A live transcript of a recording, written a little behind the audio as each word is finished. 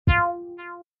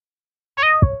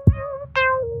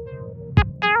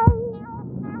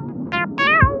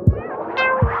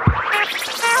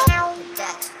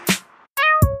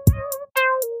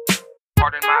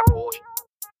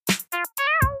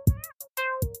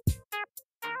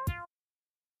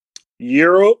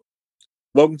Europe.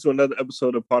 Welcome to another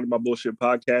episode of Part of My Bullshit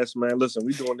Podcast, man. Listen,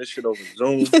 we doing this shit over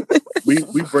Zoom. we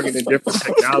bringing in different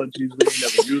technologies we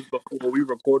never used before. We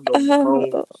recording on the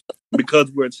phone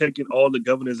because we're taking all the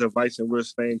governor's advice and we're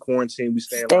staying quarantined. We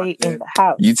stay in the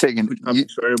house. You taking? I'm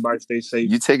sure everybody stay safe.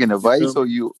 You taking advice or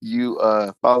you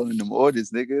following them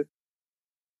orders, nigga?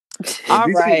 All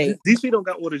DC, right. DC don't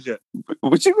got orders yet.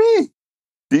 What you mean?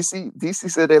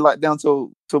 DC said they locked down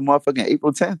till motherfucking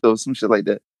April 10th or some shit like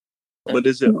that. But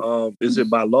is it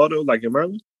by law though, like in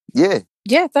Maryland? Yeah,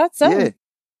 I thought so. Yeah.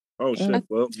 Oh shit.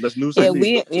 Well, that's news.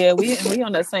 We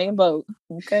on the same boat.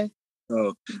 Okay.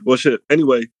 Oh well, shit.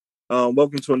 Anyway,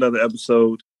 welcome to another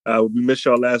episode. We missed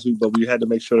y'all last week, but we had to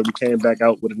make sure that we came back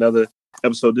out with another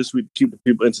episode this week to keep the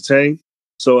people entertained.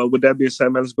 So with that being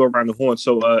said, man, let's go around the horn.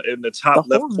 So in the top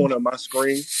left corner of my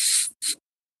screen,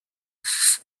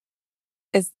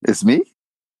 it's me.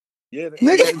 Yeah,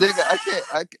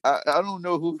 nigga, I don't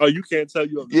know who. Oh, you can't tell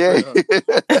you. Yeah.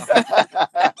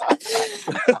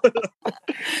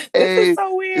 Hey, this is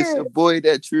so weird. It's your boy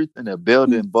That Truth in the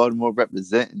building, Baltimore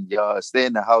representing y'all. Stay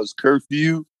in the house.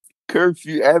 Curfew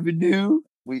Avenue.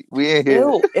 We in here.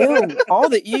 Ew. All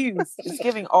the E's. It's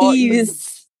giving all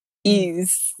E's. Big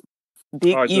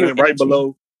all right, so right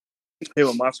below here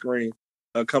on my screen,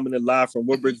 coming in live from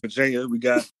Woodbridge, Virginia, we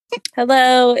got.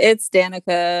 Hello, it's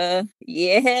Danica.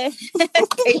 Yeah.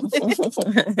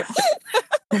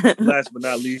 Last but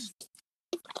not least.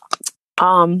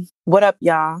 What up,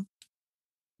 y'all?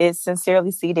 It's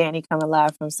Sincerely C. Danny coming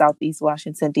live from Southeast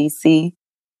Washington, D.C.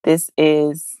 This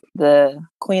is the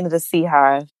Queen of the Sea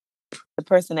Hive, the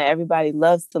person that everybody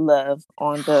loves to love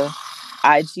on the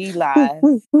IG Live.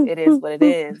 It is what it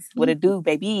is. What it do,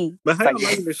 baby? But how y'all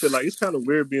liking this shit? Like, it's kind of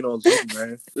weird being on Zoom,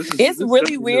 man. It's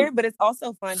really weird, but it's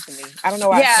also fun to me. I don't know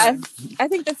why. Yeah, I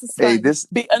think this is fun. And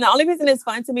the only reason it's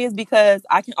fun to me is because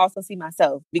I can also see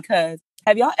myself. Because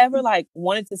have y'all ever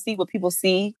wanted to see what people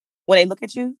see when they look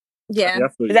at you? Yeah.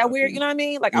 Is that weird? You know what I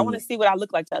mean? Like, I want to see what I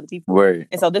look like to other people. Word.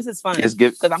 And so this is fun.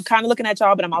 Because I'm kind of looking at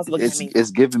y'all, but I'm also looking at me.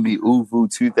 It's giving me Uvu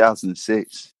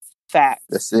 2006. Fact.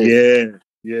 That's it.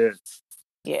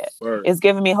 Yeah. Word. It's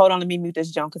giving me, hold on, let me mute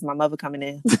this junk because my mother coming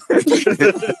in. Well,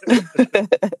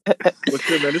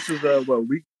 shit, man, this is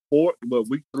week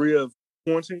 3 of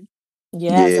quarantine?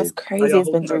 Yes, that's crazy. It's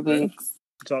been 3 weeks.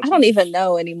 I don't even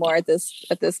know anymore at this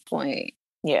point.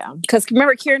 Yeah. Because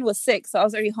remember, Kieran was sick, so I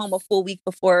was already home a full week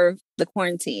before the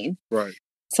quarantine. Right.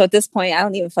 So at this point, I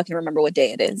don't even fucking remember what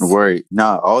day it is. Word.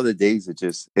 Nah, all the days are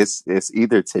just, it's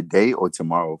either today or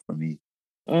tomorrow for me.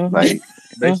 Mm-hmm. Like,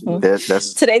 that's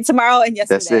today, tomorrow, and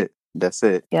yesterday. That's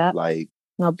it. Yeah. Like,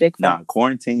 no big fan. Nah,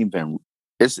 quarantine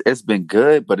it's been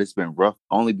good, but it's been rough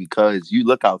only because you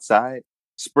look outside.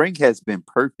 Spring has been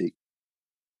perfect.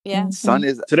 Yeah.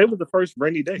 Today was the first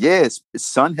rainy day. Yes,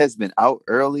 sun has been out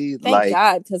early. Thank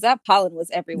God, because that pollen was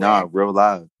everywhere. Nah, real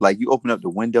live. Like, you open up the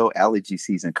window, allergy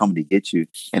season coming to get you,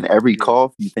 and every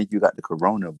cough you think you got the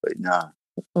corona, but nah.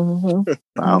 Mm-hmm.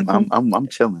 I'm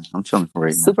chilling. I'm chilling for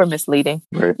right now. Super misleading.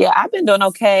 Right. Yeah, I've been doing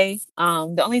okay.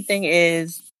 The only thing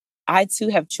is, I too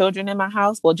have children in my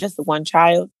house. Well, just the one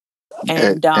child.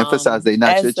 And emphasize they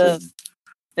not your children.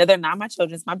 No, they're not my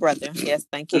children. It's my brother. Yes,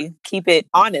 thank you. Keep it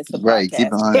honest. Right, keep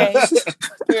it honest.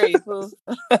 Okay. Period. Fool.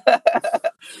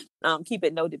 Keep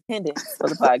it no dependence for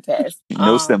the podcast.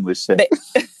 No stimulus check.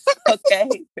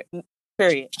 Okay.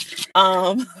 Period.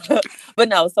 But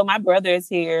no, so my brother is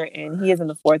here and he is in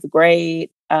the 4th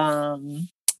grade. And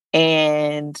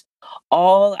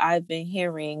all I've been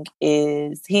hearing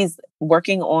is he's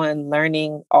working on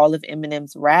learning all of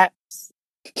Eminem's raps.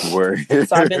 Word.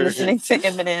 So I've been listening to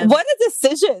Eminem. What a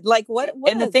decision! Like what?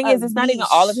 And the thing is, it's not even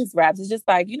all of his raps. It's just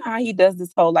like, you know how he does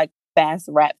this whole fast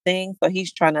rap thing. So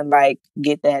he's trying to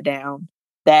get that down.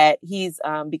 That he's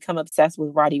become obsessed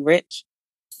with Roddy Ricch.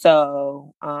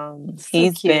 So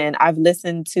I've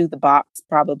listened to The Box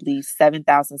probably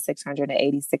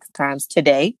 7,686 times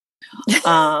today.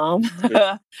 And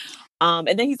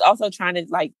then he's also trying to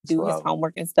do his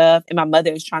homework and stuff. And my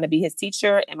mother is trying to be his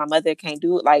teacher, and my mother can't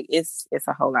do it. It's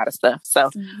a whole lot of stuff.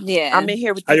 So yeah, I'm in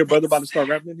here with. How your brother about to start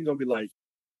rapping? He's gonna be like,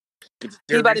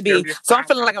 he about to be. So I'm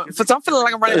feeling like I'm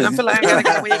running. I'm feeling like I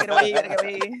gotta get away.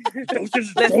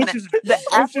 Listen,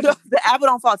 the apple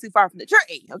don't fall too far from the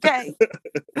tree. Okay.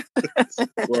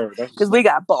 Because we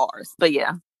got bars, but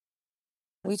yeah,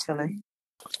 we chilling.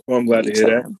 Well, I'm glad to hear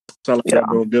that. Sounds like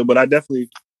I'm doing good, but I've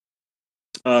definitely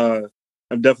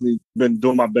been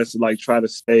doing my best to try to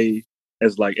stay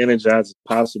as energized as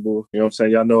possible. You know what I'm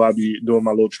saying? Y'all know I be doing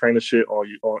my little trainer shit on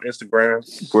Instagram.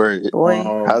 Word.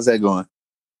 How's that going?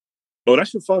 Oh, that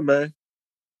shit fun, man.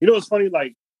 You know what's funny?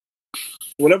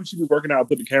 whenever she be working out, I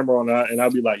put the camera on her, and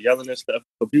I'll be like yelling and stuff.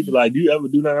 So people like, do you ever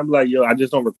do that? I'm like, yo, I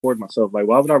just don't record myself. Like,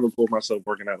 why would I record myself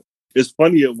working out? It's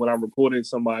funnier when I'm recording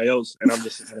somebody else and I'm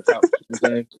just sitting on the couch. You know what I'm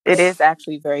saying? It is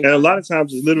actually very And a funny. lot of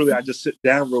times it's literally I just sit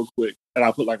down real quick and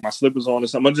I put like my slippers on or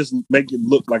something. I just make it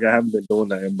look like I haven't been doing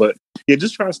that. But yeah,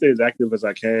 just trying to stay as active as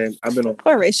I can. I've been on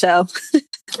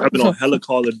hella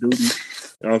Call of Duty. You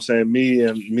know what I'm saying?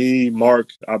 Me, Mark,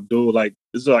 Abdul, like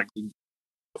this is like the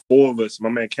four of us. My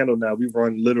man Kendall now, we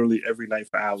run literally every night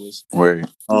for hours. Right.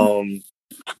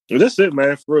 That's it,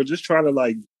 man. For real, just trying to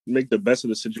like make the best of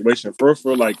the situation. For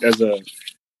like as an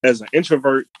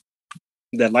introvert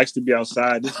that likes to be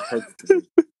outside, this is perfect for me.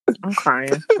 I'm crying.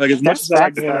 Like as much That's as I like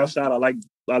facts, going though. outside,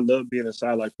 I love being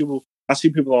inside. Like I see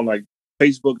people on like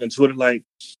Facebook and Twitter like,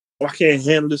 oh, I can't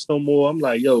handle this no more. I'm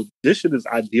like, yo, this shit is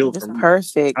ideal It's for me.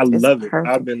 perfect. I love it.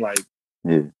 Perfect. I've been like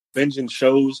binging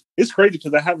shows. It's crazy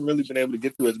because I haven't really been able to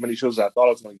get through as many shows as I thought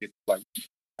I was going to get through. Like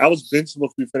I was supposed to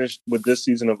be finished with this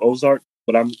season of Ozark,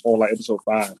 but I'm on like episode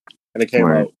 5, and it came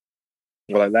out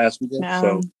like last weekend.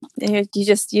 So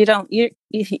you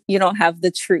don't have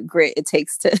the true grit it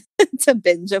takes to to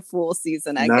binge a full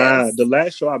season. I guess the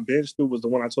last show I binged through was the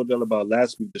one I told y'all about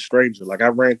last week, The Stranger. Like I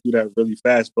ran through that really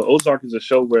fast, but Ozark is a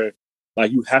show where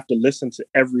like you have to listen to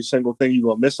every single thing. You're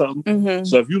gonna miss something. Mm-hmm.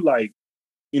 So if you like,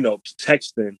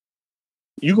 texting,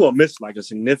 you're gonna miss like a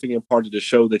significant part of the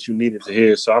show that you needed to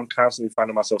hear. So I'm constantly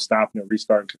finding myself stopping and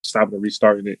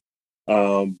restarting it.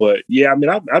 But yeah, I mean,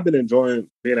 I've been enjoying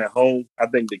being at home. I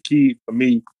think the key for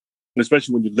me,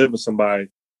 especially when you live with somebody,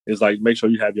 is like make sure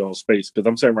you have your own space. Because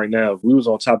I'm saying right now, if we was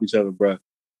on top of each other, bro,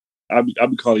 I'd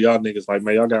be calling y'all niggas like,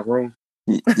 man, y'all got room?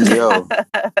 Yo.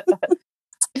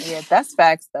 Yeah, that's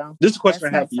facts though. This is a question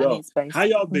I have for y'all. How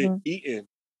y'all been eating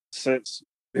since?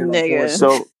 So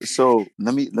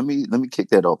let me kick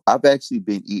that off. I've actually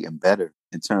been eating better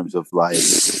in terms of like,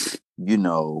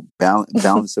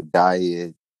 balance of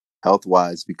diet, health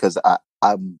wise, because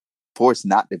I'm forced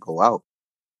not to go out.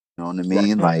 You know what I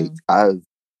mean? Like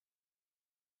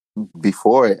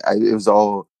it was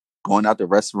all going out to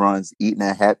restaurants, eating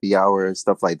at happy hour,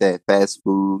 stuff like that, fast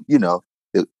food.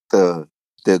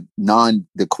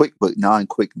 The quick but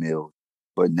non-quick meal.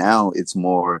 But now it's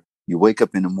more. You wake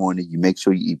up in the morning, you make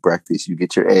sure you eat breakfast, you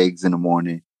get your eggs in the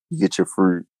morning, you get your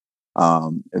fruit.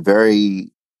 A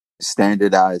very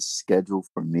standardized schedule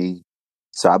for me.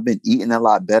 So I've been eating a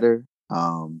lot better.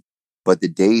 But the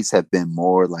days have been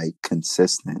more like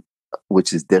consistent,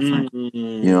 which is different.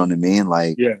 You know what I mean?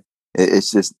 Like,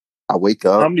 it's just, I wake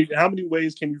up. How many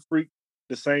ways can you freak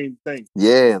the same thing?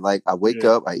 Yeah. Like I wake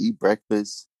up, I eat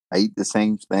breakfast, I eat the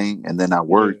same thing, and then I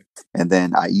work, and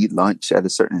then I eat lunch at a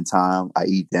certain time. I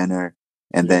eat dinner,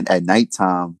 and then at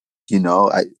nighttime,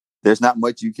 there's not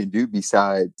much you can do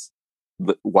besides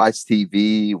watch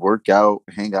TV, work out,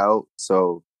 hang out.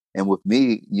 So, and with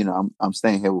me, I'm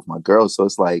staying here with my girls, so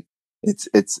it's like it's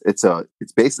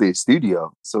basically a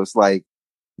studio. So it's like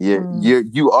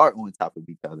you are on top of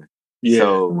each other. Yeah.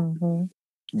 So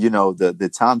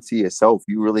the time to yourself,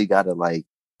 you really gotta like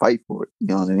fight for it. You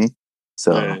know what I mean?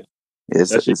 So that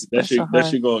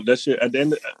shit at the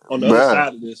end on the other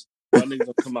side of this, my niggas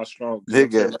gonna come out strong.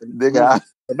 Nigga.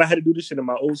 If I had to do this shit in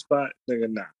my old spot,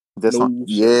 nigga, nah. That's what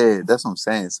I'm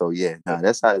saying. So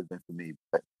that's how it's been for me.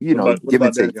 But give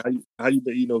and take. How you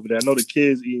been eating over there? I know the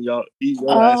kids eating your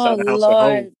outside the house at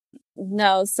home.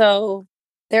 No, so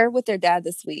they're with their dad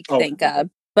this week, thank God.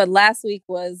 But last week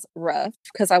was rough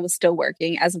because I was still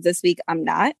working. As of this week, I'm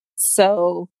not.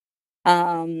 So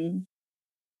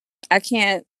I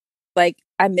can't,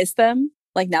 I miss them,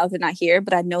 now they're not here,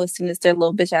 but I know as soon as their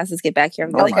little bitch asses get back here,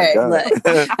 I'm look,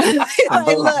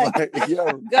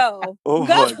 go.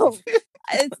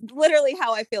 It's literally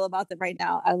how I feel about them right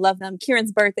now. I love them.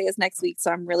 Kieran's birthday is next week,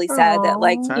 so I'm really sad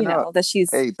that, that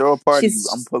she's... Hey, throw a party.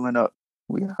 I'm pulling up.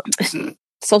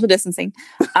 Social distancing.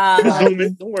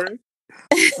 Don't worry.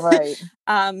 Right.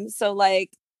 So,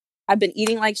 I've been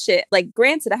eating like shit.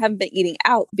 Granted, I haven't been eating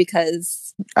out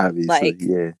because...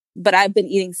 Obviously, but I've been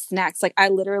eating snacks. I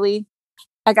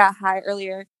got high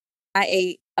earlier. I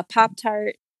ate a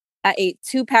Pop-Tart. I ate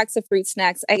 2 packs of fruit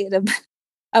snacks. I ate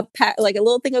a pack, a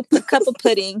little thing of a cup of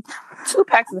pudding. 2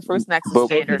 packs of the fruit snacks is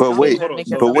standard. But wait. They about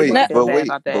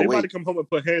to come home and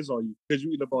put hands on you because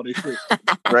you eat up all their shit.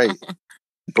 Right.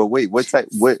 But wait, what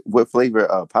flavor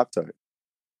Pop-Tart?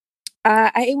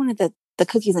 I ate one of the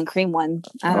cookies and cream one.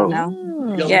 I don't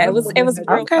know. Yeah, it was okay. It was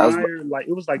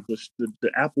like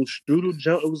the apple strudel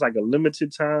jump. It was like a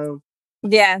limited time.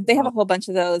 Yeah, they have a whole bunch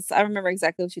of those. I remember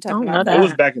exactly what you're talking about. It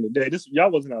was back in the day. Y'all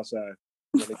wasn't outside.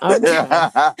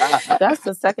 That's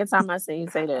the second time I seen you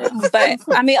say that. But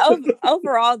I mean,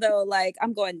 overall though,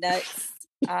 I'm going nuts.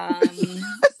 I'm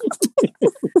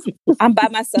by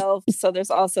myself, so there's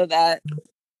also that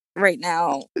right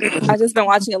now. I've just been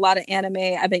watching a lot of anime.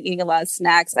 I've been eating a lot of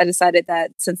snacks. I decided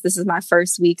that since this is my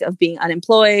first week of being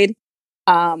unemployed,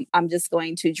 I'm just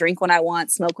going to drink when I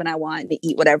want, smoke when I want, and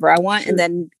eat whatever I want. And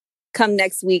then come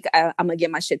next week, I'm going to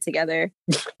get my shit together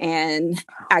and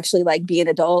actually like be an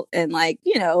adult and like,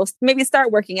 you know, maybe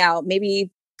start working out,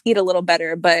 maybe eat a little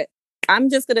better. But I'm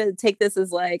just going to take this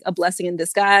as like a blessing in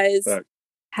disguise.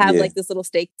 Have like this little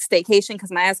staycation because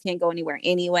my ass can't go anywhere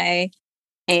anyway.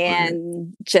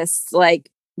 And just like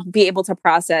be able to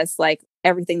process like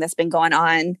everything that's been going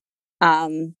on,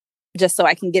 just so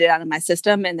I can get it out of my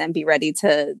system and then be ready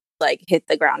to like hit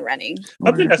the ground running.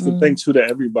 I think that's the thing too that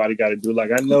everybody got to do.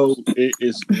 Like, I know it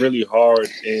is really hard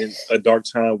in a dark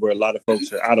time where a lot of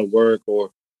folks are out of work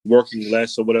or working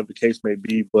less or whatever the case may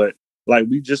be. But like,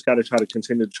 we just got to try to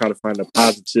continue to try to find the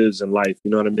positives in life.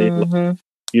 You know what I mean? Like,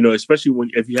 you know,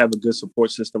 especially if you have a good support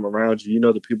system around you, you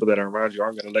know, the people that are around you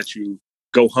aren't going to let you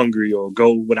go hungry or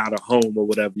go without a home or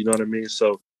whatever. You know what I mean?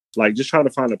 So like, just trying to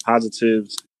find the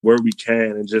positives where we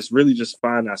can and just really just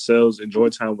find ourselves, enjoy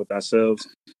time with ourselves.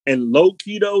 And low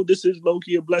key though, this is low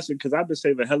key a blessing because I've been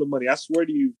saving hella money. I swear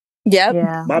to you.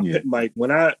 Like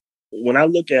when I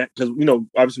look at, because, you know,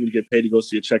 obviously when you get paid, it goes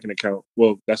to your checking account.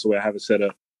 Well, that's the way I have it set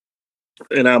up.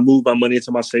 And I move my money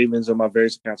into my savings or my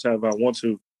various accounts however I want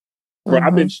to. Bro,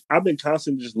 I've been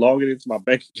constantly just logging into my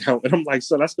bank account, and I'm like,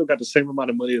 son, I still got the same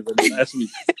amount of money as last week.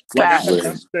 Like, I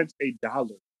spent $1. You know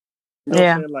what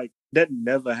I'm saying? Like, that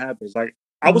never happens. Like,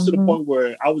 I was to the point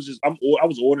where I was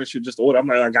ordering shit just to order. I'm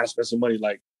like, I gotta spend some money.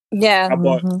 Like, I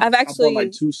bought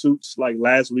like 2 suits like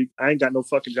last week. I ain't got no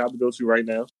fucking job to go to right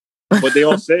now, but they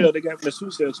on sale. They got the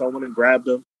suit sale, so I went and grabbed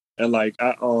them. And like,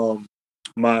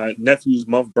 my nephew's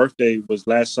month birthday was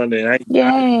last Sunday. And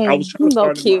I was trying to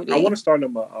start him. I want to start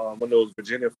him one of those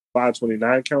Virginia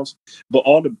 529 accounts, but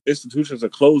all the institutions are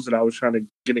closed, and I was trying to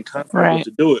get in contact with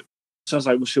to do it. So I was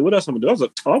like, well, shit, what else I'm gonna do? I was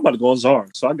like, I'm about to go on Zara.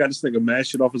 So I got this nigga mad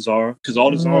shit off of Zara because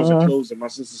all the Zaras are closed. And my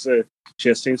sister said she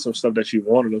had seen some stuff that she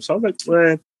wanted them. So I was like,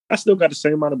 man, I still got the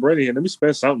same amount of bread in here. Let me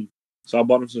spend something. So I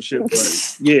bought him some shit.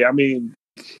 But yeah, I mean,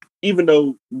 even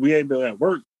though we ain't been at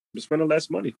work, we're spending less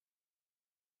money.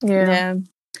 Yeah.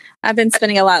 I've been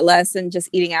spending a lot less and just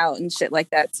eating out and shit like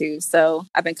that too. So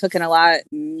I've been cooking a lot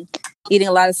and eating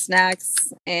a lot of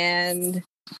snacks. And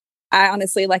I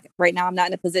honestly, like right now, I'm not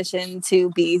in a position to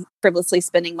be frivolously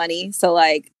spending money. So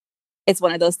like, it's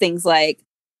one of those things like,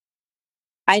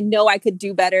 I know I could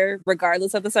do better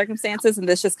regardless of the circumstances. And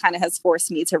this just kind of has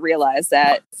forced me to realize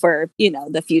that for, you know,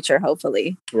 the future,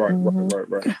 hopefully. Right.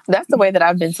 That's the way that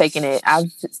I've been taking it. I've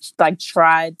just like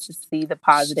tried to see the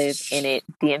positive in it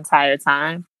the entire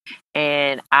time.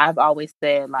 And I've always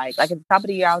said like at the top of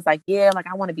the year, I was like, yeah, like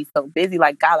I want to be so busy.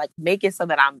 Like God, like make it so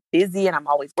that I'm busy and I'm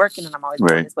always working and I'm always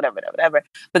doing this, whatever.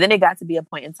 But then it got to be a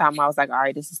point in time where I was like, all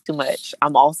right, this is too much.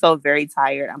 I'm also very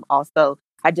tired.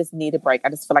 I just need a break. I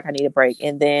just feel like I need a break.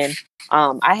 And then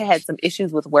I had some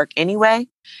issues with work anyway.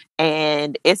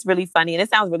 And it's really funny. And it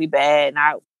sounds really bad. And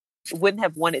I wouldn't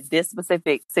have wanted this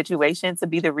specific situation to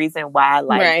be the reason why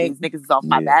these niggas is off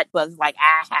my back. But it's like,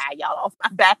 y'all off my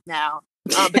back now.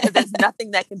 Because there's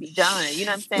nothing that can be done. You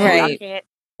know what I'm saying? Right.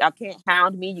 Y'all can't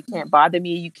hound me. You can't bother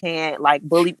me. You can't like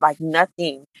bully, like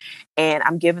nothing. And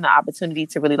I'm given the opportunity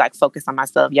to really like focus on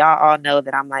myself. Y'all all know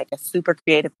that I'm like a super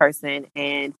creative person.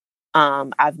 And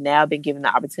I've now been given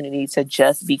the opportunity to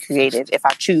just be creative if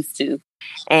I choose to,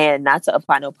 and not to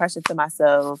apply no pressure to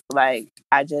myself. Like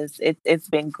it's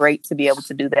been great to be able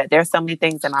to do that. There's so many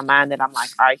things in my mind that I'm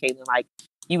like, all right, Caitlin, like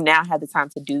you now have the time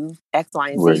to do X, Y,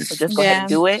 and Z. So just go ahead and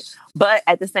do it. But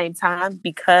at the same time,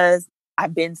 because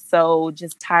I've been so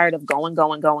just tired of going,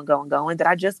 that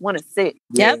I just want to sit.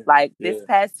 This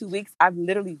past 2 weeks, I've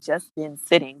literally just been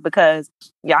sitting because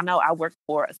y'all know I work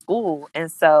for a school.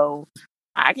 And so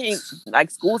I can't, like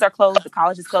schools are closed, the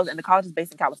college is closed, and the college is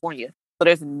based in California. So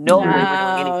there's no way we're doing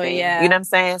anything. You know what I'm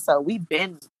saying? So we've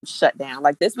been shut down.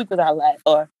 Like this week was our last,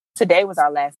 or today was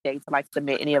our last day to like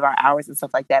submit any of our hours and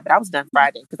stuff like that. But I was done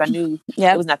Friday because I knew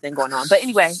there was nothing going on. But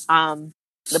anyway,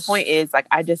 the point is like,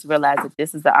 I just realized that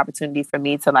this is the opportunity for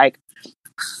me to like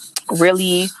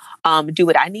really do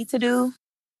what I need to do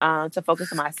to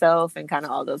focus on myself and kind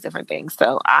of all those different things.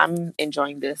 So I'm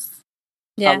enjoying this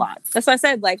a lot. That's why I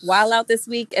said like while out this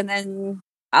week and then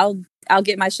I'll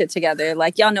get my shit together.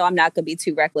 Like y'all know I'm not gonna be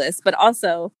too reckless, but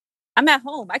also I'm at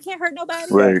home. I can't hurt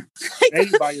nobody. Right.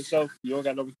 And you by yourself. You don't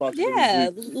got no responsibility. Yeah.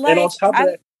 Like, and on top of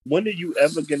that, when are you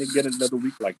ever gonna get another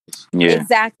week like this? Yeah.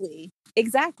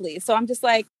 Exactly. So I'm just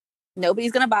like,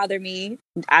 nobody's gonna bother me.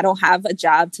 I don't have a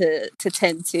job to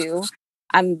tend to.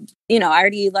 I'm, I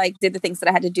already like did the things that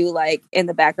I had to do like in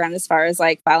the background as far as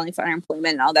like filing for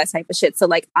unemployment and all that type of shit. So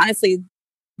like honestly,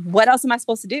 what else am I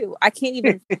supposed to do? I can't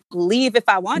even leave if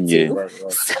I want to.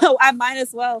 Right. So I might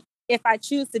as well, if I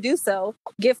choose to do so,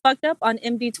 get fucked up on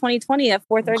MD 2020 at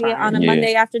 4:30 on a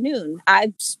Monday afternoon.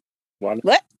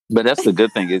 What? But that's the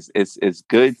good thing. It's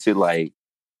good to like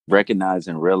recognize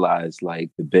and realize like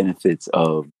the benefits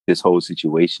of this whole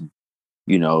situation.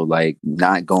 Like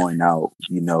not going out,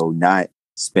 not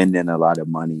spending a lot of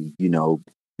money,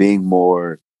 being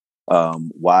more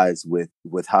wise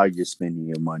with how you're spending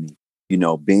your money,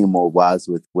 being more wise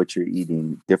with what you're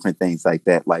eating, different things like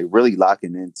that, like really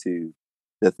locking into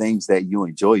the things that you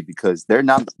enjoy, because there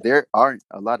aren't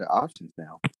a lot of options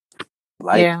now.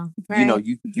 Like,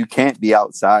 you can't be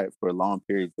outside for long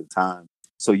periods of time.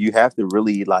 So you have to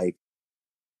really like,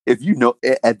 if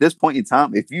at this point in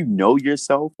time, if you know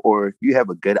yourself, or if you have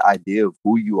a good idea of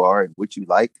who you are and what you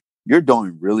like, you're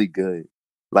doing really good.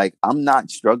 Like, I'm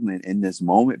not struggling in this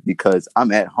moment because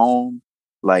I'm at home.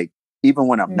 Like, even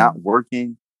when I'm not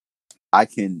working, I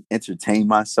can entertain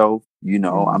myself.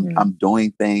 I'm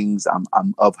doing things.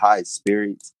 I'm of high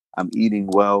spirits. I'm eating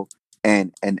well,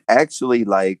 and actually,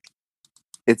 like,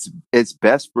 it's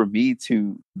best for me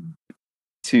to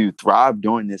thrive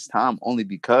during this time, only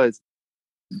because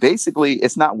basically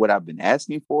it's not what I've been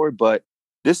asking for, but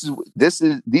these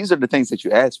are the things that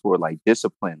you ask for, like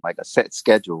discipline, like a set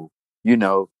schedule,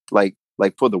 like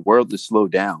for the world to slow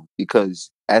down,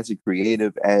 because as a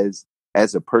creative, as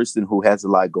a person who has a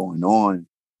lot going on,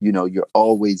 you're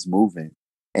always moving,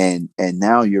 and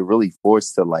now you're really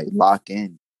forced to like lock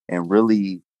in and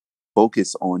really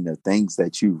focus on the things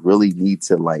that you really need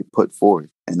to like put forth.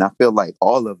 And I feel like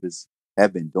all of us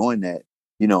have been doing that,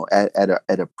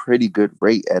 at a pretty good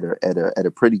rate, at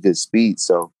a pretty good speed.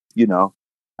 So,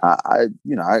 I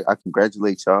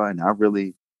congratulate y'all, and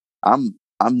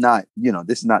I'm not,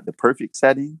 this is not the perfect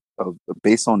setting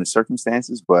based on the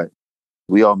circumstances, but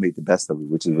we all made the best of it,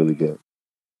 which is really good.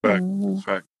 Right.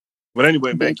 But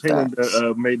anyway, man,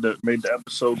 Caitlin made the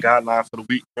episode guideline for the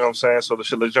week. You know what I'm saying? So let's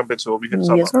jump into it. We can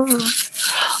talk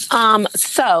about.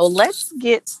 So let's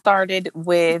get started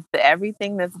with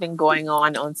everything that's been going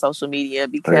on social media,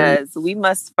 because we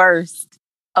must first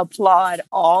applaud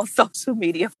all social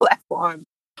media platforms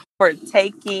for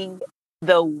taking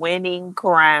the winning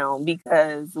crown,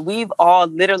 because we've all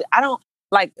literally, I don't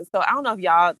know if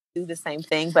y'all do the same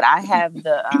thing, but I have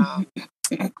the,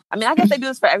 I guess they do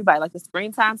this for everybody, like the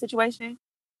screen time situation,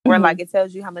 where like it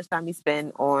tells you how much time you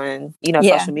spend on,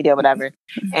 social media or whatever.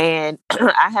 And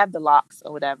I have the locks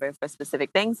or whatever for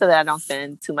specific things so that I don't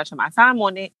spend too much of my time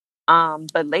on it.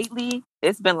 But lately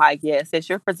it's been like, since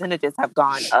your percentages have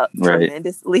gone up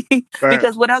tremendously,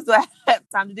 because what else do I have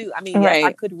time to do? Yes,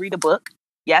 I could read a book.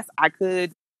 Yes, I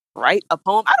could write a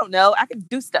poem. I don't know. I could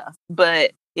do stuff,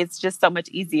 but it's just so much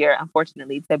easier,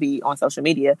 unfortunately, to be on social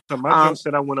media. So my joke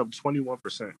said I went up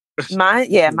 21%.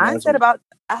 Mine said about,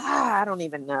 I don't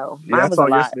even know. Mine was a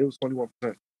lot. Yesterday was 21%.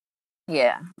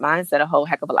 Yeah, mine said a whole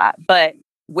heck of a lot. But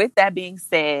with that being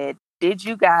said, did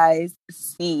you guys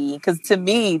see, because to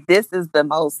me, this is the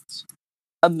most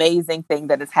amazing thing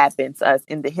that has happened to us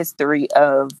in the history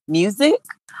of music,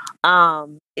 are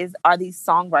these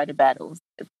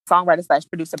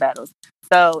songwriter/producer battles.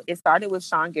 So it started with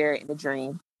Sean Garrett and The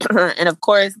Dream. And of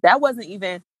course, that wasn't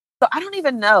even, so I don't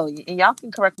even know, and y'all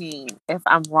can correct me if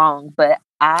I'm wrong, but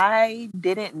I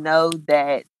didn't know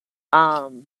that,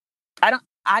 I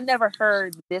never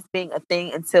heard this being a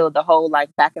thing until the whole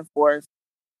like back and forth,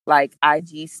 like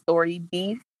IG story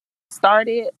beef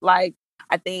started. Like,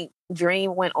 I think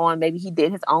Dream went on, maybe he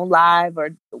did his own live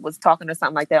or was talking or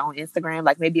something like that on Instagram.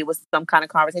 Like maybe it was some kind of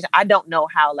conversation. I don't know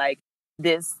how like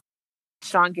this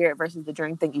Sean Garrett versus The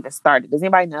Dream thing even started. Does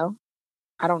anybody know?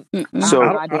 I don't know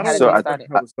how it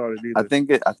started. I think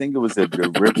it was a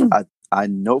derivative. I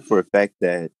know for a fact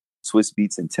that Swizz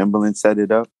Beatz and Timbaland set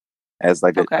it up as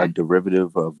like a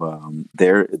derivative of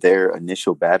their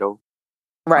initial battle.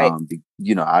 Right.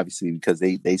 Obviously because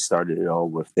they started it all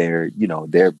with their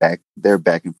back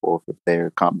and forth with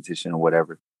their competition or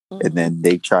whatever. Mm-hmm. And then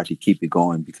they tried to keep it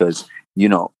going because,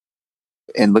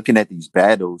 and looking at these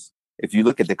battles, if you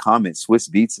look at the comments, Swizz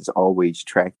Beatz is always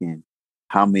tracking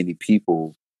how many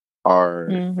people are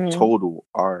total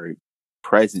are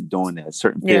present during that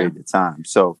certain period of time.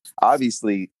 So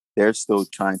obviously they're still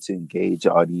trying to engage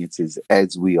audiences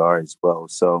as we are as well.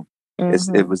 So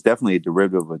it was definitely a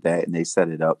derivative of that, and they set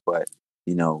it up. But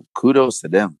kudos to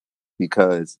them,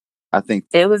 because I think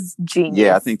it was genius.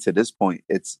 Yeah, I think to this point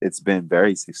it's been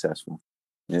very successful.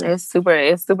 Yeah. It's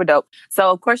super dope.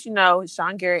 So of course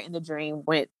Sean Garrett and The Dream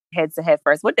went head to head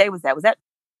first. What day was that? Was that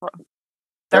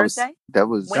Thursday? That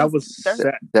was Saturday.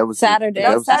 Saturday. That was Saturday.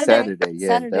 Saturday. Yeah,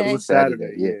 Saturday. that was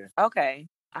Saturday. Yeah. Okay.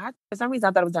 For some reason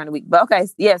I thought it was during the week, but okay,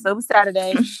 yeah. So it was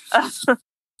Saturday.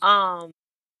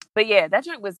 But yeah, that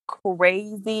joint was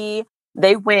crazy.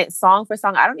 They went song for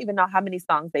song. I don't even know how many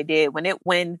songs they did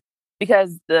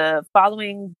because the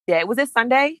following day, was it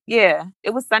Sunday? Yeah, it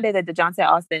was Sunday that the Dejounte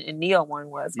Austin and Neo one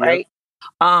was, right?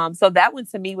 So that one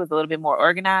to me was a little bit more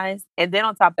organized. And then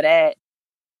on top of that,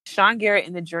 Sean Garrett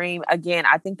and The Dream, again,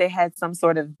 I think they had some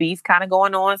sort of beef kind of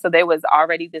going on. So there was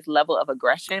already this level of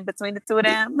aggression between the two of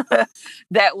them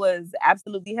that was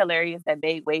absolutely hilarious, that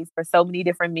made waves for so many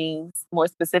different memes, more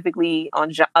specifically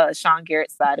on Sean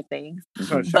Garrett's side of things.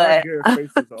 Sean Garrett's face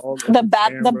was all the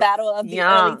battle of the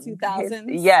early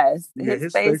 2000s.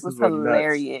 His face was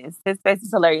hilarious. His face was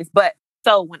hilarious. But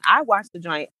so when I watched the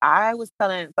joint, I was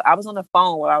on the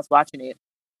phone while I was watching it.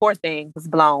 Poor thing was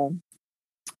blown.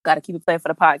 Got to keep it playing for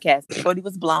the podcast. Shorty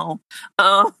was blown.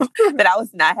 That I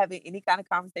was not having any kind of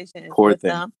conversation with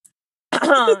them.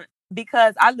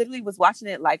 Because I literally was watching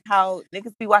it like how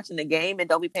niggas be watching the game and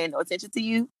don't be paying no attention to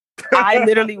you. I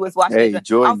literally was watching it.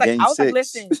 Jordan, I was like,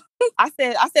 listen. I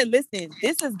said, listen,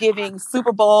 this is giving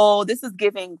Super Bowl. This is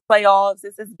giving playoffs.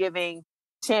 This is giving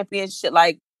championship.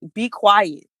 Like, be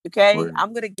quiet, okay? Word. I'm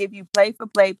going to give you play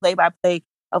by play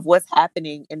of what's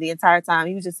happening. And the entire time,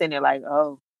 he was just sitting there like,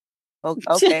 oh,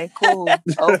 okay, cool.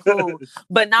 Oh, cool.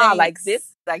 But nah, like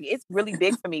this, like it's really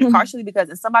big for me, partially because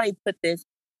and somebody put this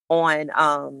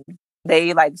on,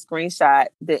 they like screenshot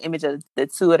the image of the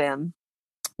two of them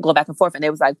going back and forth, and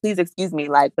they was like, please excuse me,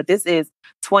 like, but this is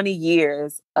 20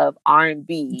 years of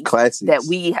R&B that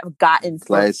we have gotten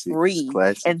for free.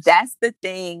 And that's the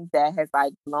thing that has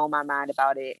like blown my mind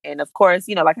about it. And of course,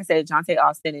 you know, like I said, Dejounte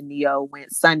Austin and Neo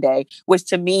went Sunday, which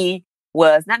to me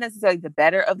was not necessarily the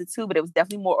better of the two, but it was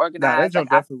definitely more organized.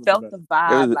 Like, I felt the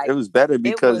vibe. It was better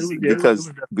because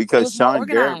Sean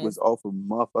Garrett was off of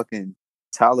motherfucking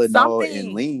Tylenol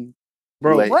and lean.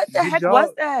 Bro, like, what the heck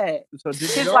was that?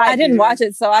 So I didn't watch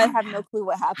it, so I have no clue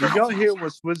what happened. Did y'all hear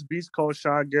when Swiss Beats called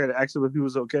Sean Garrett and asked him if he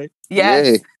was okay?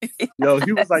 Yes. Yeah. Yo,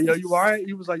 he was like, yo, you all right?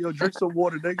 He was like, yo, drink some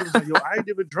water. Nigga was like, yo, I ain't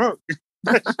even drunk.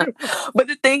 But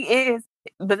the thing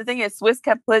is, Swiss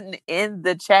kept putting in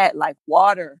the chat like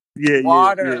water. Yeah.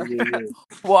 Water.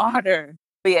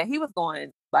 But yeah, he was going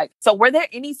like. So, were there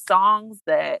any songs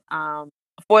that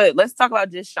let's talk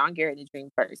about just Sean Garrett and The Dream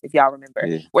first, if y'all remember.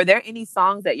 Yeah. Were there any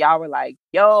songs that y'all were like,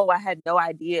 yo, I had no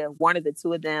idea one of the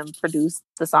two of them produced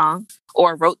the song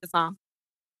or wrote the song?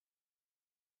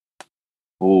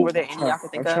 Ooh. Were there any y'all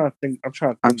could think of?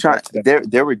 I'm trying.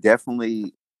 There were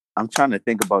definitely. I'm trying to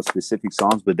think about specific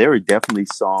songs, but there were definitely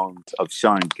songs of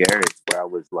Sean Garrett where I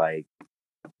was like,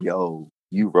 "Yo,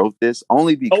 you wrote this?"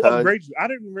 Only because Upgrade You. I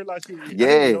didn't realize he.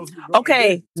 Yeah.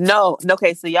 Okay. No.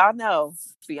 Okay. So y'all know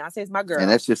Beyonce's my girl, and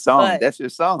that's your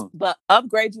song. But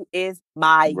Upgrade You is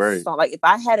my song. Like if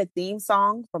I had a theme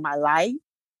song for my life,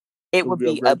 it would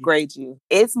be Upgrade You.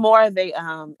 It's more of a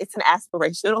it's an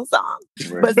aspirational song,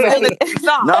 but still a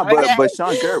song. No, but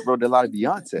Sean Garrett wrote a lot of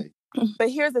Beyonce. But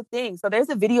here's the thing. So there's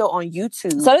a video on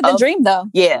YouTube. So did The Dream, though.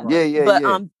 Yeah.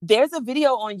 But there's a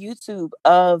video on YouTube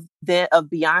of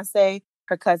Beyonce,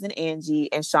 her cousin Angie,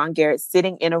 and Sean Garrett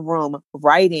sitting in a room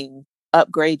writing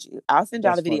Upgrade You. I'll send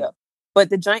y'all the video. Funny. But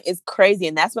the joint is crazy,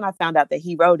 and that's when I found out that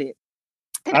he wrote it.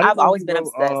 And I've always been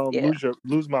obsessed.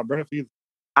 Lose My Breath either.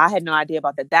 I had no idea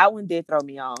about that. That one did throw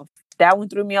me off. That one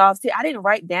threw me off. See, I didn't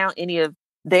write down any of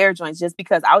their joints just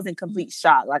because I was in complete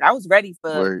shock. Like I was ready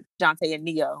for Dejounte and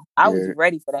Neo. I was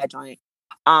ready for that joint.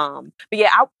 But yeah,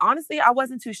 I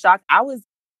wasn't too shocked.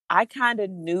 I kind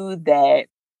of knew that,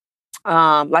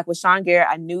 like with Sean Garrett,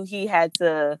 I knew he had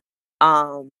to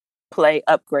play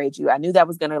Upgrade You. I knew that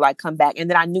was gonna like come back, and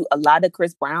then I knew a lot of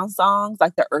Chris Brown songs,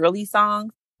 like the early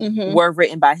songs, were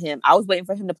written by him. I was waiting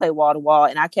for him to play Wall to Wall,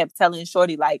 and I kept telling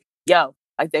Shorty like, "Yo,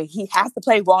 like he has to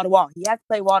play Wall to Wall. He has to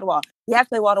play Wall to Wall. He has to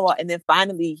play Wall to Wall." And then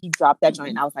finally he dropped that joint,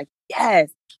 and I was like,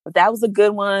 "Yes!" But that was a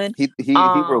good one. He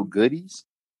wrote Goodies.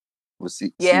 Was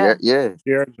he? Yeah.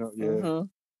 Mm-hmm.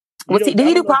 Did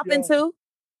he do Poppin' too?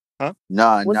 Huh?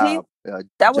 Nah. That was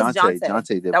Dejounte.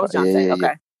 That was Dejounte. Yeah.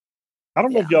 Okay. I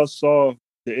don't know if y'all saw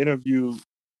the interview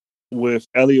with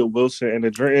Elliot Wilson and The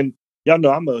Dream. And y'all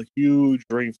know I'm a huge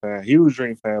Dream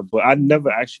fan, but I never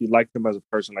actually liked him as a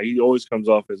person. Like he always comes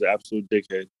off as an absolute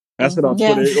dickhead. That's it on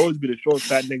Twitter. It always be the short,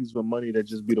 fat niggas with money that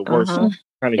just be the worst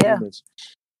kind of humans.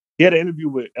 He had an interview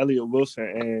with Elliot Wilson,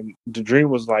 and The Dream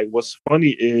was like, "What's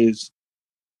funny is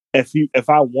if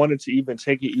I wanted to even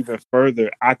take it even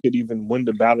further, I could even win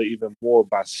the battle even more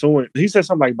by suing." He said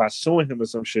something like by suing him or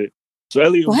some shit. So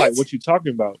Elliot was like, "What you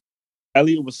talking about?"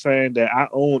 Elliot was saying that I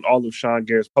own all of Sean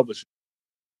Garrett's publishing.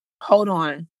 Hold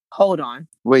on.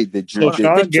 Wait, So the Sean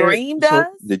The Garrett. Dream does?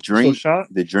 the So dream, Sean.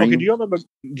 the Okay, dream. do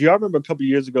y'all remember a couple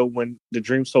years ago when the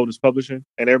Dream sold his publishing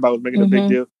and everybody was making a big Mhm.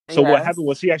 deal? So what Yes. happened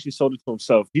was he actually sold it to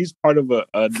himself. He's part of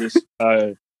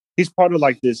he's part of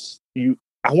like this.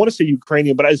 I want to say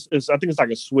Ukrainian, but I think it's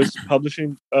like a Swiss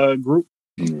publishing group.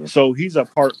 Yeah. So he's a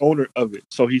part owner of it.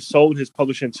 So he sold his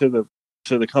publishing to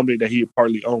the company that he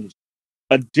partly owns.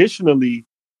 Additionally,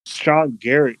 Sean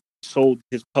Garrett sold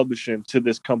his publishing to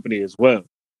this company as well,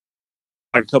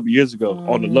 like a couple years ago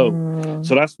on the low.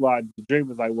 So that's why the Dream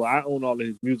was like, well, I own all of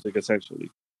his music essentially.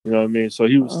 You know what I mean? So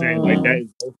he was saying like that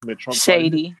is ultimate Trump card.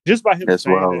 Shady. Just by him That's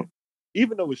saying wild. that,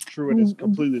 even though it's true and it's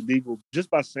completely legal,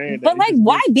 just by saying that. But it like, just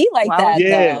why gives- be like Why that would-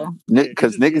 Yeah. though?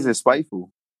 Because it just niggas gives- is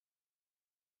spiteful.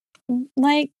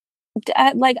 Like,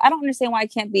 I don't understand why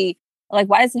it can't be. Like,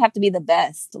 why does it have to be the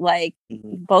best? Like,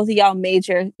 Mhm. both of y'all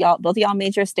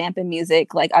major stamp in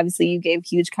music. Like, obviously, you gave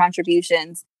huge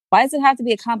contributions. Why does it have to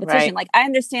be a competition? Right. Like, I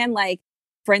understand like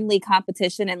friendly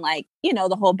competition and like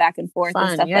the whole back and forth and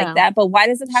Fun, stuff yeah. like that. But why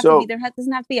does it have to be?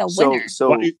 Doesn't have to be a winner.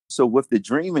 So with the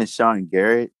Dream and Sean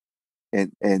Garrett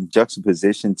and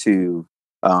juxtaposition to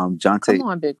Jonte. Come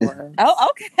on, big boy. Oh,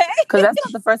 okay. Because that's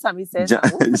not the first time he said John-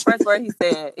 something. What was the first word he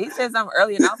said? He said something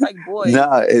earlier, and I was like, boy,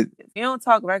 Nah, if you don't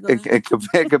talk regular.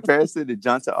 in comparison to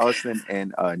Jonte Austin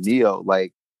and Neo,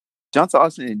 like Jonte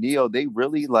Austin and Neo, they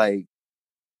really like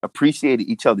appreciated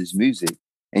each other's music,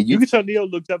 and You can tell Neo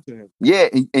looked up to him. yeah,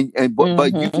 but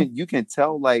Mhm. you can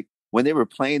tell like when they were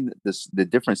playing the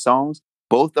different songs,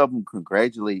 both of them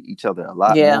congratulate each other a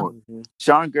lot Yeah. more.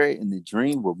 Sean Garrett and the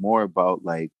Dream were more about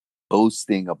like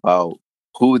boasting about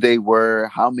who they were,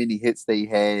 how many hits they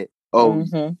had. Oh,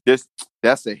 Mhm.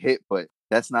 that's a hit, but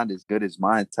that's not as good as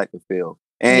mine type of feel.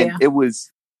 And Yeah.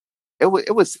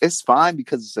 it's fine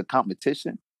because it's a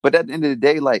competition. But at the end of the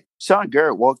day, like Sean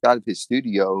Garrett walked out of his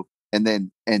studio and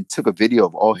took a video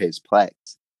of all his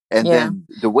plaques. And Yeah. then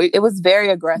the way It was very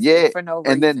aggressive Yeah, for no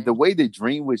reason. and then the way the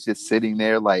Dream was just sitting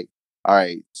there, like, all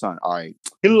right, son, all right.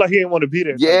 He looked like he didn't want to be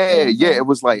there. Yeah, Mhm. yeah. It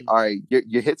was like, all right,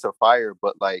 your hits are fire,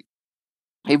 but like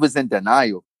he was in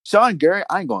denial. Sean Garrett,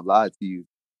 I ain't gonna lie to you.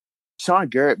 Sean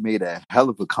Garrett made a hell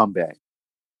of a comeback.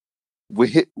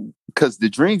 Because the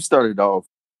Dream started off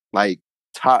like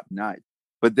top notch.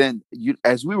 But then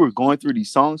as we were going through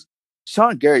these songs,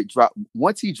 Sean Garrett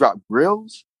once he dropped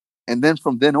Grills, and then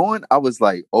from then on, I was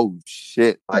like, oh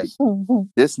shit, like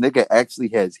this nigga actually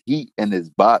has heat in his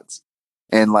box.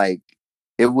 And like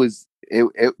it was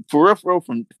for real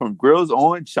from Grills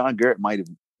on, Sean Garrett might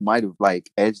have like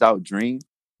edged out Dream,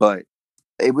 but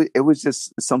it was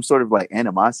just some sort of like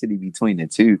animosity between the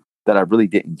two that I really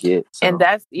didn't get. So. And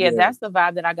that's the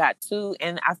vibe that I got too.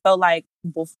 And I felt like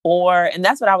before, and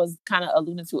that's what I was kind of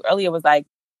alluding to earlier, was like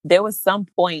there was some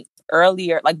point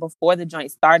earlier, like before the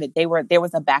joint started, there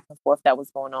was a back and forth that was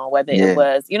going on, whether it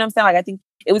was, you know what I'm saying? Like I think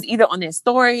it was either on their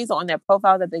stories or on their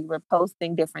profiles that they were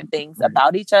posting different things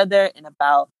about each other and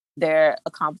about their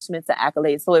accomplishments and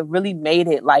accolades. So it really made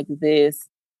it like this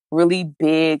really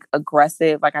big,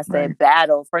 aggressive, like I said,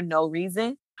 battle for no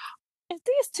reason. If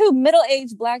these two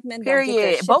middle-aged black men don't get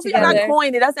their shit both of you together got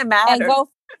coin, it doesn't matter. and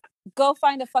go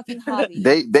find a fucking hobby.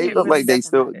 They look like they doesn't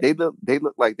still they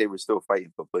look like they were still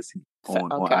fighting for pussy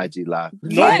on IG Live.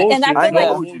 Yeah, and I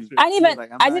feel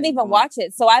like I didn't even watch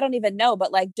it, so I don't even know.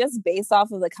 But like just based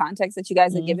off of the context that you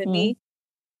guys have given me,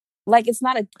 like it's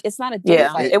not a fight.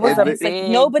 It was it's like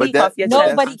nobody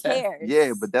cares.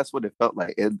 Yeah, but that's what it felt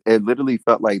like. It literally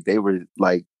felt like they were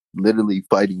like literally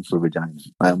fighting for vagina.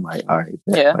 I'm like, all right,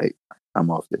 like I'm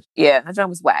off this. Yeah, that joint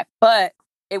was whack, but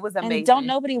it was amazing. And don't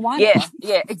nobody want it.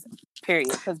 Yeah, period.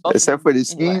 Except for the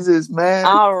Skeezers, man.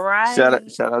 All right. Shout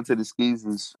out to the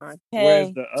Skeezers. Okay.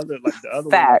 Whereas the other one,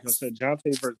 like I said, Jonte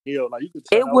versus Neo, like you could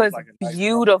tell it was like a nice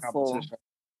beautiful.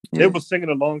 They were singing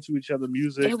along to each other's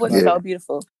music. It was so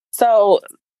beautiful. So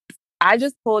I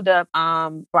just pulled up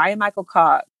Brian Michael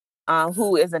Cox,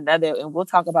 who is another, and we'll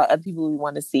talk about other people we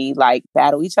want to see like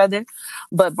battle each other.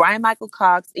 But Brian Michael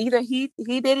Cox, either he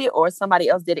did it or somebody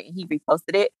else did it and he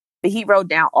reposted it. But he wrote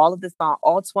down all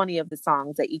 20 of the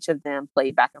songs that each of them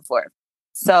played back and forth.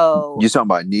 So you talking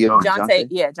about Neo and Jonte?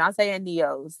 Yeah, Jonte and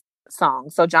Neo's song.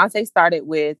 So Jonte started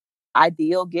with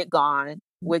Ideal, Get Gone,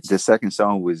 which the second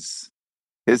song was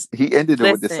he ended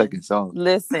it with the second song.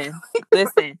 Listen.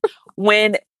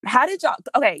 How did y'all?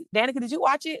 Okay, Danica, did you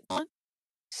watch it?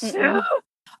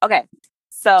 Okay,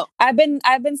 so I've been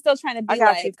still trying to be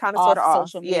like kind of sort of off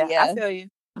social media. Yeah, I feel you.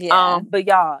 Yeah. But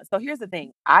y'all, so here's the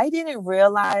thing. I didn't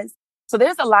realize. So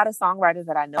there's a lot of songwriters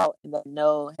that I know and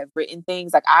that have written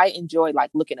things. Like I enjoy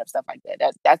like looking up stuff like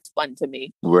that. That's fun to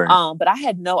me. Right. But I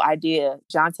had no idea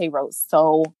Jonte wrote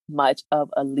so much of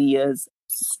Aaliyah's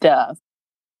stuff.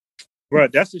 Bro,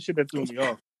 that's the shit that threw me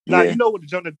off. Now, you know what the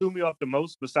joint that threw me off the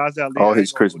most besides that? All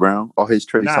his Chris Brown, all his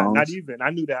Trey songs. Not even.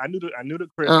 I knew that. I knew the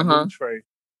Chris. I knew the Trey.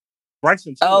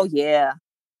 Bryson Tiller. Oh yeah,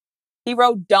 he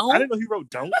wrote "Don't." I didn't know he wrote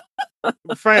 "Don't."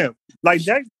 Fam, like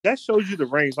that shows you the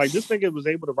range. Like this nigga was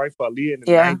able to write for Aaliyah in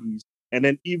the 90s, and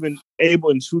then even able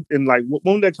in like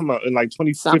when did that come out in like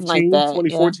 2015, like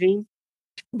 2014.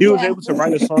 Yeah. He was able to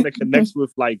write a song that connects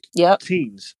with like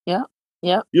teens. Yep. You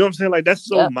know what I'm saying? Like that's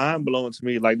so mind blowing to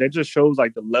me. Like that just shows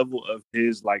like the level of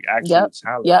his like actual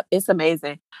talent. Yep, it's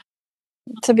amazing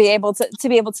to be able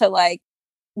to like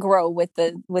grow with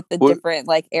the different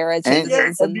like era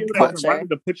changes and culture.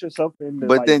 To put yourself in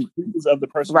the shoes of the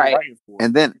person you're writing for.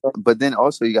 And then, but then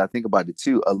also you got to think about it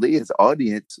too. Aaliyah's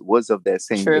audience was of that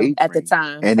same age at the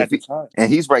time,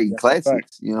 and he's writing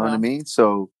classics. You know what I mean?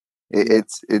 So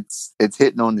it's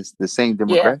hitting on the same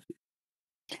demographic.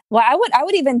 Well, I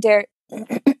would even dare.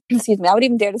 Excuse me. I would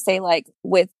even dare to say, like,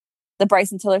 with the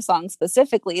Bryson Tiller song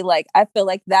specifically, like, I feel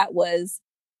like that was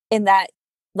in that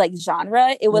like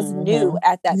genre. It was new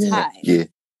at that time. Yeah.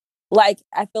 Like,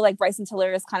 I feel like Bryson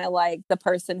Tiller is kind of like the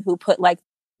person who put like,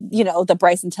 you know, the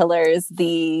Bryson Tillers,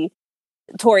 the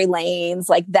Tory Lanez,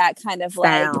 like that kind of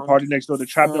like the Party Next Door, the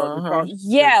Trap Dog.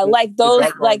 Yeah, like those,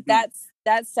 like that's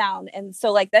that sound. And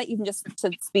so like that, even just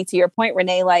to speak to your point,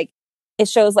 Renee, like it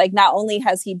shows like not only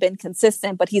has he been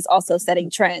consistent, but he's also setting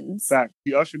trends. Fact.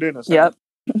 He ushered in a sound.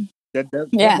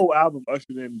 That whole album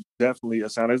ushered in definitely a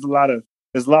sound. There's a lot of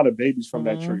babies from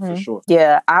that tree for sure.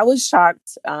 Yeah, I was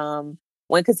shocked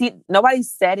because nobody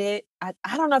said it. I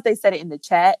don't know if they said it in the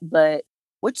chat, but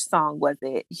which song was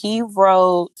it? He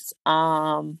wrote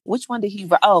which one did he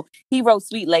write? Oh, he wrote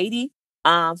Sweet Lady.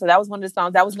 So that was one of the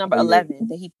songs. That was number 11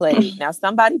 that he played. Now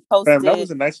somebody posted. That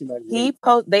was in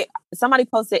 1998. Somebody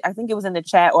posted. I think it was in the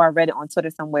chat or I read it on Twitter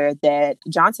somewhere that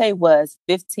Jonte was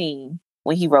 15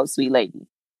 when he wrote Sweet Lady,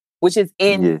 which is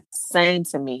insane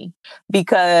to me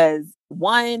because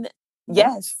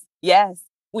yes.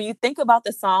 When you think about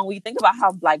the song, when you think about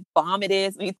how like bomb it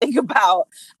is, when you think about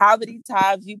how many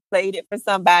times you played it for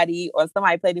somebody or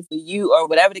somebody played it for you or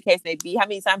whatever the case may be, how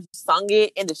many times you sung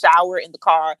it in the shower, in the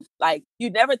car, like you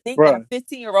never think that a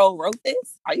 15-year-old wrote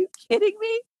this? Are you kidding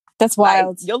me? That's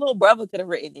wild. Like, your little brother could have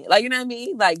written it. Like, you know what I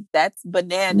mean? Like that's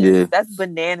bananas. Yeah. That's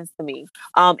bananas to me.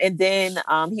 And then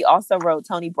he also wrote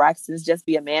Tony Braxton's Just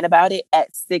Be a Man About It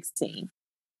at 16.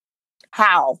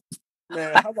 How?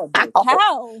 Man, how about that?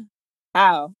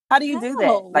 How do you do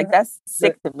that? Like that's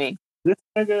sick to me. This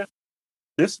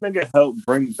nigga helped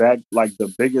bring back like the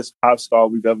biggest pop star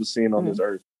we've ever seen on this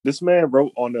earth. This man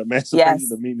wrote on the Emancipation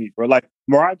of Mimi, bro. Like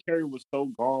Mariah Carey was so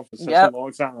gone for such a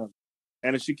long time,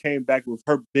 and then she came back with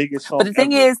her biggest song. But the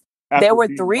thing is, there were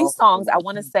 3 songs I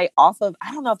want to say off of.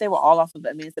 I don't know if they were all off of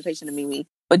Emancipation of Mimi,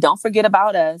 but Don't Forget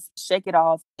About Us, Shake It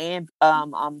Off, and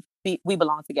We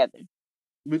Belong Together.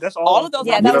 I mean, that's all of those.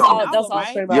 Yeah, that was all.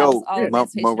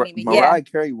 Mariah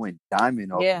Carey went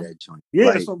diamond off of that joint. Yeah,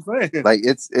 like, that's what I'm saying. Like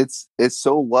it's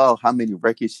so wild how many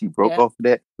records she broke off of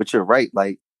that. But you're right.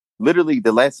 Like literally,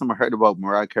 the last time I heard about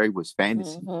Mariah Carey was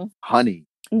Fantasy, Honey.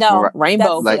 No,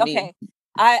 Rainbow. Like, okay,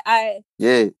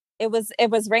 It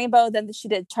was Rainbow. Then she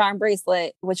did Charm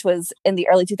Bracelet, which was in the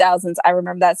early 2000s. I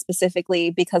remember that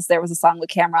specifically because there was a song with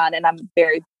Cameron, and I'm a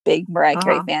very big Mariah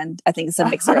Carey fan. I think it's a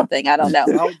mixer thing. I don't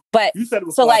know, but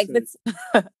so like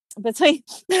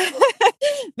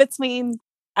between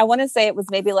I want to say it was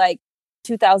maybe like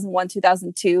 2001,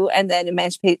 2002, and then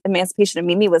Emancipation of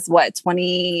Mimi was what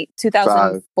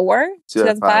 2004,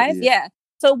 2005. Yeah.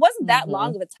 So it wasn't that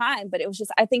long of a time, but it was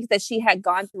just I think that she had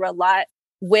gone through a lot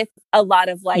with a lot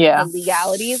of like the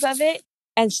legalities of it.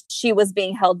 And she was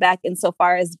being held back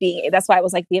insofar as being, that's why it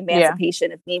was like the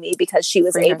Emancipation of Mimi, because she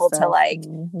was able to like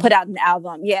put out an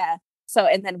album. Yeah. So,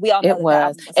 and then we all know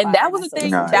that and that was the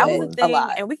thing. That was the thing.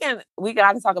 And we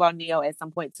got to talk about Neo at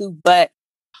some point too, but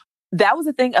that was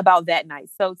the thing about that night.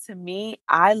 So to me,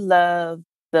 I love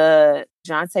the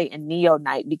Jonte and Neo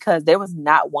night because there was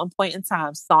not one point in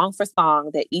time, song for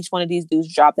song, that each one of these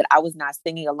dudes dropped that I was not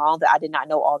singing along, that I did not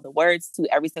know all the words to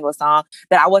every single song,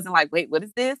 that I wasn't like, wait, what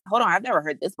is this? Hold on, I've never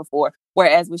heard this before.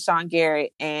 Whereas with Sean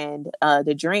Garrett and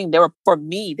The Dream, there were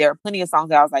plenty of songs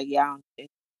that I was like,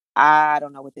 I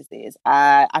don't know what this is.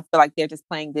 I feel like they're just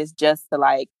playing this just to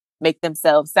like make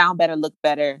themselves sound better, look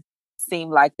better, seem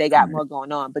like they got more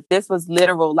going on. But this was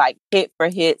literal like hit for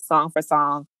hit, song for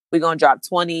song. We're going to drop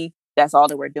 20. That's all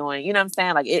that we're doing. You know what I'm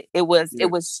saying? Like it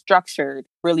was structured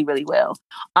really, really well.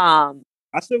 I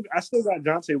still got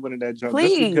Jonte winning that jump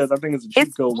just because I think it's a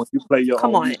cheat code when you play your own.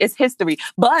 Come on, it's history.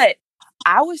 But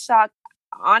I was shocked.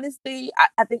 Honestly,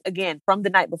 I think again from the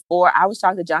night before, I was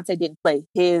shocked that Jonte didn't play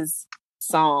his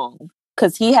song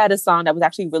because he had a song that was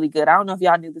actually really good. I don't know if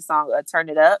y'all knew the song "Turn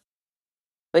It Up,"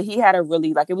 but he had a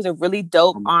really it was a really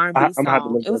dope R&B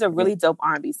song. It was a really dope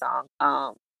R&B song.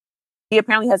 He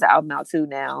apparently has an album out too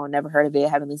now. Never heard of it.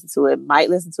 Haven't listened to it. Might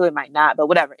listen to it. Might not. But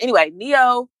whatever. Anyway,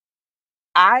 Ne-Yo.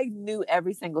 I knew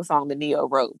every single song that Ne-Yo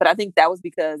wrote, but I think that was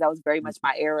because that was very much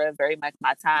my era, very much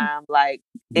my time. Like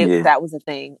that was a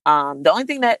thing. The only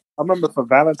thing that I remember for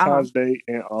Valentine's Day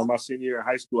and my senior year in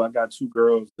high school, I got 2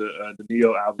 girls the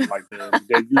Ne-Yo album, like the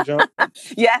debut jump.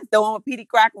 Yes, the one with Petey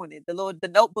Crack on it, the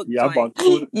Notebook. Yeah, joint. I bought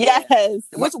 2. Yes,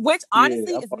 which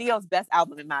honestly is Ne-Yo's best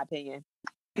album in my opinion.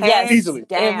 Yes, easily.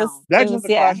 Down. That joint is a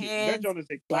classic. That joint is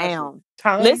a classic. Down.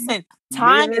 Time, Listen,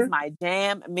 Time Mirror. is my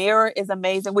jam. Mirror is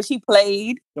amazing, which he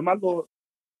played. My little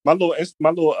I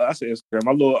said Instagram,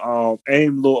 my little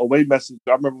AIM little away message.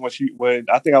 I remember when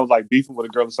I think I was like beefing with a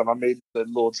girl or something. I made the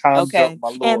little time jump, my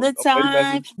little and the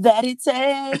time that it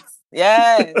takes.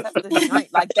 Yes, that's the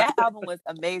joint. Like that album was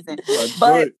amazing.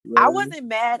 But I wasn't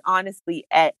mad, honestly,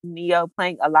 at Ne-Yo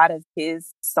playing a lot of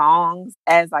his songs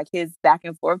as like his back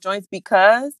and forth joints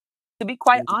because, to be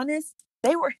quite honest,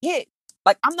 they were hits.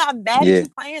 Like I'm not mad at you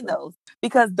playing those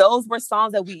because those were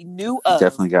songs that we knew of.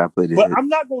 Definitely gotta play this. But I'm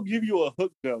not gonna give you a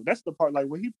hook though. That's the part. Like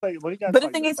when he got. But the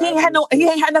thing is, he ain't had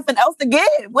nothing else to give.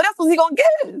 What else was he gonna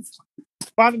give?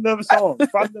 Find another song.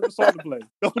 Find another song to play.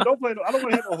 Don't play. I don't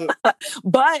want to hear no hook.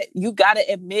 But you gotta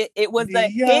admit, it was a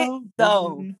hit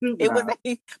though. It was a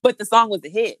hit, but the song was a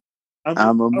hit.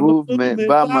 I'm a movement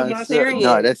by myself. Period.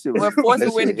 No, that shit was. We're forced to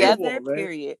we're together.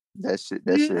 Period. That shit.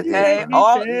 Okay.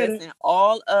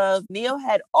 All of Ne-Yo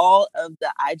had all of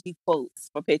the IG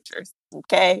quotes for pictures.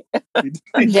 Okay.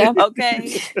 Yeah.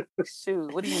 Okay.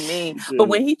 Shoot. What do you mean? But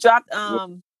when he dropped,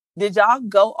 did y'all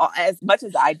go as much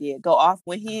as I did go off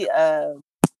when he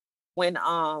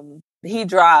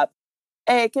dropped?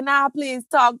 Hey, can I please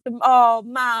talk to all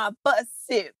my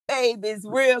busted babies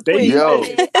real quick? Yo,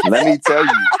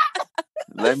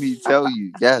 let me tell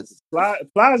you, yes.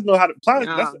 Plies know how to.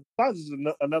 Plies is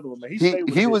another one, man.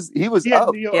 He was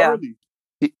up. Early.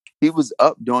 He was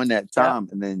up during that time,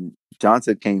 and then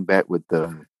Johnson came back with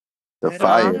the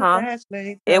fire.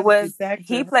 It was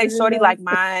he played Shorty Like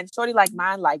Mine,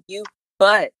 Like You.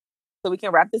 But so we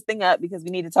can wrap this thing up because we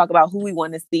need to talk about who we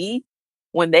want to see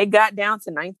when they got down to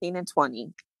 19 and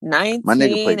 20. 19 My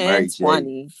nigga played Mary and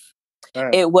 20.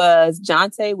 It was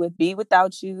Jonte with Be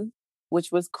Without You,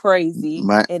 which was crazy.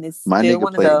 And it's my still nigga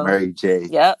one played of those. Mary J.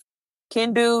 Yep.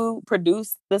 Kendu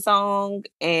produced the song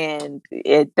and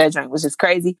that joint was just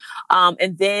crazy.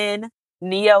 And then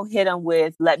Ne-Yo hit him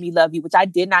with Let Me Love You, which I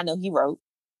did not know he wrote.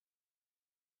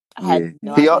 I had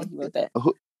no idea he wrote that.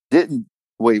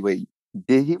 Wait.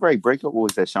 Did he write Breakup or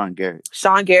was that Sean Garrett?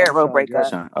 Sean Garrett wrote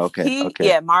Breakup. Okay.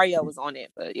 Yeah, Mario was on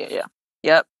it, but yeah.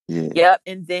 Yep.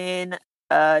 And then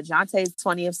Jonte's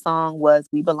 20th song was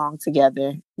We Belong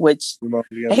Together, which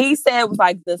he said was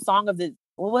like the song of the,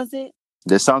 what was it?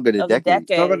 The song of the decade.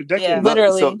 Song of the decade. Yeah.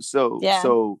 Literally.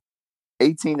 So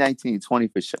 18, 19, 20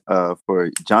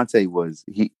 for Jonte was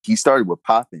he started with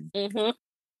Poppin'. Mm-hmm.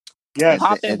 Yeah,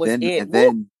 Poppin' was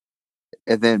it.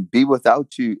 And then Be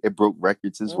Without You, it broke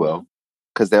records as well.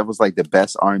 Because that was like the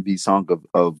best R&B song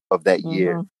of that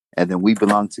year. And then We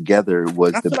Belong Together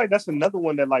was I feel like that's another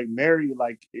one that like Mary,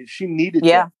 like she needed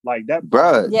that. Like that.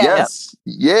 Bruh, yes.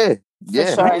 Yeah.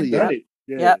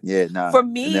 Sure. Nah. For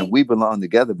me, and then We Belong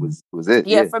Together was it.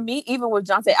 Yeah, for me, even with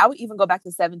Jonte, I would even go back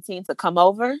to 17 to Come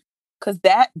Over. Because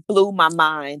that blew my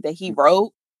mind that he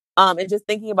wrote. And just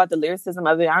thinking about the lyricism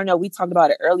of it, I don't know, we talked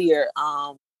about it earlier.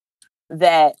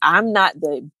 That I'm not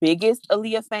the biggest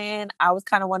Aaliyah fan. I was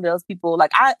kind of one of those people,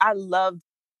 like I loved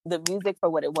the music for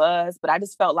what it was, but I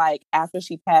just felt like after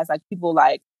she passed, like people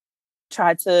like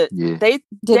tried to they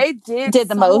did the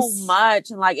so most much,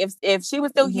 and like if she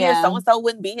was still here, so and so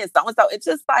wouldn't be, and so and so. It's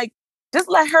just like just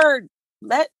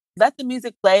let the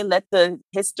music play, let the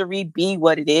history be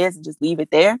what it is, and just leave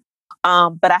it there.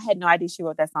 But I had no idea she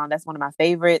wrote that song. That's one of my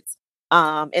favorites.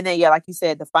 And then, like you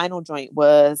said, the final joint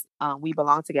was We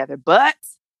Belong Together. But,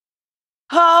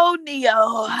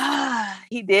 Ne-Yo,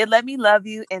 he did Let Me Love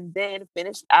You and then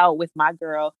finished out with My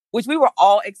Girl, which we were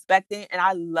all expecting. And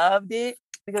I loved it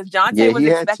because Jonte was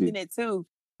expecting it too.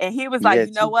 And he was like,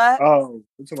 you know what? Oh,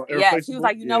 yes. He was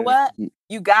like, you know what?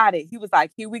 You got it. He was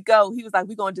like, here we go. He was like,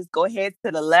 we're going to just go ahead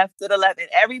to the left. And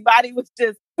everybody was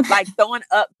just like throwing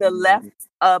up the left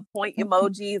point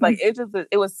emojis. Like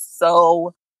it was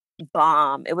so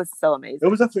bomb. It was so amazing. It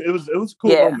was a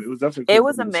cool moment. It was definitely cool. It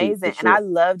was amazing. And I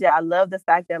loved it. I love the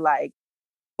fact that like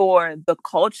for the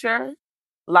culture,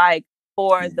 like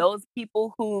for those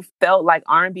people who felt like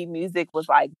R&B music was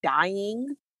like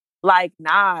dying, like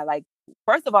nah, like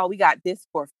first of all, we got this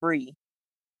for free.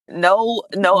 no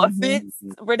offense,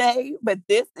 Renee, but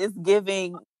this is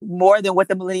giving more than what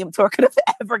the Millennium Tour could have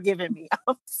ever given me.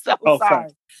 I'm so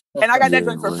sorry. And I got that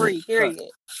joint for free, period.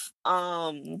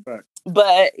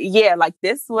 But yeah, like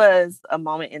this was a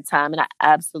moment in time and I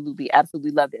absolutely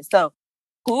loved it. So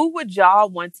who would y'all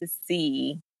want to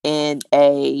see in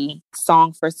a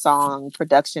song for song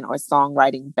production or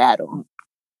songwriting battle?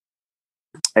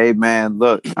 Hey man,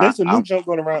 look, there's a new joke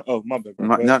going around. Oh, my bad.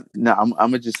 No, I'm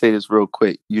gonna just say this real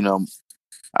quick. You know,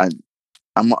 I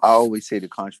always say the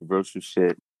controversial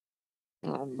shit.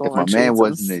 Oh, if my man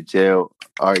wasn't in jail,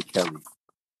 R. Kelly.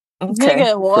 Okay.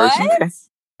 Nigga, what?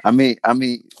 I mean, can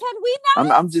we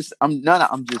not?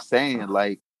 I'm just saying,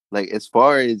 like as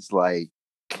far as like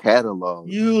catalog.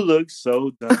 You look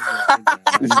so dumb.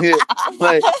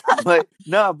 Right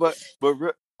now. but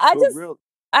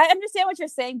I understand what you're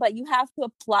saying, but you have to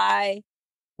apply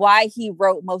why he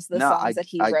wrote most of the songs that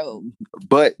he wrote.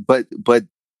 But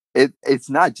it's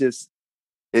not just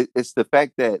it's the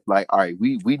fact that like, all right,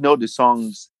 we know the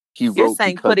songs he wrote. You're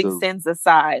saying putting sins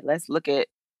aside. Let's look at.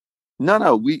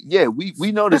 No, we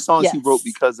know the songs he wrote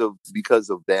because of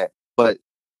that. But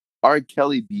R.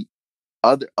 Kelly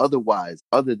other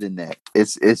than that,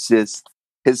 it's just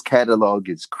his catalog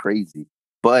is crazy.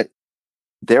 But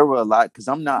there were a lot, because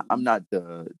I'm not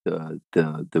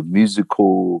the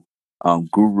musical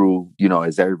guru, you know,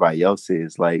 as everybody else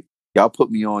is. Like, y'all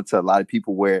put me on to a lot of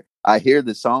people where I hear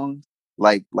the songs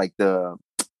like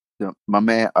my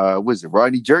man, was it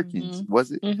Rodney Jerkins?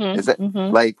 Was it? Is that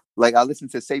like I listened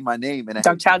to Say My Name and I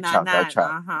Dark Child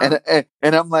 99,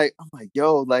 and I'm like,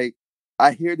 yo, like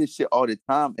I hear this shit all the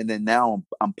time, and then now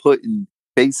I'm putting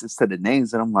faces to the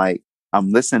names, and I'm like,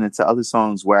 I'm listening to other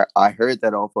songs where I heard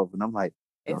that off of, and I'm like,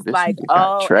 it's like,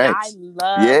 oh, I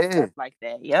love stuff like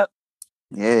that. Yep.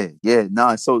 Yeah.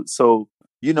 Nah. So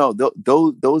you know,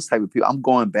 those type of people. I'm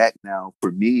going back now.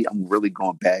 For me, I'm really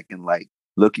going back and like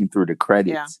looking through the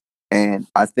credits, and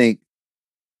I think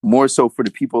more so for the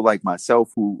people like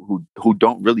myself who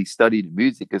don't really study the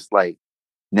music. It's like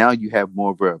now you have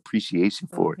more of an appreciation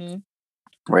for it,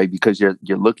 right? Because you're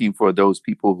looking for those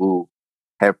people who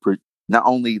have not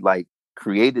only like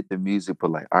created the music,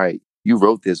 but like, all right, you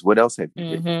wrote this. What else have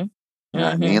you written? You know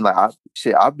what I mean? Like,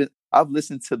 I've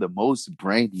listened to the most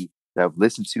Brandy that I've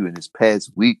listened to in this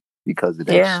past week because of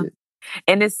that shit.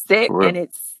 And it's sick,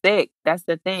 That's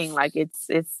the thing. Like, it's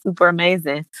super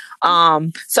amazing.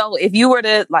 So if you were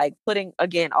to like putting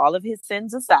again all of his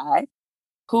sins aside,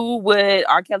 who would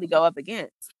R. Kelly go up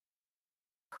against?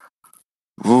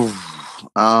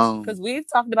 Because we've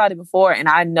talked about it before, and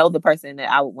I know the person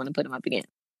that I would want to put him up against.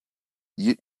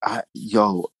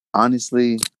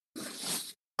 Honestly,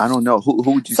 I don't know. Who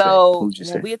would you say? So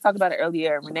when we had talked about it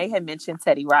earlier, Renee had mentioned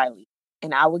Teddy Riley,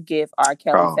 and I would give R.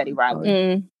 Kelly Teddy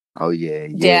Riley. Oh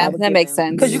yeah, that makes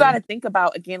sense. Because you got to think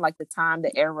about again, like the time,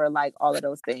 the era, like all of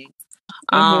those things.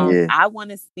 I want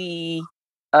to see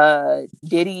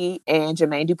Diddy and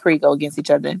Jermaine Dupri go against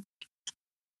each other.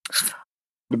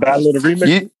 The Battle of the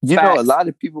Remix. You know, a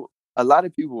lot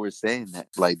of people were saying that,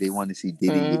 like they want to see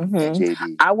Diddy and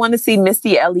JD. I want to see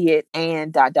Missy Elliott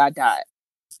and ...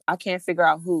 I can't figure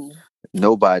out who.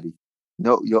 Nobody.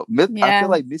 No, I feel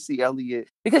like Missy Elliott,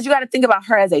 because you got to think about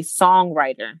her as a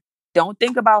songwriter. Don't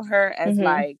think about her as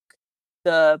like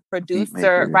the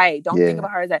producer, right? Don't think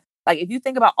about her as that. Like, if you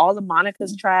think about all of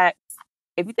Monica's tracks,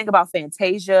 if you think about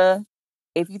Fantasia,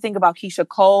 if you think about Keisha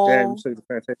Cole, damn, you said the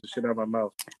Fantasia shit out of my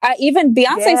mouth. Even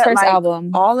Beyonce's first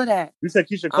album, all of that. You said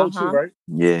Keisha Cole too, right?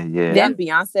 Yeah. Then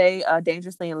Beyonce,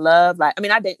 Dangerously in Love. Like, I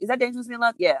mean, is that Dangerously in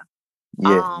Love? Yeah.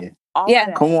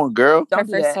 Yeah. Come on, girl. Don't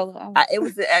do that. Solo album. It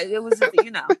was just,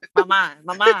 you know, my mind.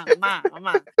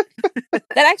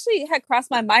 That actually had crossed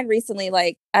my mind recently.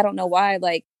 Like, I don't know why.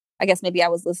 Like, I guess maybe I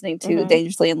was listening to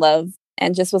Dangerously in Love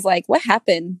and just was like, what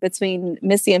happened between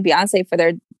Missy and Beyonce for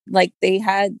their, like, they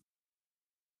had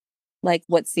like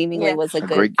what seemingly was a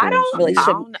good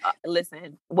relationship.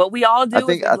 Listen, what we all do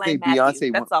is blame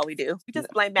Matthew. That's all we do. We just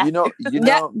blame Matthew. You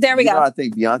know, there we go. I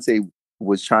think Beyonce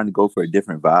was trying to go for a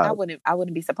different vibe. I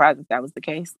wouldn't be surprised if that was the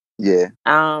case. Yeah.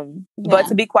 But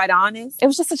to be quite honest, it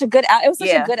was just such a good a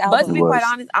good album. But to be quite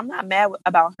honest, I'm not mad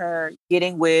about her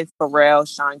getting with Pharrell,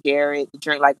 Sean Garrett,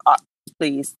 Drake. Like,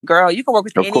 please, girl, you can work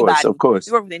with anybody. Of course.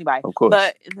 You work with anybody. Of course.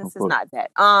 But this is not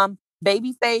that.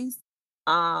 Babyface.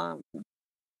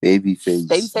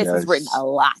 Babyface has written a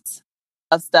lot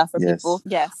of stuff for people.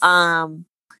 Yes.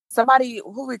 Somebody,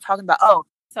 who were we talking about? Oh,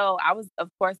 so I was, of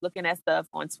course, looking at stuff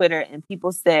on Twitter, and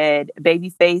people said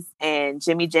Babyface and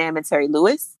Jimmy Jam and Terry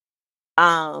Lewis.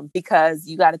 Because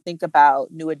you got to think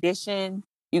about New Edition,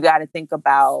 You got to think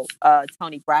about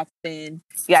Tony Braxton.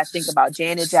 You got to think about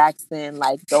Janet Jackson.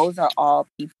 Like, those are all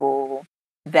people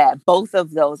that both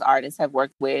of those artists have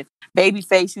worked with.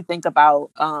 Babyface, you think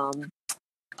about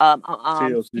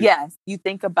yes, you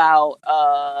think about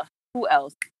who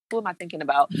else? Who am I thinking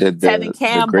about? Tevin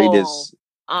Campbell. The greatest,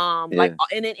 like,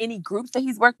 and in any groups that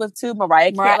he's worked with too,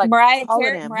 Mariah Carey, like Mariah all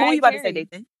Carey, of them. Who are you about to say,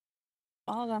 Nathan?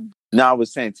 All of them. No, I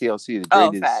was saying TLC, the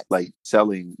greatest like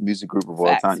selling music group of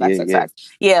all time.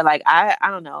 Yeah, like I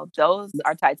don't know. Those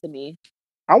are tied to me.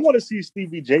 I want to see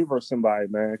Stevie J versus somebody,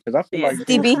 man, because I feel like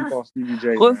Stevie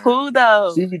J. Who though?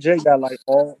 Stevie J got like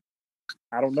all.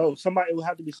 I don't know. Somebody, it would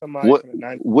have to be somebody. What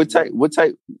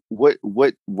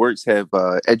works have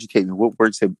educated me? What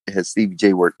works has Stevie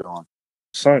J worked on?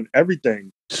 Son,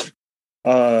 everything.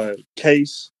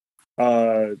 Case,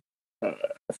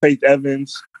 Faith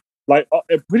Evans, like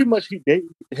pretty much him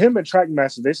and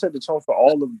Trackmaster, they set the tone for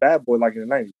all of Bad Boy, like in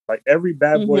the 90s. Like every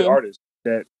Bad Boy artist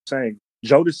that sang.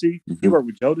 Jodeci, he worked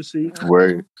with Jodeci.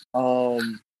 Word.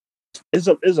 It's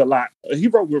a lot. He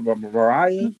wrote with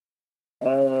Mariah.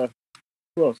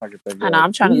 Who else I can think of? I know,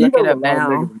 I'm trying to look it up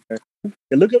now.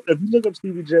 And if you look up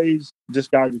Stevie J's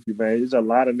discography, man, there's a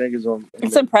lot of niggas on.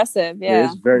 It's impressive, yeah.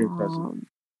 It's very impressive.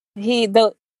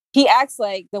 He acts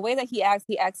like the way that he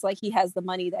acts like he has the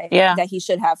money that he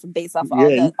should have based off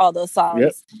all those songs.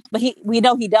 Yep. But we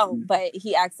know he don't. But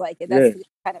he acts like it. That's the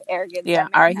kind of arrogance. Yeah.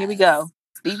 All right, here we go.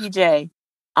 Stevie J.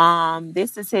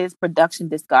 This is his production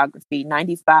discography.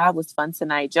 95 was Fun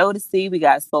Tonight, Jodeci. We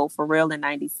got Soul for Real in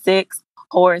 96.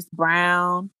 Horace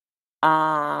Brown.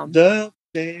 The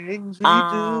things we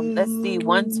do. Let's see,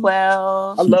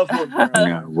 112. I love Horace Brown.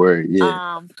 Yeah, word,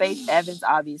 yeah. Faith Evans,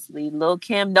 obviously. Lil'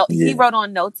 Kim. He wrote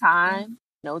on No Time.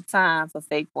 No Time for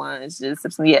Fake Ones. Just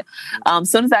Soon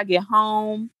As I Get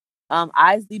Home.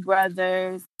 Isley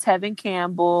Brothers. Tevin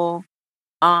Campbell.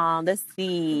 Let's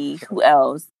see, who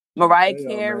else? Mariah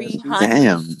Carey, Honey.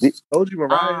 Damn. Told you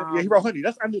Mariah. He wrote Honey.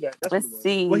 I knew that. Let's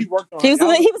see. What he worked on. He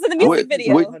was in the music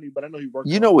video. Honey, but I know he worked.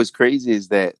 You know what's crazy is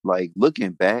that, like,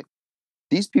 looking back,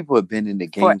 these people have been in the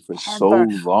game for so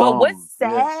long. But what's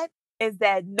sad is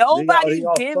that nobody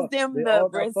gives them the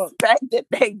respect that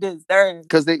they deserve.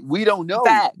 Because we don't know.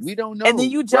 Facts. We don't know. And then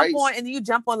you jump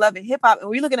on Love and Hip Hop, and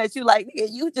we're looking at you like, nigga,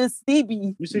 you just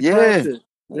Stevie. You see shit.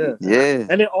 Yeah.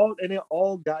 And it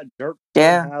all got jerked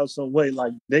somehow, some way.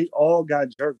 Like they all got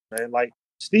jerked, man. Like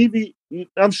Stevie,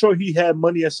 I'm sure he had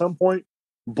money at some point,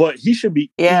 but he should be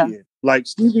eating. Like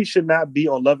Stevie should not be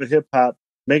on Love and Hip Hop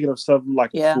making himself look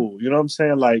like a fool. You know what I'm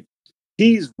saying? Like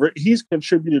he's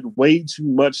contributed way too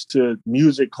much to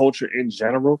music culture in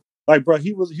general. Like, bro,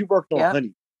 he worked on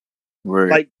Honey. Right.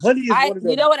 Like Honey is one of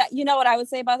them. You know what I would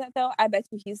say about that though? I bet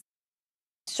you he's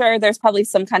sure there's probably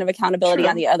some kind of accountability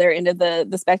on the other end of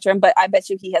the spectrum, but I bet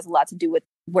you he has a lot to do with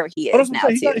where he is now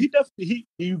too.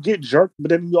 You get jerked,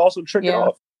 but then you also trick it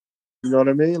off. You know what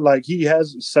I mean? Like he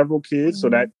has several kids, so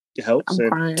that helps. I'm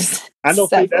crying. I know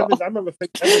Faith Evans. I remember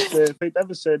Faith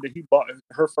Evans said that he bought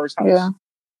her first house. Yeah,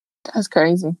 that's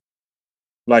crazy.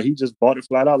 Like he just bought it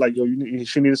flat out. Like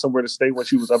she needed somewhere to stay when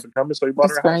she was up and coming, so he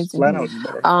bought her house flat out.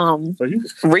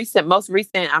 Most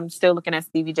recent. I'm still looking at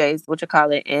Stevie J's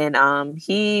and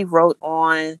he wrote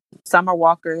on Summer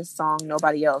Walker's song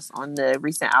 "Nobody Else" on the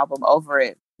recent album "Over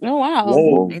It." Oh wow!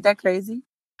 Whoa. Ain't that crazy?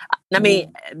 I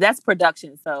mean, that's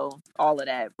production, so all of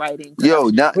that writing. Yo,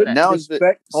 now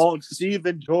respect on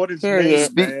Stephen Jordan's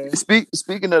name.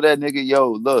 Speaking of that nigga,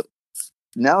 yo, look.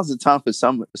 Now's the time for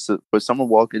Summer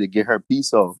Walker to get her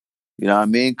piece off. You know what I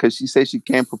mean? Because she said she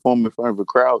can't perform in front of a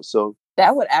crowd. So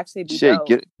that would actually be dope.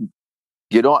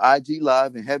 Get on IG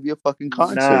Live and have your fucking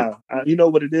concert. Nah, you know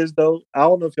what it is though. I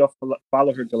don't know if y'all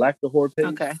follow her Galacta Whore page.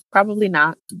 Okay, probably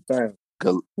not. Damn.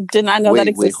 Did not know that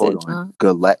existed. Wait, hold on.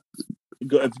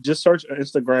 If you just search on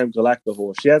Instagram Galacta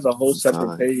Whore. She has a whole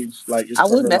separate page. Like I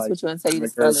would mess with you and say you to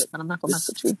spell it, but I'm not gonna mess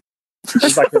with you.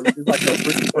 It's like her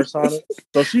freaking persona.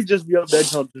 So she just be up there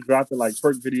dropping like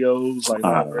twerk videos, like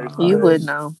you would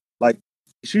know. Like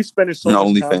she's spending so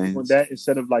much time on that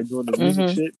instead of like doing the music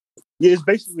shit. Yeah, it's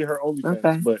basically her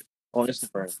OnlyFans, but on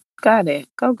Instagram. Got it.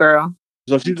 Go girl.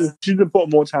 So she's been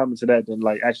putting more time into that than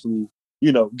like actually,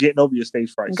 getting over your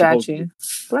stage fright. Got you.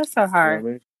 Bless her heart.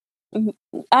 You know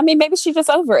I mean, maybe she's just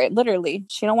over it. Literally,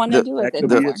 she don't want to do it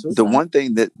anymore. The one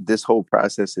thing that this whole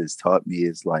process has taught me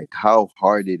is like how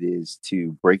hard it is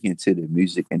to break into the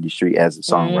music industry as a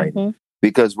songwriter,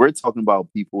 because we're talking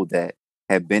about people that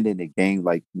have been in the game,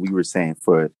 like we were saying,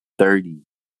 for 30,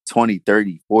 20,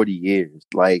 30, 40 years.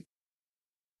 Like,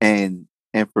 and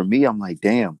for me, I'm like,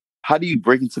 damn, how do you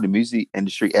break into the music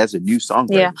industry as a new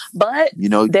songwriter? Yeah, but you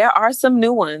know, there are some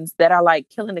new ones that are like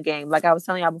killing the game. Like I was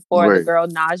telling y'all before, the girl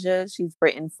Naja, she's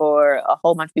written for a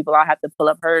whole bunch of people. I'll have to pull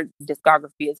up her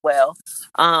discography as well.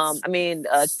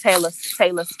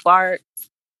 Taylor Sparks.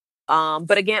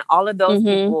 But again, all of those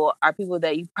people are people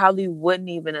that you probably wouldn't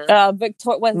even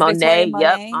Victoria Monet.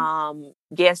 Yep.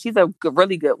 Yeah, she's a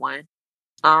really good one.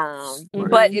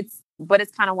 But it's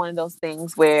kind of one of those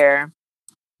things where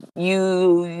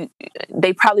they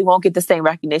probably won't get the same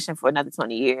recognition for another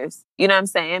 20 years. You know what I'm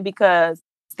saying? Because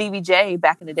Stevie J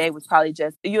back in the day was probably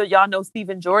just, y'all know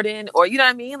Stephen Jordan, or you know what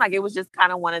I mean? Like it was just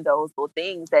kind of one of those little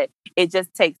things that it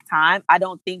just takes time. I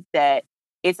don't think that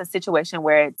it's a situation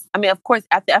where of course,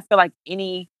 I feel like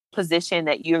any position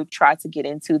that you try to get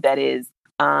into that is,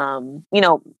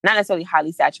 not necessarily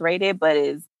highly saturated, but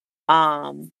is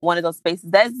one of those spaces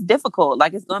that's difficult.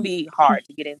 Like it's going to be hard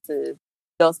to get into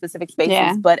those specific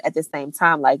spaces, but at the same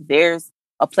time, like there's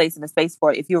a place and a space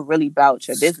for it if you're really about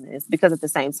your business. Because at the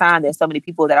same time, there's so many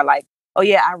people that are like, oh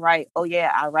yeah, I write. Oh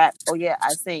yeah, I rap. Oh yeah, I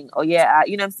sing. Oh yeah,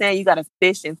 you know what I'm saying? You got to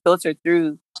fish and filter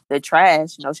through the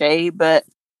trash. No shade, but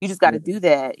you just got to do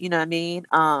that. You know what I mean?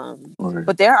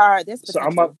 But there's potential.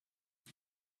 So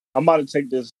I'm about to take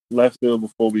this left field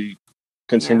before we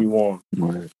continue on.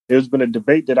 There's been a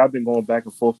debate that I've been going back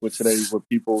and forth with today, with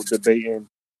people debating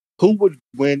who would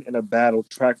win in a battle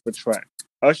track for track,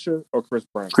 Usher or Chris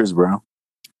Brown? Chris Brown.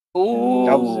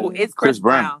 Ooh, it's Chris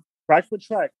Brown. Track for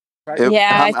track.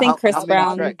 I think Chris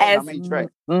Brown. How many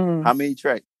tracks? How many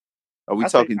tracks? Are we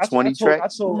talking 20 tracks? I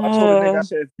told the nigga, I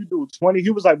said, if you do 20,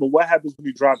 he was like, but what happens when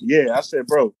you drop Yeah? I said,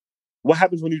 bro, what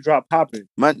happens when you drop Poppin'?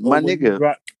 My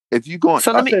nigga, if you going,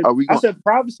 so I said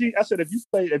Privacy. I said if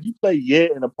you play Yeah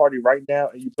in a party right now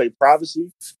and you play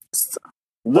Privacy,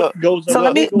 what goes on? So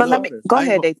let me go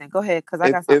ahead, Dathan. Go ahead, because I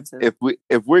got something.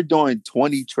 If we're doing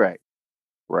 20 tracks,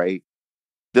 right?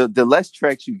 The less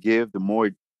tracks you give, the more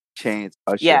chance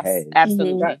Usher has.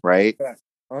 Absolutely. Right?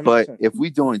 100%. But if we're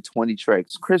doing 20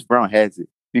 tracks, Chris Brown has it.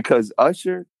 Because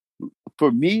Usher,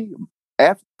 for me,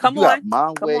 after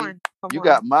you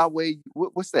got My Way,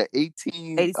 what's that?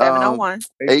 8701.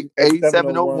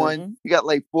 8701. You got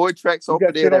like 4 tracks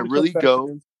over there that really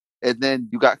go. And then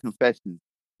you got Confessions.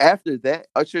 After that,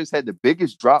 Usher's had the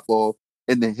biggest drop off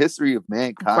in the history of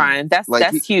mankind. Brian, that's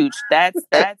huge. That's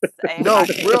no,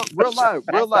 real life.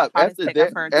 After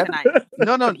that,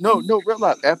 no, real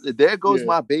life. After There Goes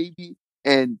My Baby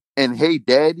and Hey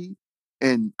Daddy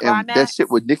and that shit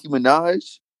with Nicki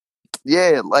Minaj.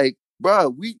 Yeah, like, bro,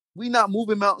 we not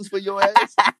moving mountains for your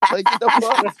ass. Like, get the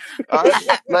fuck. All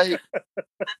right?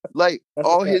 Like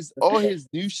all his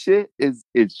new shit is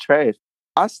trash.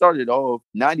 I started off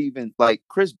not even like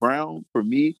Chris Brown. For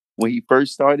me, when he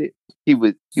first started, he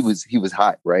was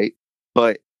hot, right?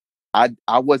 But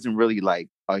I wasn't really like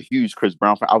a huge Chris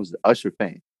Brown fan. I was an Usher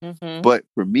fan. But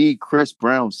for me, Chris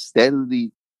Brown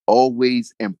steadily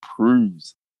always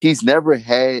improves. He's never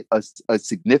had a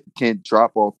significant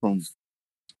drop off from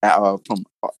album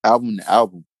to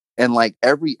album, and like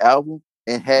every album,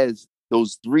 it has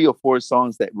those 3 or 4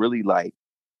 songs that really like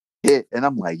hit, and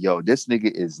I'm like, yo, this nigga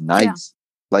is nice.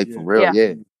 Like, for real,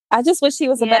 yeah. I just wish he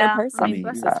was a better person. I mean,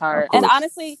 bless his heart. And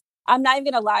honestly, I'm not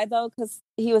even gonna lie though, because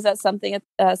he was at something in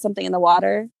the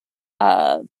water,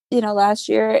 last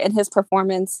year, and his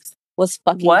performance was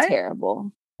fucking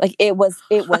terrible. Like it was.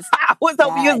 I was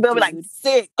hoping you was like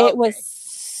sick. It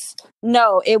was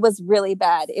really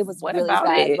bad. It was really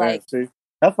bad. Like,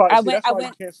 that's why you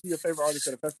can't see your favorite artist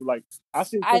at a festival. Like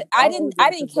I didn't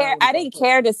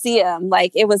care to see him.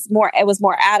 Like it was more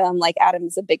Adam. Like Adam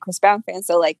is a big Chris Brown fan,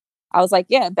 so like I was like,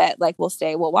 yeah, bet, like we'll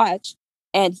stay, we'll watch.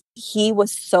 And he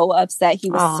was so upset.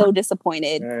 He was so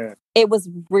disappointed. Yeah. It was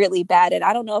really bad, and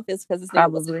I don't know if it's because his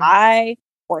name was high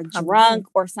or drunk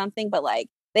or something, but like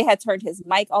they had turned his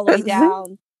mic all the way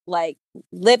down, like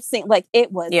lip sync, like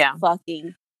it was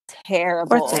fucking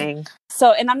terrible.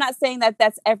 So, and I'm not saying that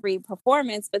that's every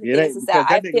performance, but the thing is that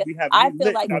I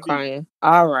feel like I'm crying.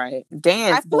 All right,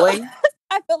 dance, boy.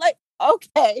 I feel like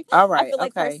okay. All right, I feel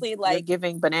like personally, like you're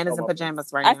giving bananas and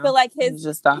pajamas right now. I feel like his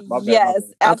just stop. Yes,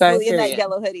 absolutely, in that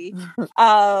yellow hoodie.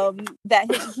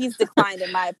 That he's declined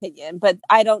in my opinion, but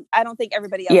I don't think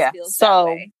everybody else feels that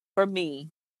way. For me,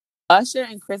 Usher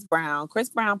and Chris Brown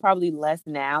probably less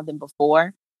now than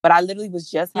before, but I literally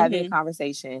was just having a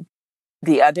conversation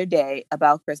the other day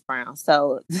about Chris Brown.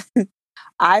 So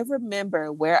I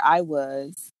remember where I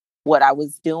was, what I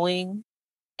was doing,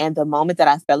 and the moment that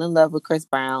I fell in love with Chris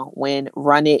Brown when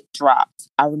Run It dropped.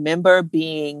 I remember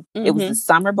it was the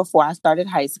summer before I started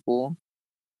high school,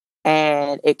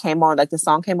 and it came on, like the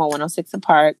song came on 106 &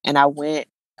 Park, and I went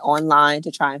online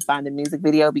to try and find the music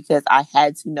video because I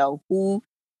had to know who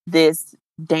this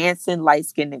dancing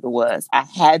light-skinned nigga was. I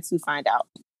had to find out.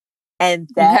 And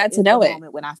that is the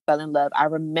moment when I fell in love. I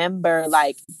remember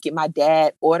get my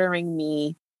dad ordering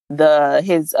me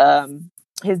his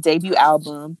debut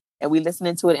album, and we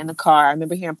listening to it in the car. I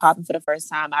remember hearing Poppin' for the first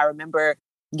time. I remember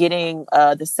getting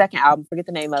the second album, forget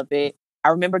the name of it. I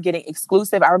remember getting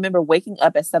Exclusive. I remember waking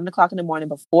up at 7:00 in the morning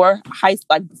before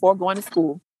going to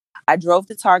school. I drove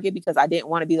to Target because I didn't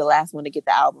want to be the last one to get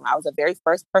the album. I was the very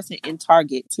first person in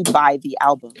Target to buy the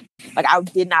album. I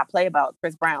did not play about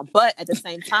Chris Brown, but at the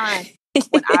same time,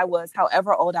 when I was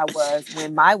however old I was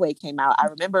when My Way came out, I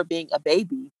remember being a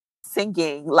baby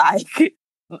singing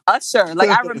Usher.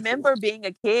 I remember being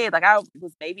a kid. I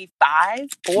was maybe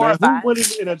 4 or 5. Who winning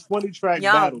in a 20-track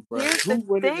battle, bro? Here's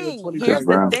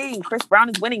the thing. Chris Brown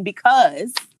is winning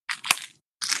because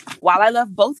while I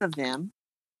love both of them,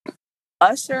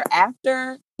 Usher,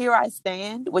 after Here I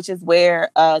Stand, which is where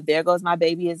There Goes My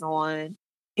Baby is on.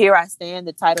 Here I Stand,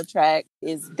 the title track,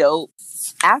 is dope.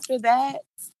 After that,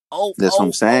 that's what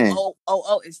I'm saying.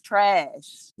 It's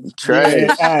trash. Trash.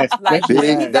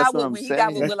 Big. That's what I'm saying. He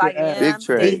got with will.i.am, Big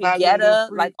trash. David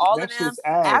Guetta, all of them.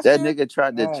 That nigga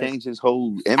tried to change his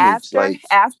whole image.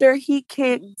 After he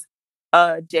kicked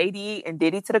JD and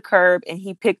Diddy to the curb, and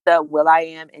he picked up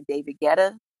will.i.am and David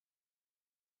Guetta.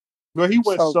 Bro, he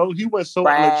went so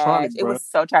electronic, bro. It was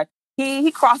so trash. He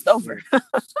crossed over.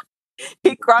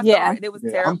 He crossed over, and it was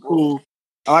terrible. I'm cool.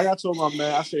 Like I told my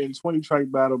man, I said in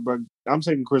 20-track battle, bro, I'm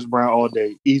taking Chris Brown all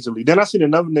day, easily. Then I seen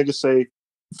another nigga say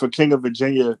for King of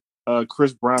Virginia,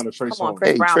 Chris Brown or Trey Songz.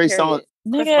 Trey Songz.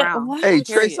 Hey,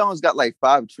 Trey Songz got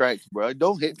 5 tracks, bro.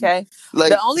 Don't hit me.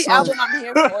 The only album I'm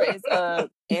here for is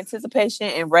Anticipation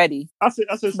and Ready. I said,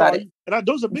 and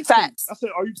those are big facts. I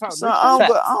said, are you talking?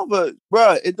 But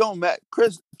bro, it don't matter.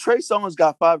 Trey Songz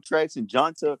got 5 tracks, and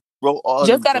Jonta wrote all.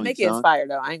 Just gotta make it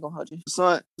inspired though. I ain't gonna hold you,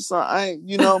 son. I ain't.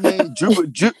 You know what I mean?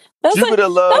 Jupiter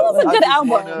Love. That was a good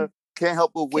album. Can't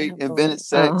help but wait. Invented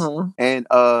Sex and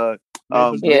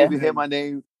Baby Hear My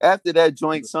Name. After that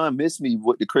joint, son, Miss Me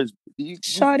with the Chris.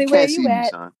 Shawty, where you at? Me,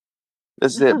 son.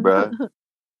 That's it, bro.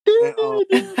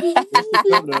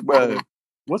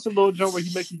 What's the little joint where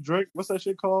he make you drink? What's that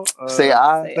shit called? Say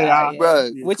I, bro.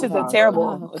 Which is very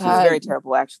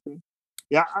terrible, actually.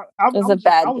 Yeah, I was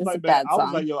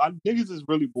like, yo, niggas is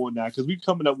really bored now because we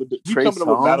coming up with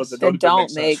battles that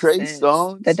don't make sense.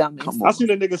 That don't make sense. I seen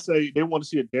a nigga say they want to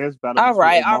see a dance battle. All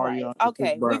right,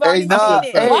 okay.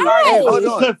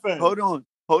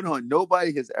 Hold on.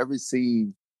 Nobody has ever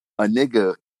seen a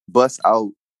nigga bust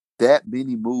out that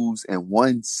many moves in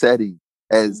one setting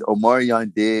as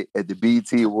Omarion did at the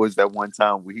BET Awards that one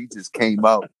time where he just came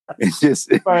out and just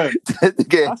I told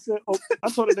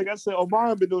the nigga, I said,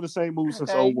 Omarion been doing the same moves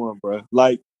since 01, bro.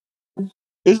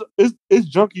 It's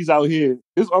junkies out here.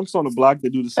 It's unks on the block that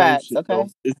do the same shit. Okay.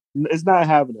 It's not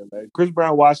happening, man. Chris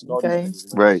Brown watching all these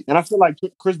things, right? And I feel like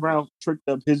Chris Brown tricked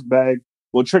up his bag.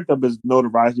 Well, tricked up his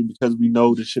notoriety because we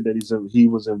know the shit that he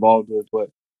was involved with. But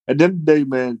at the end of the day,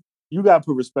 man, you gotta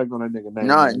put respect on that nigga name.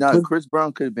 No. Chris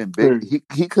Brown could have been big.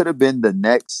 He could have been the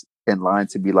next in line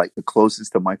to be the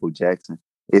closest to Michael Jackson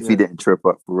if he didn't trip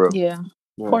up for real. Yeah.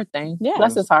 Poor thing. Yeah,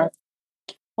 bless his heart.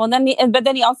 Well, then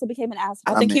he also became an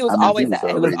asshole. I think he was always an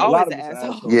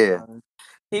asshole. Yeah,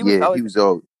 he was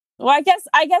old. Well, I guess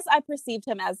I perceived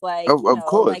him as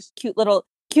cute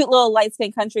little light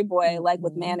skinned country boy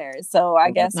with manners. So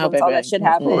I guess all that shit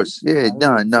happened. Of course, yeah.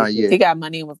 He got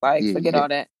money and was forget all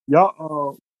that.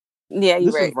 Y'all, yeah,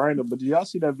 you're this is random, but did y'all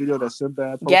see that video that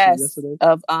Sinbad posted yesterday?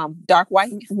 Of Dark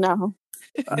White? No.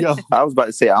 Yo, I was about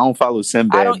to say I don't follow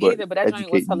Sinbad. I don't either, but that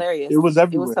joint was hilarious. It was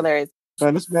everywhere. It was hilarious.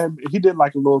 Man, this man, he did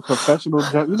a little confessional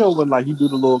jump. You know when he do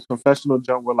the little confessional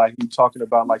jump where he talking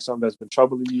about something that's been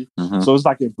troubling you. Mm-hmm. So it's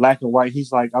in black and white.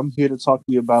 He's like, I'm here to talk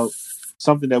to you about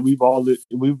something that we've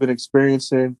been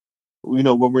experiencing. You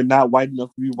know, when we're not white enough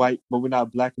to be white, but we're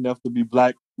not black enough to be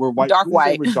black. We're white. Dark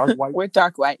white. We're dark white. We're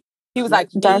dark white. He was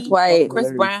dark white.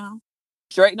 Chris Brown,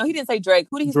 Drake. No, he didn't say Drake.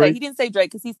 Who did he say? He didn't say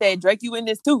Drake because he said Drake. You in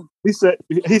this too? He said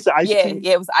Ice-T.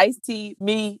 Yeah. It was Ice-T,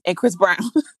 me, and Chris Brown.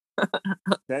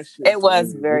 It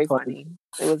was very funny.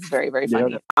 It was very, very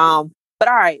funny. But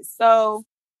all right, so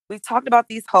we talked about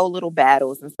these whole little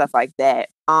battles and stuff like that.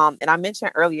 And I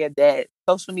mentioned earlier that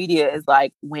social media is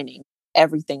winning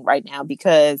everything right now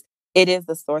because it is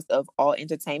the source of all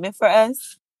entertainment for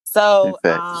us. So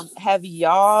have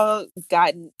y'all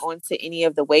gotten onto any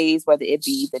of the ways, whether it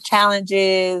be the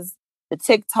challenges, the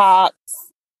TikToks,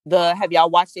 have y'all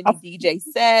watched any DJ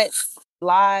sets,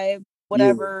 live,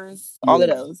 whatever's, all of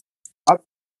those?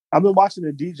 I've been watching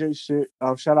the DJ shit.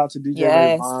 Shout out to DJ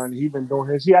Ray Vaughn. He been doing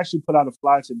his. He actually put out a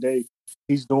flyer today.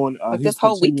 He's doing. Like he's this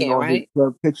whole continuing weekend, on right? his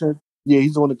club kitchen. Yeah,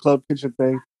 he's doing the club kitchen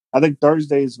thing. I think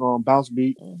Thursday is on Bounce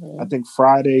Beat. I think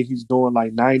Friday he's doing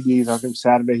like 90s. I think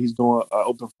Saturday he's doing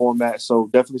open format. So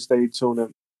definitely stay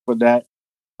tuned for that.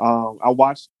 I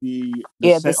watched the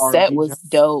set was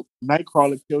dope.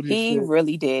 Nightcrawler killed his shit. He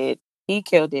really did. He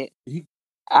killed it.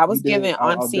 I was giving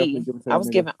Auntie. I was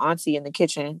giving Auntie in the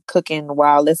kitchen cooking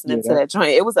while listening to that joint.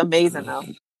 It was amazing though.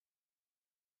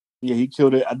 Yeah, he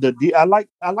killed it. I like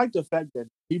the fact that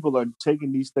people are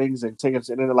taking these things and taking it to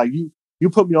the internet. Like you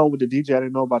put me on with the DJ. I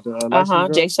didn't know about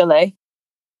the Jay Chalet.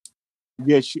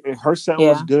 Yeah, her set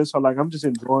was good. So like, I'm just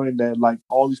enjoying that. Like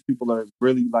all these people are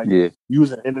really like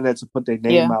using the internet to put their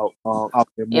name out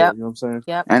there more. You know what I'm saying?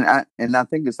 Yep. And I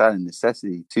think it's out of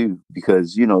necessity too,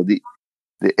 because you know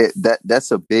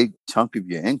that's a big chunk of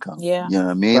your income. Yeah, you know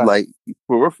what I mean. Right. Like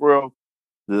for real,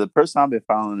 the person I've been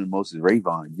following the most is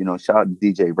Rayvon. You know, shout out to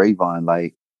DJ Rayvon.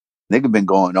 Like nigga been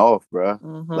going off, bro.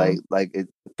 Like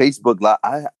Facebook Live.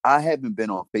 I haven't been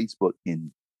on Facebook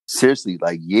in seriously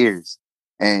like years.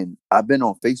 And I've been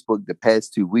on Facebook the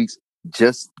past 2 weeks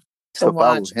just to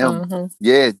follow him.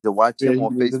 Yeah, to watch him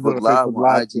on Facebook Live,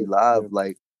 on IG Live.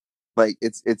 Like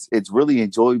it's really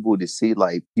enjoyable to see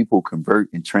like people convert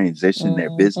and transition their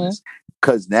business,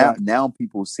 because now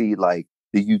people see like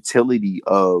the utility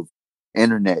of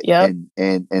internet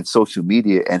and social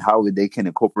media and how they can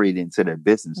incorporate it into their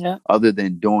business other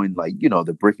than doing like, you know,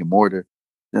 the brick and mortar,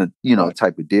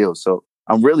 type of deal. So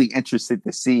I'm really interested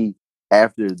to see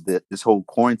after this whole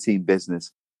quarantine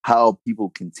business, how people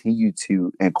continue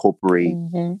to incorporate,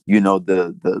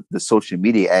 the social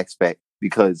media aspect,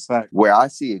 because where I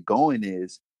see it going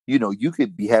is, you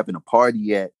could be having a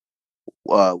party at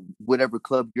whatever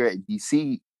club you're at in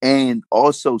DC and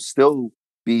also still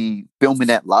be filming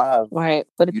that live. Right.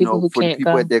 For the people who can't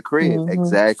people go. at their crib.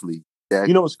 Exactly.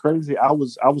 You know what's crazy? I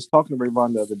was talking to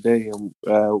Rayvon the other day, and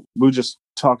we were just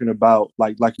talking about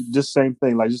like just same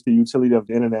thing, like just the utility of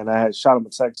the internet. And I had shot him a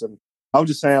text, and I was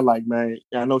just saying, like, man,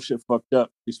 I know shit fucked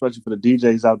up, especially for the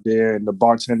DJs out there and the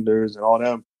bartenders and all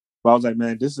them. But I was like,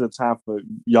 man, this is a time for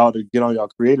y'all to get on y'all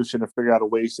creative shit and figure out a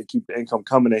ways to keep the income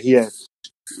coming. And he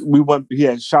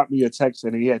had shot me a text,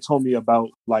 and he had told me about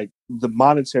like the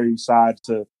monetary side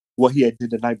to what he had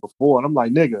did the night before, and I'm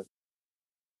like, nigga,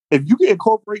 if you can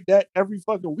incorporate that every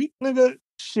fucking week, nigga,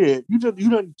 shit, you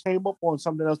done came up on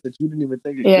something else that you didn't even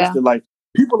think existed. Like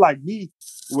people like me,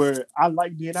 where I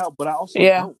like being out, but I also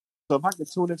don't. So if I can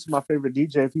tune into my favorite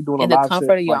DJ, if he's doing a live in the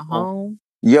comfort of your home,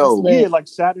 like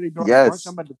Saturday during brunch,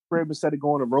 I'm at the crib instead of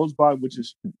going to Rose Bar, which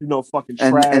is fucking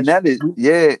trash. And that is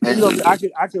and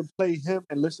I could play him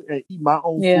and listen and eat my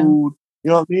own food. You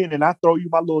know what I mean? And I throw you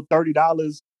my little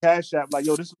 $30 cash app, like,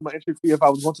 yo, this is my entry fee if I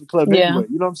was going to the club anyway.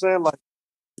 You know what I'm saying? Like.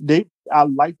 I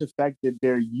like the fact that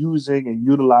they're using and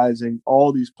utilizing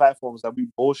all these platforms that we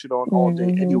bullshit on all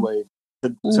day anyway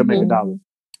to make $1.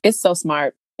 It's so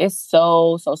smart. It's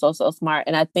so smart.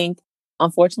 And I think,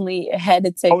 unfortunately, it had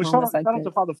to take moments like shout out to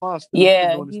Father Fonz.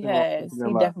 Yeah, he has.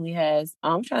 He definitely has.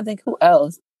 I'm trying to think who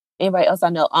else. Anybody else I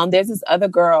know? There's this other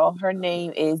girl. Her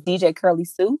name is DJ Curly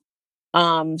Sue.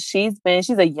 She's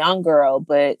a young girl,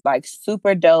 but like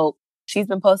super dope. She's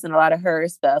been posting a lot of her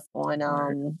stuff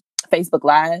on Facebook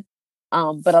Live.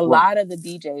 But a lot of the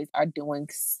DJs are doing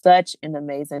such an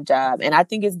amazing job. And I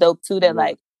think it's dope too that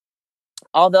like,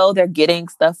 although they're getting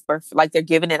stuff they're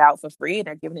giving it out for free and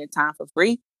they're giving it time for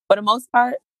free, for the most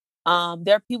part,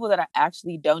 there are people that are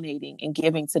actually donating and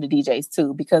giving to the DJs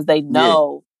too, because they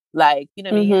know like, you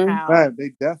know what I mean? How,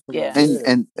 they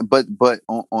definitely but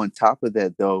on top of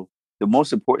that though, the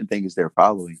most important thing is their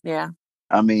following. Yeah.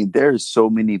 I mean, there's so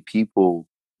many people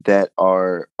that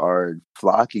are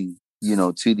flocking,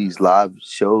 to these live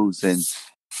shows, and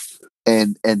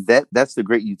that's the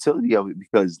great utility of it,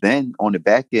 because then on the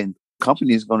back end,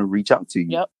 companies are going to reach out to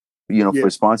you, for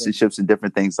sponsorships and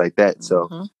different things like that.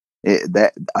 So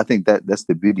I think that's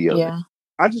the beauty of it.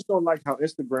 I just don't like how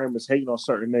Instagram is hating on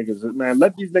certain niggas. Man,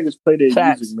 let these niggas play their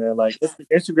music, man. Like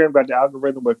Instagram got the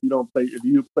algorithm where if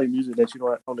you play music that you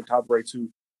don't own the copyright to,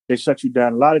 they shut you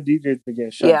down. A lot of DJs been getting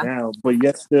shut down, but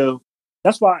yet still.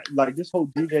 That's why, like, this whole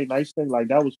DJ Nice thing, like,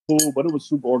 that was cool, but it was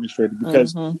super orchestrated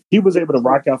because he was able to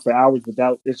rock out for hours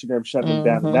without Instagram shutting him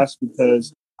down. And that's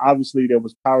because, obviously, there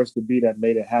was powers to be that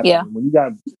made it happen. Yeah. When you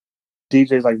got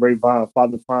DJs like Rayvon,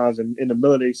 Father Fonz, and in the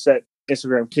middle of their set,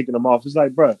 Instagram kicking them off, it's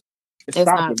like, bruh,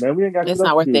 stop it, man. We ain't got it's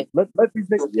not worth it. Let these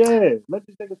niggas, let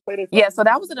these niggas play their so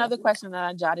that was another question that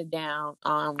I jotted down,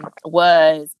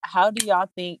 was how do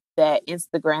y'all think that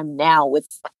Instagram now, with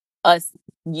us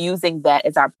using that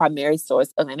as our primary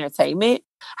source of entertainment.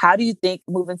 How do you think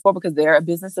moving forward, because they're a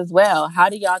business as well, how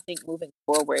do y'all think moving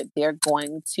forward they're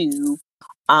going to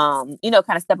kind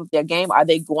of step up their game? Are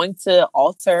they going to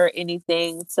alter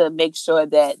anything to make sure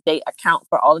that they account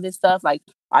for all of this stuff? Like,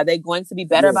 are they going to be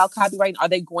better about copyright? Are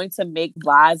they going to make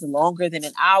lives longer than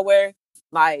an hour?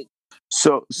 Like,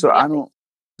 so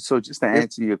just to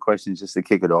answer your question, just to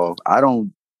kick it off,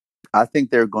 I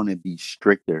think they're going to be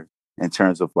stricter in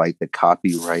terms of like the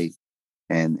copyright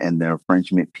and the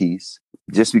infringement piece,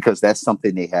 just because that's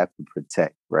something they have to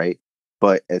protect, right?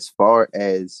 But as far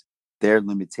as their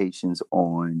limitations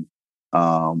on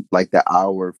like the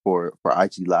hour for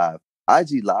IG Live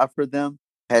for them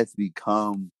has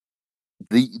become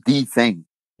the thing.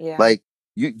 yeah. Like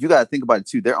you got to think about it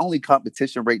too. Their only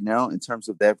competition right now in terms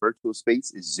of that virtual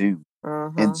space is Zoom.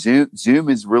 And Zoom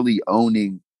is really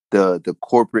owning the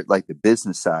corporate, like the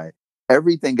business side.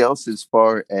 Everything else, as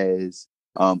far as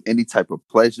any type of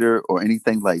pleasure or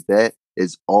anything like that,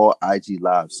 is all IG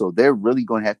Live. So they're really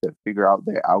going to have to figure out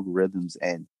their algorithms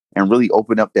and really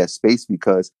open up that space,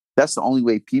 because that's the only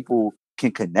way people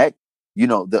can connect. You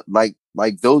know, like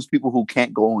those people who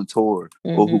can't go on tour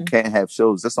or who can't have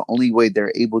shows. That's the only way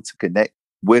they're able to connect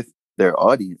with their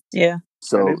audience. Yeah.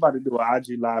 So they're about to do an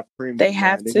IG Live premium. They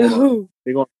have to.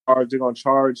 They're gonna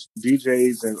charge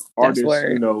DJs and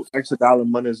artists, extra dollar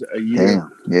monies a year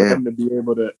for them to be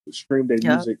able to stream their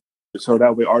music, so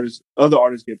that way other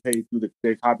artists get paid through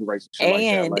their copyrights and shit like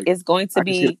that. Like, it's going to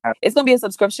be a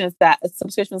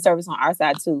subscription service on our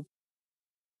side too,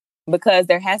 because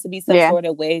there has to be some sort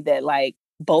of way that like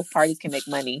both parties can make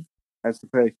money. Has to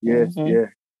pay, yeah.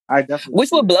 I definitely,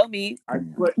 which will blow me.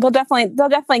 They'll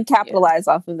definitely capitalize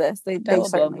off of this. They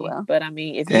certainly will. But I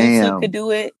mean, if YouTube could do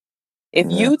it, if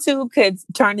YouTube could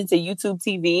turn into YouTube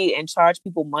TV and charge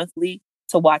people monthly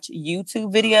to watch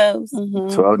YouTube videos,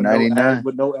 $12.99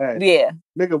 with no ads. Yeah,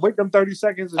 nigga, wait them 30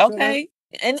 seconds. Okay,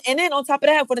 and then on top of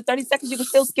that, for the 30 seconds, you can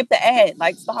still skip the ad.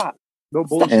 Like, stop. No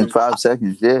bullshit. In 5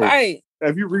 seconds, yeah. Right.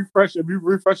 If you refresh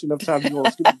enough times, you're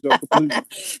gonna skip the joke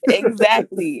completely.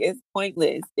 Exactly. It's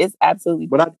pointless. It's absolutely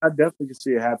But I definitely can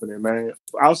see it happening, man.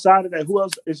 Outside of that, who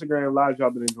else Instagram Live y'all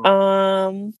been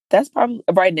enjoying? That's probably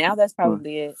right now. That's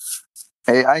probably it.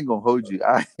 Hey, I ain't gonna hold you.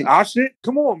 Our shit?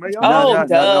 Come on, man.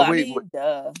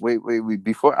 Duh. Wait.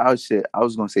 Before our shit, I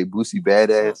was gonna say Boosie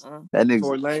Badass. That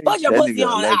nigga. Put your pussy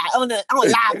on live.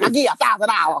 I give you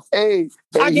 $1,000. Hey,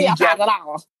 I give you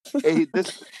 $1,000. Hey,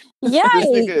 this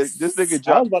nigga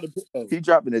dropped. He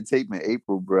dropping a tape in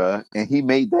April, bruh, and he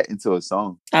made that into a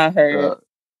song. I heard,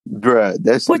 bruh.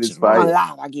 That shit is fire.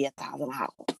 Live, I give you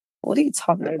 $1,000. What are you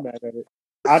talking about? Mad at it.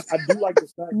 I do like the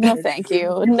fact. No, thank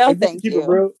you. No, thank you. Keep it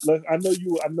real. Look, I know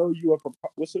you are.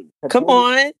 What's it? Come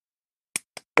on.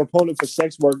 Proponent for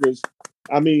sex workers.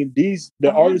 I mean,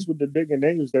 the artists with the bigger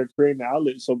names, they're creating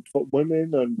outlets so for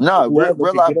women and real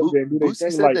life.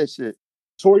 Boosie said that shit.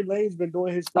 Tory Lane's been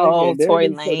doing his thing. Oh, Tory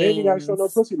Lane. They ain't got to show no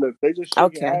pussy lips. They just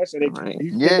shaking ass and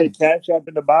they cash up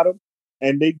in the bottom,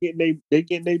 and they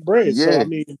getting their bread. Yeah. So I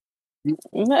mean,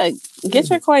 get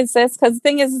your coin, sis. Because the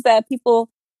thing is that people,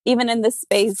 even in this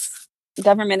space,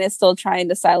 government is still trying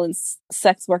to silence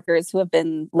sex workers who have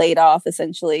been laid off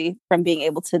essentially from being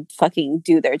able to fucking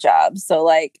do their jobs. So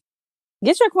like,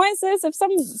 get your coin, sis.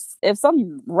 If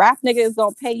some rap nigga is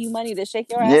gonna pay you money to shake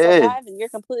your ass alive and you're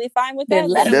completely fine with that,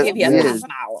 let him give you $1,000.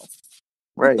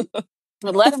 Right.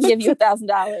 But let him give you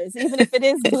 $1,000, even if it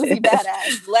is Boosie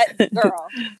Badass.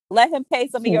 Let him pay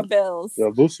some of your bills.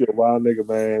 Yo, Boosie a wild nigga,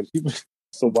 man. He's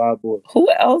a wild boy. Who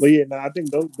else? But yeah, I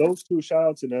think those two. Shout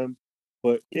out to them.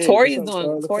 But yeah, Tory's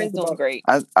doing great.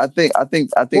 I think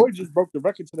Tory just broke the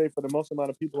record today for the most amount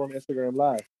of people on Instagram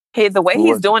Live. Hey, the way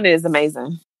he's doing it is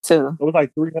amazing too. It was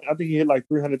like 300. I think he hit like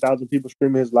 300,000 people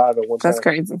streaming his live at one time. That's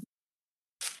crazy.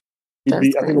 I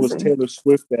think it was Taylor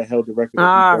Swift that held the record.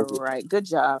 All right, good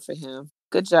job for him.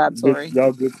 Good job, Tory.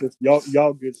 Y'all good sis.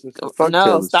 Y'all good sis.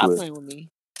 No, stop playing with me.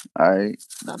 All right.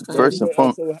 First and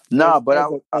foremost,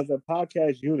 as a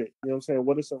podcast unit, you know what I'm saying?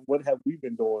 What have we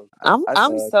been doing?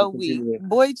 I'm so weak.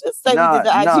 Boy, just say we did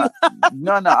the IG.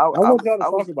 No. I want y'all to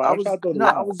talk about it.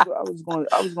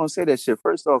 I was gonna say that shit.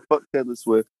 First off, fuck Taylor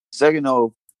Swift. Second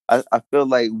off, I feel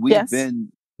like we've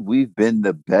been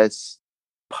the best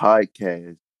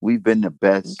podcast. We've been the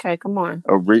best. Okay, come on.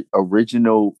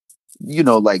 Original,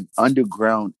 like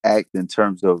underground act in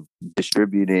terms of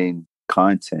distributing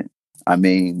content. I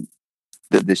mean,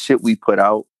 the shit we put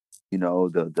out,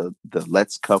 the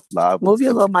Let's Cuff Live. Move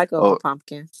your little mic over,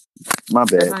 Pumpkin. My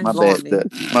bad.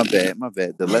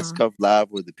 The Let's Cuff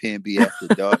Live with the PNB After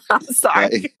Dark. I'm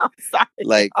sorry.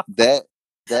 Like that.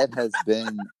 that has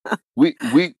been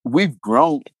we've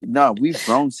grown. No, we've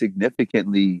grown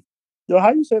significantly. Yo,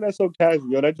 how you say that so casual?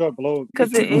 Yo, that joint blowing.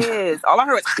 Because it is. All I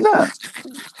heard was,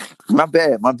 Nah, my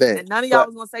bad. and none of y'all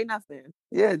was gonna say nothing.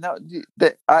 Yeah, no,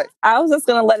 I was just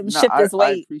gonna let him shift his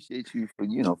weight. I appreciate you for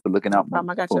for looking out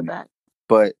I got your back.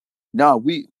 But no,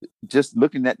 we just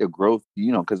looking at the growth,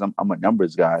 because I'm a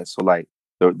numbers guy. So like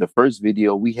the first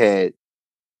video we had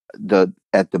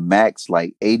at the max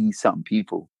like 80 something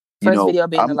people. First video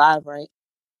being alive, right?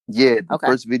 Yeah, the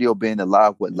first video being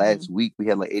alive. Last week we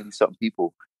had like 80 something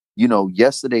people.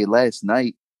 Yesterday, last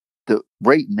night,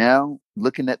 right now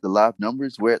looking at the live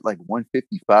numbers, we're at like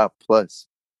 155 plus.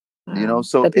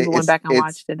 So people went back and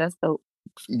watched it. That's dope.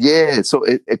 Yeah, so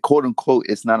it quote unquote,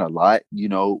 it's not a lot,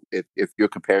 if you're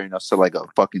comparing us to like a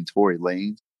fucking Tory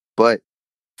Lanez, but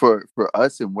for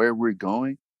us and where we're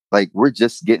going, like we're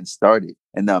just getting started,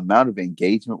 and the amount of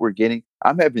engagement we're getting,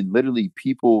 I'm having literally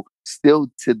people still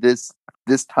to this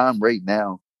time right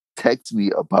now text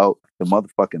me about the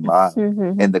motherfucking live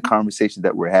and the conversation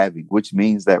that we're having, which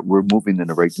means that we're moving in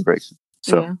the right direction.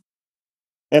 So. Yeah.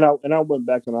 And I went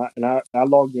back and I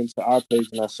logged into our page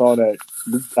and I saw that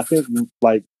I think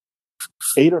like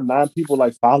 8 or 9 people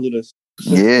like followed us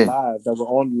live that were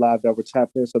on the live that were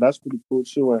tapped in. So that's pretty cool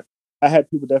too. And I had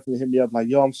people definitely hit me up like,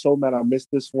 yo, I'm so mad I missed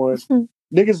this one.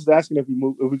 Niggas is asking if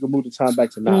we can move the time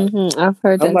back to 9. I've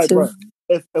heard that too. Bro,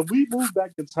 if we move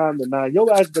back the time to 9,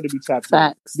 your ass better be tapped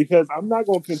in, because I'm not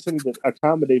going to continue to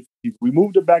accommodate people. We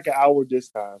moved it back an hour this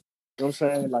time. You know what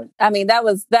I'm saying? Like, I mean, that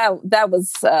was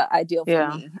ideal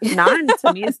for me. 9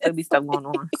 to me is still be stuff going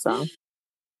on. So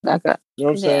back up. You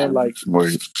know what I'm saying? Like,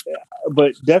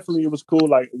 but definitely it was cool.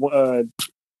 Like,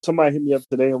 somebody hit me up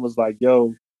today and was like,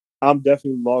 "Yo, I'm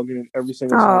definitely logging in every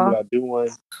single time that I do one."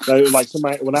 Like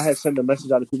somebody, when I had sent a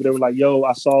message out to people, they were like, "Yo,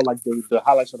 I saw like the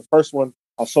highlights of the first one.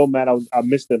 I was so mad I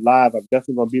missed it live. I'm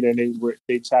definitely gonna be there." And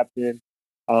they tapped in.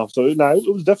 So it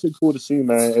was definitely cool to see,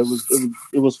 man.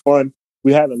 It was fun.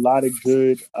 We had a lot of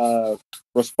good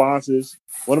responses.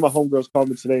 One of my homegirls called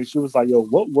me today and she was like, yo,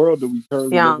 what world do we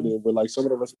currently live in? Where like some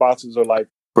of the responses are like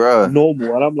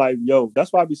normal. And I'm like, yo,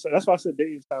 that's why I said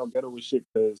dating town ghetto with shit,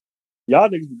 because y'all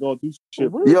niggas be going through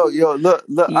some shit. Yo, look.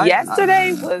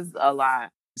 Yesterday was a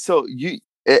lot. So you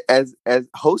as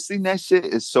hosting that shit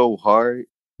is so hard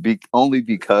only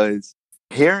because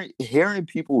hearing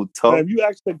people talk. Man, you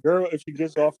ask the girl if she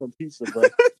gets off from pizza, bro.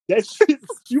 That shit,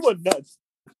 you are nuts.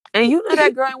 And you know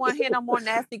that girl ain't want to hear no more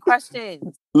nasty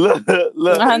questions. Look.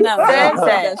 I know.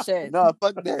 that shit. No,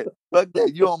 fuck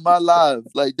that. You on my live.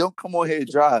 Like, don't come on here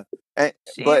dry. She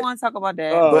didn't want to talk about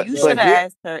that. You should have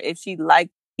asked her if she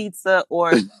liked pizza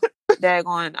or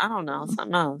daggone, I don't know,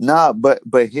 something else. Nah,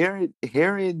 but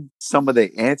hearing some of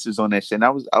the answers on that shit, and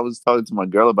I was talking to my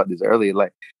girl about this earlier,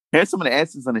 like hearing some of the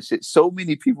answers on the shit, so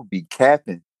many people be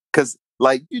capping. Cause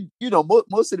like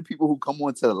most of the people who come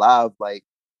onto the live, like,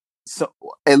 so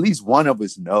at least one of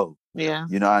us know. Yeah.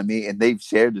 You know what I mean? And they've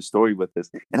shared the story with us.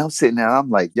 And I'm sitting there and I'm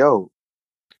like, yo,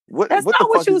 that's not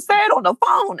what you said on the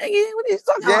phone. What are you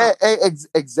talking about?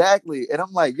 Exactly. And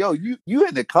I'm like, yo, you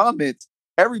in the comments,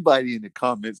 everybody in the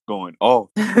comments going off.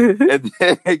 And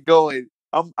then going,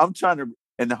 I'm trying to,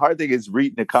 and the hard thing is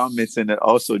reading the comments and then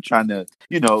also trying to,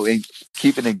 and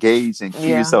keep it engaged and keep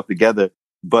yourself together.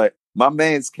 But my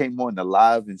mans came on the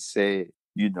live and said,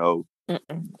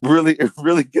 really,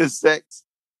 really good sex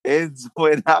ends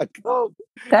when I come.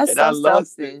 That's so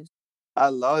selfish. I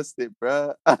lost it,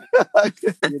 bro. I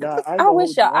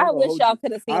wish y'all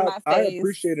could have seen my face. I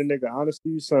appreciate a nigga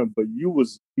honesty, son, but you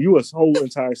was whole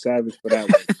entire savage for that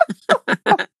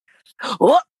one.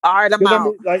 All right, I'm out. I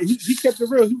mean, like he kept it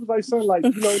real. He was like, son, like,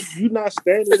 you not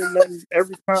standing in nothing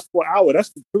every time for an hour. That's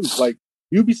the truth. Like,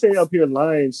 you be sitting up here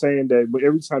lying, saying that, but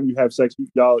every time you have sex,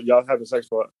 y'all having sex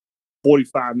for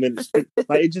 45 minutes.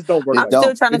 Like, it just don't work. I'm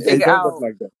still trying to figure out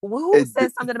like that. Who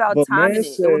said something about timing it.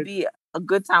 It would be a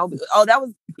good time. Oh, that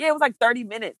was it was like 30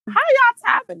 minutes. How y'all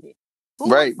tapping it?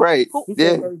 Right.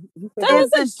 Yeah.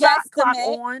 There's a shot clock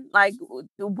on. Like,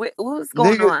 what's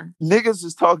going on? Niggas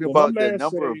is talking about the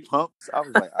number of pumps. I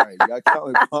was like, all right, y'all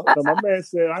counting pumps? So my man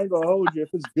said, I ain't gonna hold you. If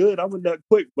it's good, I'm gonna nut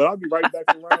quick, but I'll be right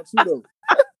back in round 2 though.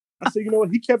 I said, you know what?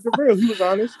 He kept it real. He was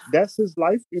honest. That's his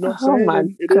life. You know what I'm saying?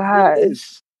 Oh my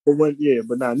gosh. But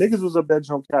nah, niggas was up there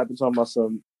drunk capping talking about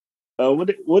some.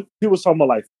 What he was talking about,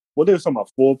 like, what they were talking about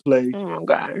foreplay. Oh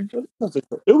god,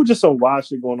 it was just some wild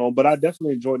shit going on. But I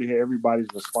definitely enjoyed to hear everybody's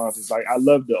responses. Like, I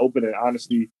love the open and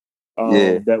honesty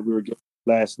that we were getting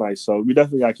last night. So we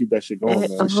definitely gotta keep that shit going,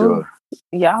 man. For sure.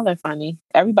 Y'all are funny.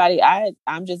 Everybody,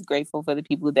 I'm just grateful for the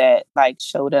people that like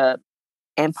showed up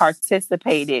and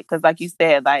participated, because like you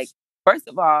said, like first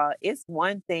of all, it's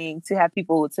one thing to have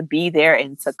people to be there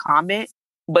and to comment,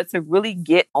 but to really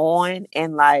get on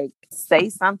and like say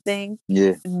something,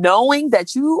 knowing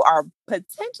that you are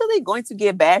potentially going to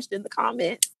get bashed in the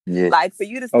comments, like for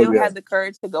you to still have the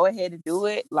courage to go ahead and do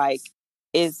it, like,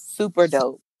 is super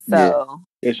dope. So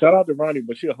yeah, shout out to Ronnie,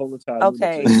 but she a whole entire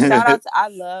okay. Shout out to I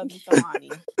love Miss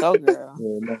Ronnie. Go girl.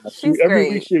 Yeah, She's every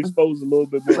great. week she exposed a little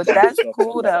bit more. But that's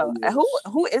cool though.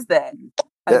 Who is that?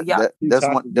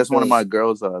 That's one of my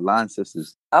girls' line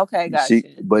sisters. Okay,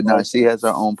 gotcha. She has her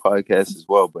own podcast as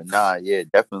well. But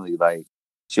definitely, like,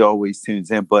 she always tunes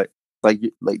in. But like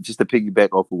just to piggyback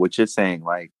off of what you're saying,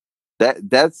 like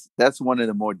that's one of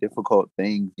the more difficult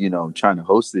things, you know, trying to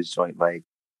host this joint, like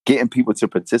getting people to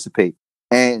participate.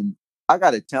 And I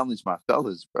gotta challenge my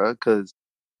fellas, bro, because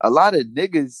a lot of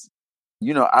niggas,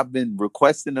 you know, I've been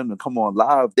requesting them to come on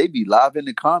live. They be live in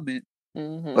the comments.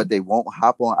 But they won't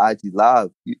hop on IG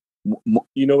Live.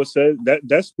 You know what says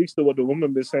that speaks to what the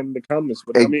woman been saying in the comments.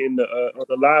 But I mean, in the on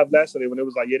the live last Sunday when it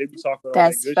was like, they be talking all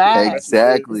that good shit.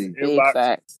 Exactly.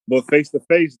 Inbox, but face to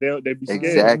face, they be scared.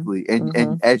 Exactly.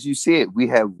 And as you see it, we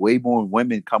have way more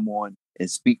women come on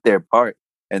and speak their part,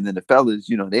 and then the fellas,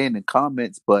 you know, they in the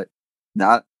comments, but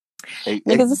not.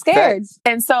 Niggas are scared.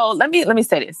 And so let me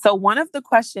say this. So one of the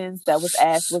questions that was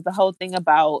asked was the whole thing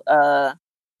about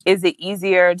is it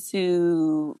easier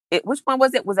to? Which one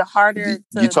was it? Was it harder?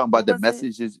 You talking about the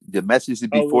messages? The messages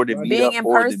before the meetup, being in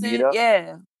person? The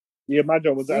meetup? Yeah, my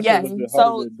job was actually was it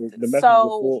harder the message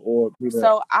before or meetup?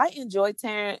 So I enjoy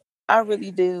Terrence. I really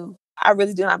do.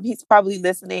 He's probably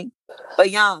listening,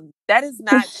 but young, that is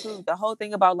not true. The whole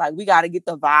thing about like we got to get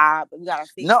the vibe, we got to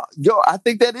see. No, I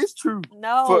think that is true.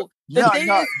 No, no.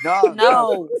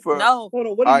 Hold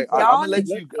on, I'm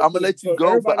gonna let you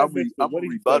go, but I'm gonna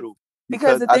rebuttal.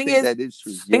 Because the thing is, that is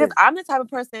true. Because I'm the type of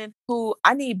person who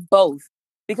I need both.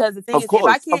 Because the thing is,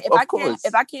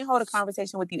 if I can't hold a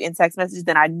conversation with you in text message,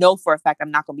 then I know for a fact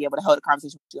I'm not going to be able to hold a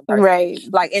conversation with you in person. Right.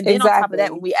 Like, and then on top of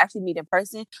that, when we actually meet in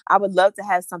person, I would love to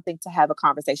have something to have a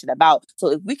conversation about. So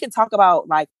if we can talk about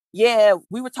like,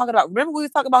 we were talking about. Remember we were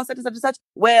talking about such and such and such.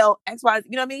 Well, X, Y,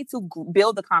 you know what I mean? To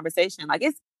build the conversation, like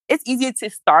it's easier to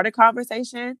start a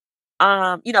conversation.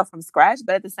 You know, from scratch,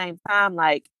 but at the same time,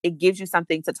 like it gives you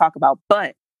something to talk about.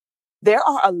 But there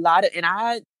are a lot of, and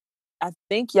I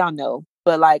think y'all know,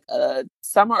 but like a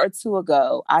summer or two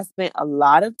ago, I spent a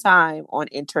lot of time on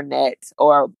internet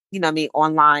or, you know what I mean,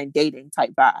 online dating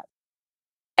type vibe.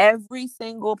 Every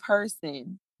single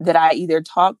person that I either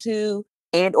talked to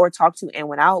and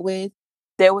went out with,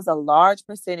 there was a large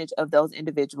percentage of those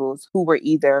individuals who were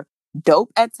either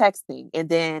dope at texting, and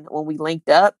then when we linked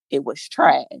up, it was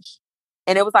trash.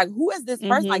 And it was like, who is this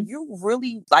person? Like, you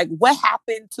really, like, what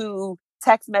happened to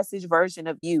text message version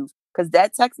of you? Because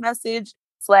that text message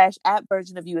 / app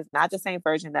version of you is not the same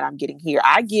version that I'm getting here.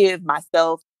 I give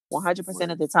myself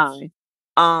 100% of the time.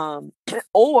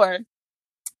 Or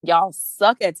y'all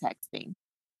suck at texting.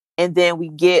 And then we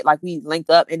link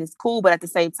up and it's cool. But at the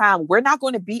same time, we're not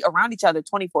going to be around each other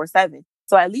 24/7.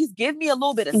 So at least give me a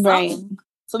little bit of something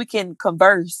so we can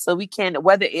converse. So we can,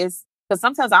 whether it's, because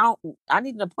sometimes I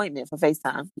need an appointment for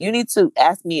FaceTime. You need to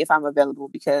ask me if I'm available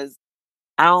because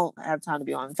I don't have time to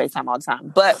be on FaceTime all the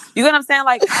time. But you get what I'm saying?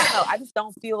 Like, I don't know. I just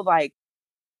don't feel like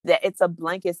that it's a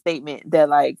blanket statement that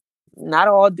like not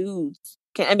all dudes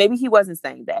can, and maybe he wasn't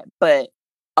saying that, but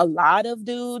a lot of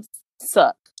dudes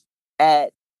suck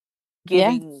at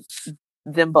giving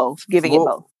them both, it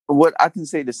both. What I can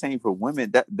say the same for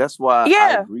women. That's why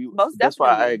I agree. That's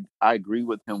why I agree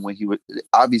with him when he was.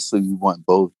 Obviously, we want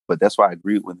both, but that's why I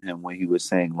agree with him when he was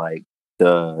saying like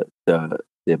the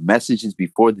messages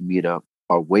before the meetup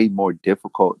are way more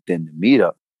difficult than the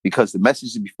meetup, because the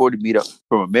messages before the meetup,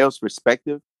 from a male's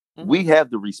perspective, we have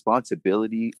the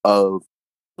responsibility of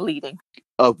leading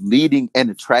and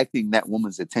attracting that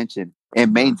woman's attention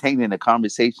and maintaining a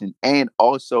conversation and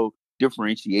also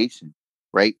differentiation.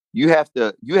 Right? You have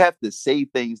to say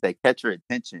things that catch her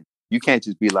attention. You can't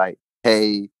just be like,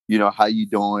 hey, you know, how you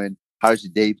doing? How's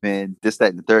your day been? This, that,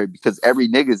 and the third, because every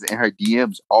nigga's in her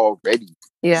DMs already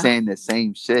saying the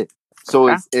same shit.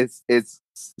 So it's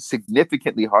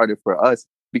significantly harder for us,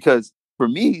 because for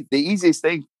me, the easiest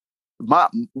thing,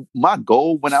 my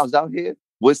goal when I was out here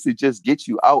was to just get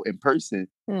you out in person.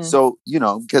 So, you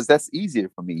know, because that's easier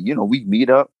for me. You know, we meet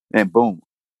up and boom.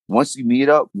 Once you meet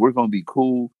up, we're going to be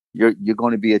cool. You're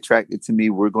going to be attracted to me.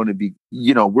 We're going to be,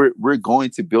 you know, we're going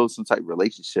to build some type of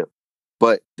relationship.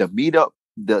 But the meetup,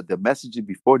 the messaging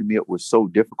before the meetup was so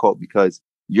difficult because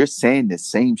you're saying the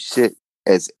same shit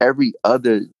as every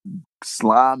other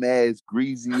slime ass,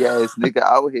 greasy ass nigga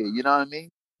out here. You know what I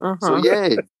mean? So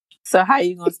yeah, So how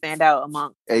you gonna stand out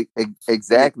among?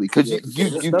 Exactly, because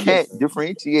you can't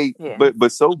differentiate,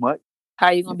 but so much. How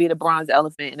you gonna be the bronze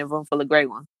elephant in a room full of gray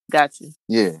ones? Got you.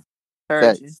 Yeah,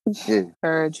 heard you. Yeah,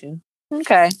 heard you.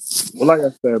 Okay. Well, like I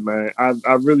said, man,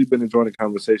 I've really been enjoying the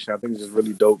conversation. I think it's just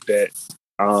really dope that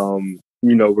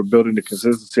we're building the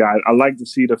consistency. I like to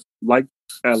see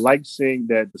I like seeing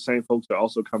that the same folks are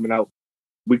also coming out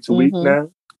week to week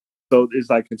now. So it's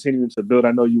like continuing to build.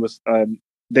 I know you was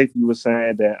Nathan, you were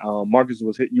saying that Marcus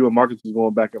was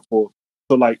going back and forth.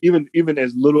 So like even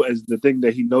as little as the thing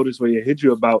that he noticed when he hit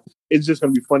you about, it's just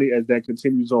gonna be funny as that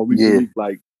continues on week to week.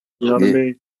 Like, you know what I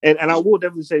mean? And I will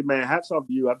definitely say, man, hats off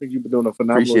to you. I think you've been doing a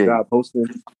phenomenal job posting.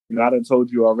 You know, I done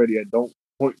told you already. I don't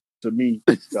point to me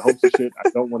to host the shit. I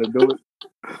don't want to do it.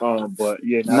 But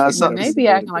yeah, maybe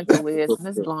acting like the Wiz.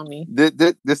 This is on me.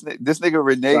 This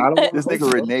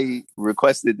nigga Renee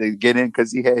requested to get in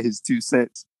because he had his 2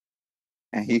 cents,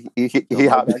 and he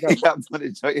hopped on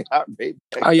the joint.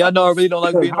 Oh, y'all know I really don't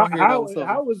like being on here.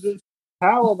 How was this?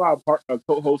 How am I a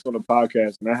co-host on a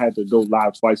podcast and I had to go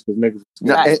live twice because niggas?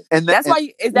 That's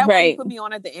why. Is that why you put me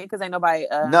on at the end? Because ain't nobody.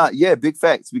 Big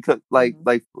facts. Because like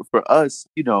for us,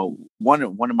 you know, one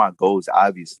of my goals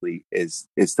obviously is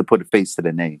to put a face to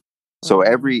the name. So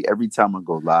every time I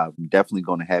go live, I'm definitely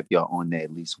going to have y'all on there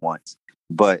at least once.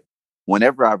 But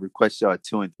whenever I request y'all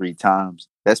 2 and 3 times,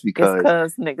 that's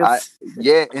because niggas.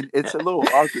 And it's a little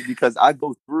awkward because I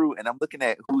go through and I'm looking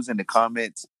at who's in the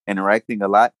comments interacting a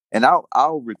lot, and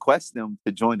I'll request them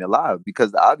to join the live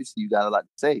because obviously you got a lot to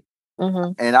say.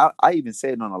 And I even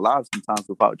say it on a live sometimes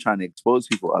without trying to expose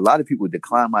people. A lot of people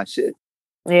decline my shit.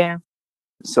 Yeah.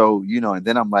 So, you know, and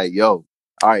then I'm like, yo,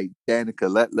 all right, Danica,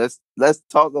 let's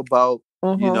talk about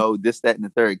you know, this, that, and the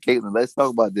third. Caitlin, let's talk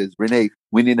about this. Renee,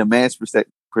 we need a man's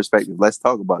perspective. Let's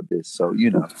talk about this. So, you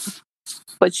know.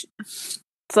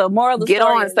 So moral of the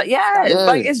story is,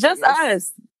 like it's just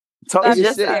us. Talk your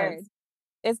shit. Scared.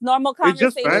 It's normal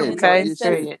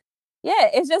conversation.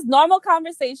 It's just normal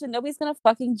conversation. Nobody's gonna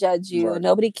fucking judge you. Right.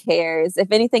 Nobody cares.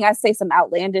 If anything, I say some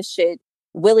outlandish shit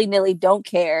willy nilly. Don't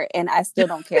care, and I still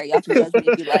don't care. Y'all can judge me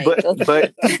if you like. But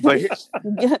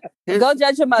go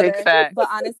judge your mother. But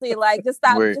honestly, like, just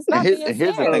stop. Just stop being scared.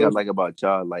 Here's the thing I like about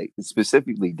y'all. Like,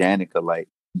 specifically Danica. Like,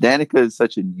 Danica is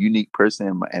such a unique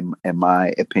person in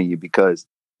my opinion because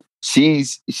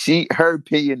her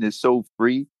opinion is so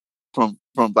free from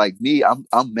like me. I'm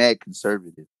mad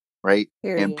conservative, right?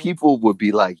 Period. And people would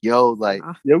be like, "Yo, like,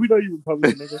 yeah, we know you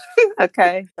Republican nigga."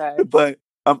 Okay, sorry. But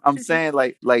I'm saying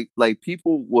like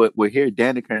people would hear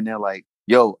Danica and they're like,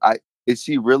 "Yo, is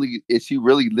she really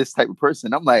this type of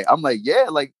person?" I'm like, yeah,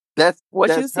 like. That's what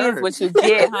that's you see her. is what you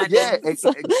get, honey. Yeah,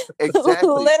 exactly.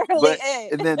 Literally.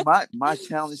 And then my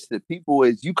challenge to people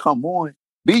is you come on,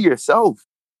 be yourself.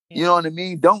 Yeah. You know what I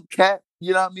mean? Don't cap.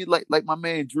 You know what I mean? Like my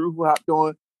man Drew who hopped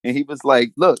on and he was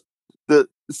like, "Look, the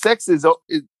sex is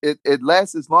it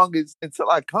lasts as long as until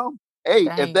I come. Hey,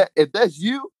 if that's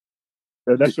you,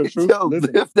 that's your truth.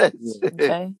 Live that shit.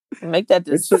 Okay, make that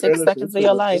the 6 seconds of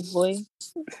your life, boy."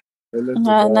 Hey,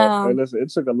 listen, it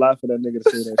took a lot for that nigga to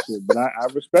say that shit, but I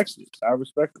respect it.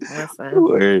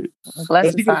 Listen.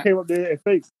 If he could have came up there and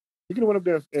faked. He could have went up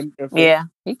there and faked. Yeah,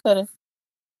 he could have.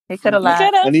 He could have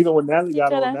lied. And even when Natalie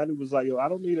got on, Natalie was like, "Yo, I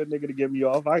don't need a nigga to get me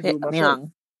off. I can do it myself."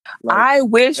 Like, I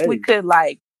wish we could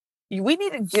we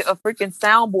need to get a freaking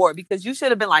soundboard because you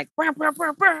should have been like, brr, brr,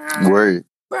 brr, brr. Word.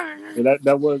 Yeah,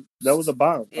 that was a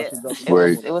bomb. Yeah,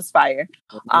 it was fire.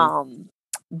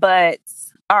 But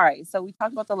all right, so we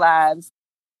talked about the lives,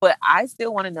 but I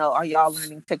still want to know: are y'all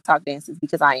learning TikTok dances?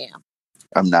 Because I am.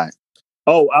 I'm not.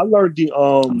 Oh, I learned the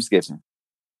I'm skipping.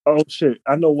 Oh shit,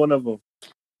 I know one of them.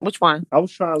 Which one? I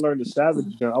was trying to learn the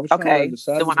Savage.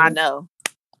 The one I know.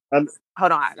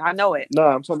 Hold on, I know it. No,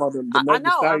 I'm talking about the I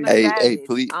know. Hey,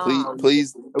 please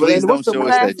don't show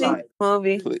us that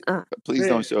movie. Please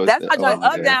don't show us that. That's my joint.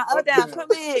 Up, down.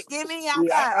 Come in, give me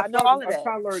your I know all of that. I'm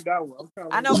trying to learn that one.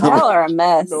 I know y'all are a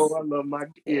mess. I love my.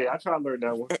 I try to learn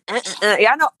that one.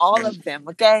 Yeah, I know all of them.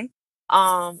 Okay.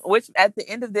 Which at the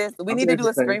end of this, we need to do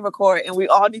a screen record, and we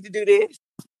all need to do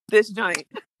this joint.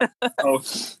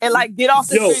 And like get off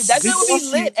the screen. That joint would be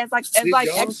lit as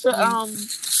extra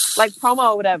like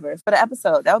promo or whatever for the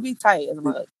episode. That would be tight as a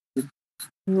mug.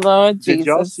 Lord Jesus. Did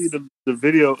y'all see the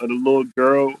video of the little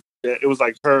girl? It was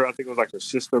like her, I think it was like her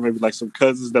sister, maybe like some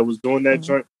cousins that was doing that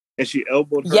joint, and she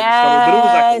elbowed her. Yes, but it was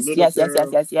like a little yes.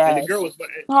 And the girl was like,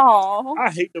 "Oh, I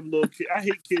hate them little kids. I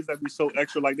hate kids that be so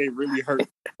extra, like they really hurt.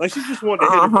 Like she just wanted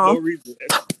to hit her for no reason,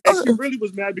 and she really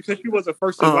was mad because she wasn't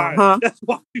first in line. That's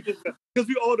why she was mad. Because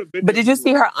we all the videos. But did you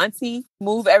see her auntie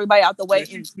move everybody out the way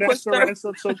and snatched her ass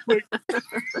up so quick?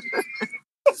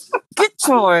 Get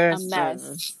yours. A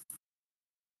mess.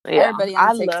 Yeah, Everybody on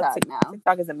I TikTok love now.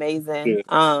 TikTok is amazing.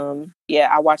 Yeah,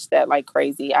 I watch that like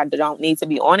crazy. I don't need to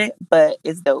be on it, but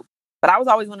it's dope. But I was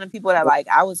always one of the people that like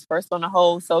I was first on the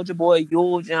whole Soulja Boy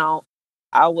Yule jump.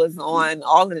 I was on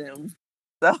all of them.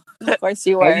 So of course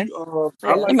you were.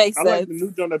 I like sense. the new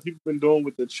jump that people been doing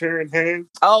with the chair in hand.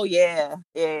 Oh yeah.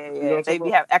 You know what They I'm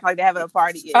be act like they're having a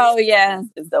party. Yeah, oh yeah,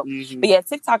 it's dope. But yeah,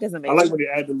 TikTok is amazing. I like when they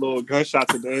add the little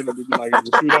gunshots at the end and they be like in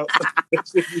the shootout.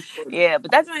 Yeah, but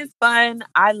that joint is fun.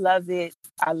 I love it.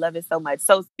 I love it so much.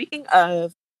 So speaking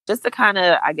of, just to kind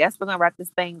of, I guess we're gonna wrap this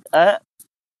thing up.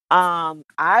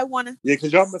 I want to. Yeah,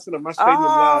 because y'all messing up my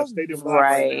Stadium Live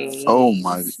right now. Oh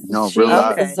my, no, real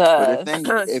life. Okay. But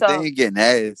if they ain't getting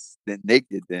ass, then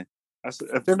naked, then.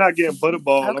 If they're not getting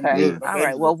butterball, okay. I'm good. All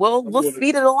right. Well, we'll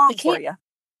speed it along for you.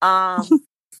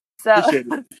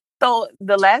 So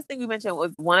the last thing we mentioned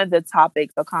was one of the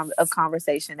topics of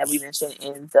conversation that we mentioned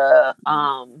in the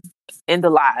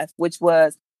live, which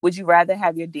was, would you rather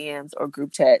have your DMs or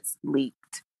group chats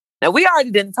leaked? Now we already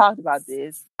didn't talk about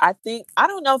this. I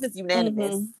don't know if it's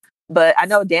unanimous, but I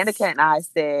know Danica and I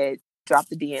said drop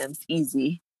the DMs,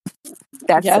 easy.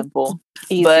 That's simple.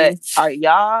 Easy. But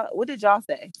what did y'all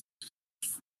say?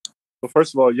 Well,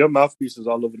 first of all, your mouthpiece is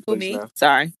all over the place now.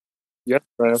 Sorry. Yes,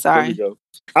 man. Sorry. There we go.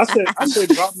 I said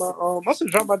drop my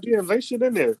DMs. Ain't shit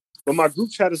in there. But my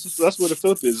group chat that's where the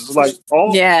filth is. It's like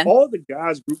all the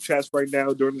guys' group chats right now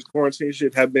during this quarantine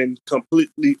shit have been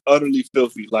completely, utterly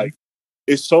filthy. Like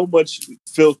it's so much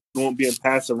filth being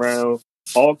passed around.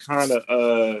 All kind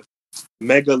of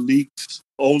mega leaks,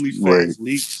 OnlyFans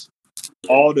leaks.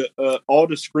 All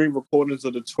the screen recordings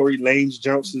of the Tory Lanez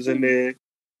jumps is in there.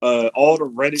 All the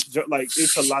Reddit, like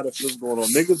it's a lot of filth going on.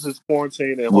 Niggas is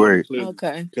quarantined and holding clear.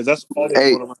 Okay, because that's all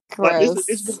they're going on. Like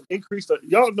it's been increased.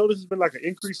 Y'all know this has been like an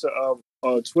increase of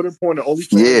Twitter porn and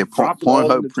OnlyFans. Yeah,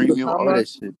 Pornhub Premium, all that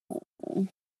shit.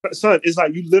 Son, it's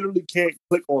like you literally can't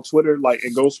click on Twitter like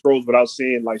and go scrolls without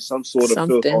seeing like some sort of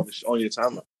filth on your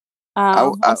timeline.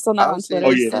 I'm still not on Twitter. Oh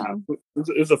yeah,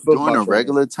 it's a filth during a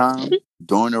regular time.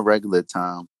 During a regular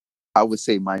time, I would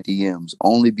say my DMs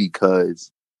only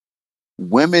because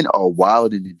women are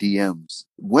wild in the DMs.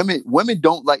 Women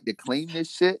don't like to claim this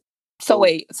shit. So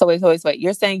wait.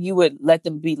 You're saying you would let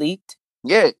them be leaked?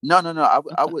 Yeah, no.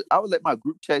 I would let my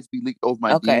group chats be leaked over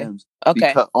my DMs.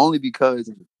 Okay.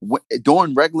 Because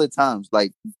during regular times,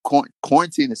 like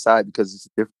quarantine aside, because it's a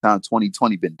different time.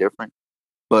 2020 been different,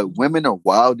 but women are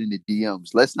wild in the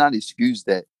DMs. Let's not excuse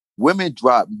that. Women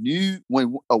drop nude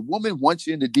when a woman wants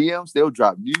you in the DMs. They'll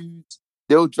drop nudes.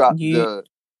 They'll drop the.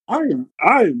 I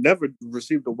never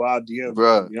received a wild DM,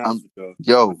 bro.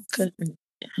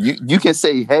 You can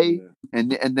say hey,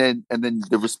 and then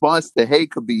the response to hey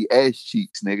could be ass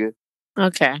cheeks, nigga.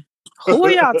 Okay, who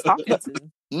are y'all talking to?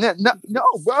 No,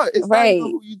 bro, it's not even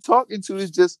who you talking to.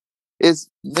 It's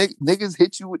niggas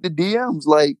hit you with the DMs,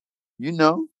 like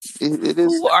it is.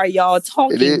 Who are y'all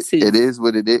talking to? It is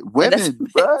what it is. Women,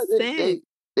 bro, they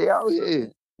out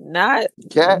here not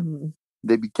cat.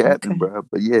 They be capping, bro.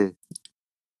 But yeah.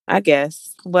 I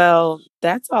guess. Well,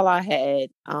 that's all I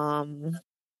had. But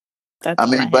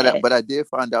I did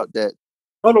find out that.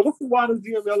 Oh no, what's the wildest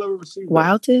DM y'all ever received?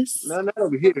 Wildest? No, not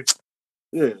over here.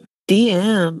 Yeah.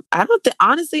 DM. I don't think.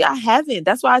 Honestly, I haven't.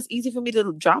 That's why it's easy for me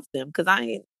to drop them because I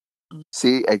ain't.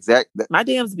 See, exactly. My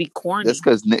DMs be corny. That's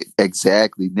because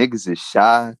niggas is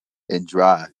shy and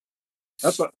dry.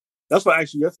 That's why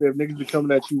actually yesterday if niggas be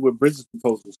coming at you with business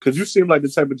proposals because you seem like the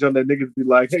type of junk that niggas be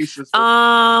like, hey sister,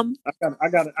 I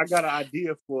got an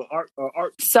idea for art.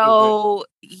 So,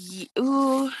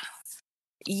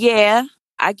 yeah,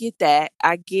 I get that.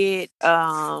 I get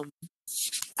what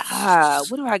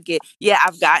do I get? Yeah,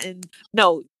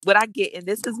 what I get, and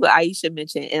this is what Aisha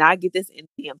mentioned, and I get this in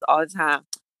DMs all the time.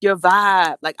 Your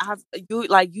vibe,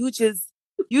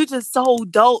 you just so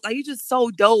dope. Like you just so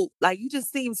dope. Like you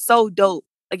just seem so dope.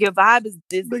 Like your vibe is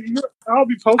this. I'll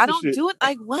be posting. I don't do it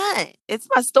like what? It's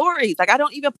my stories. Like I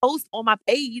don't even post on my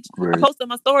page. Right. I post on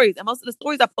my stories, and most of the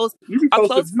stories I post are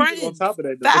close friends. On top of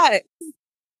that, facts.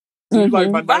 So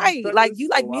like like you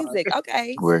like music,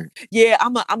 okay? Right. Yeah,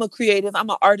 I'm a creative. I'm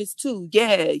an artist too.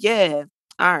 Yeah.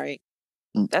 All right,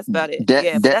 that's about it.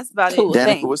 That's about it.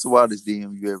 Danica, what's the wildest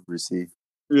DM you ever received?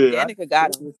 Yeah, Danica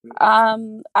got him.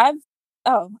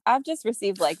 I've just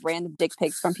received like random dick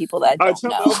pics from people that I don't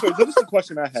know. Okay, so this is the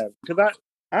question I have because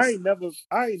I ain't never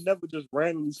just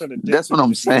randomly sent a dick. That's what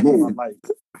I'm saying. In my life.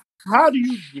 How do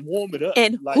you warm it up?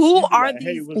 And like, who are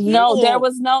these?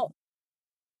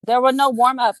 There were no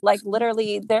warm up. Like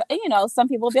literally, there. Some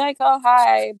people be like, "Oh,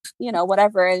 hi,"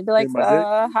 whatever, and be like,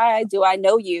 "Hi, do I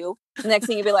know you?" The next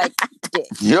thing you'd be like, "Dick."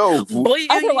 Yo,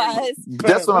 otherwise,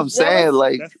 that's what I'm saying.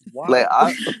 Like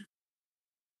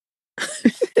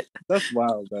That's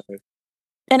wild, man.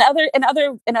 And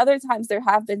other times there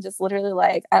have been just literally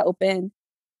like I open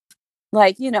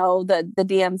like, you know, the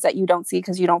DMs that you don't see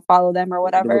because you don't follow them or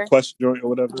whatever. The request joint or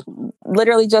whatever.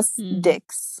 Literally just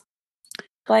dicks.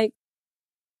 Like,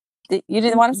 you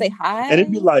didn't want to say hi? And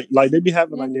it'd be like they be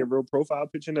having like their real profile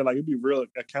picture in there. Like it'd be real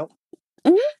account.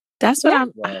 Mm-hmm. That's what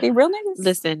I'm. Be real niggas.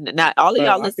 Listen, not all of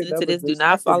y'all listening to this. Do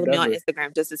not follow me on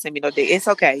Instagram just to send me no dick. It's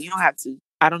okay. You don't have to.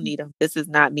 I don't need them. This is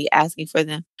not me asking for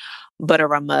them. But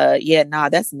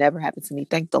that's never happened to me.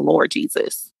 Thank the Lord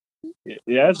Jesus.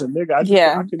 Yeah, as a nigga, I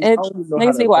don't know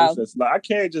how to process. Like I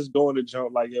can't just go in the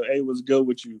joint like, yo, hey, what's good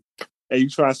with you? Hey, you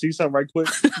trying to see something right quick?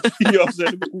 You know what I'm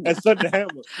saying? And set the hammer.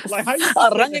 Like how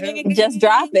you just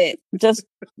drop it. Just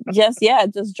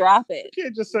drop it. You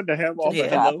can't just send the hammer off.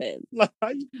 Drop it. Like how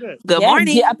you do that? Good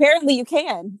morning. Yeah, apparently you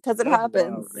can because it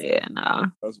happens. Wild, yeah, no.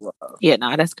 That's wild. Yeah,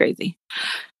 no, that's crazy.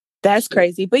 That's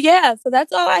crazy. But yeah, so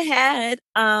that's all I had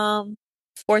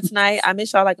for tonight. I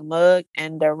miss y'all like a mug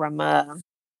and I know,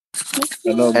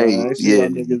 man. I see y'all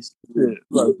niggas.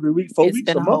 Like 3 weeks, 4 weeks,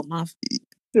 been a whole month.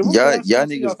 Y'all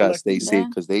niggas gotta stay safe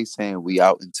because they saying we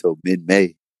out until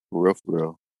mid-May. For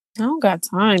real. I don't got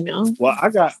time, yo. Well, I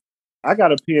got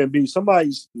a PNB.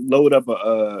 Somebody's load up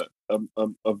a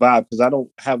vibe because I don't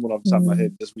have one off the top of my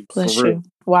head this week. Bless for real. You.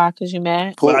 Why? Because you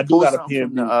mad? But I do got a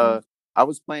PNB. I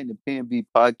was playing the PNB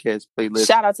podcast playlist.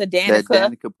 Shout out to Danica.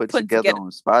 That Danica put together on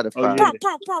Spotify.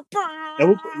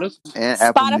 And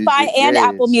Spotify and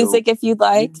Apple Music if you'd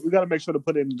like. We got to make sure to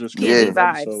put it in the description. PNB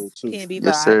vibes. PNB vibes.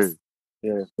 Yes, sir.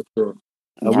 Yeah, for sure.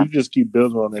 We just keep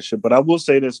building on that shit. But I will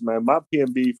say this, man. My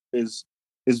PNB is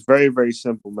very, very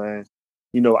simple, man.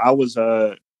 You know, I was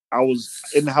in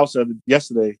the house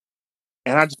yesterday,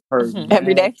 and I just heard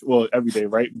every day. Well, every day,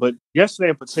 right? But yesterday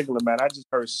in particular, man, I just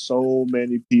heard so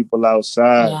many people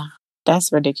outside. Yeah,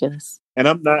 that's ridiculous. And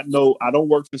I don't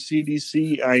work for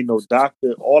CDC. I ain't no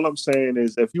doctor. All I'm saying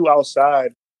is, if you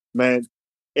outside, man,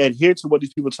 adhere to what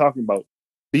these people are talking about.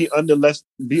 Be under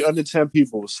 10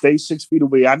 people. Stay 6 feet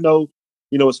away. I know,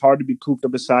 it's hard to be cooped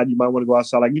up inside. You might want to go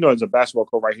outside. Like, there's a basketball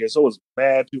court right here. So it's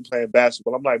mad people playing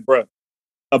basketball. I'm like, bruh,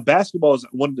 a basketball is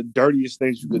one of the dirtiest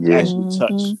things you could actually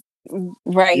touch.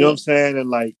 Right. You know what I'm saying? And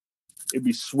like, it'd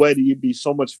be sweaty. It'd be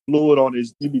so much fluid on it.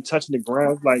 You'd be touching the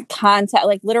ground. Like contact,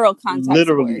 like literal contact.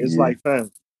 Literally. It's like, fam,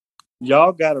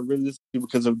 y'all got to really listen to people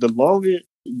because of the longer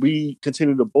we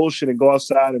continue to bullshit and go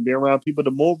outside and be around people, the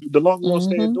longer we'll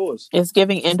stay indoors. It's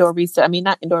giving indoor recess. I mean,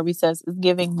 not indoor recess. It's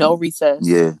giving no recess.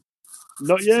 Yeah.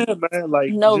 No, yeah, man.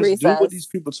 Like, no just recess. Do what these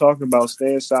people talking about.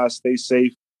 Stay inside, stay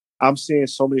safe. I'm seeing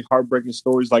so many heartbreaking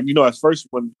stories. Like, at first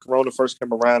when Corona first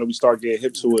came around and we started getting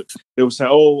hip to it, they were saying,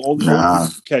 "Oh, only old people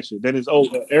can catch it." Then it's,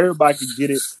 everybody can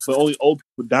get it, but only old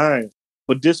people dying.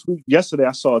 But yesterday,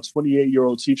 I saw a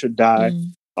 28-year-old teacher die.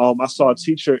 I saw a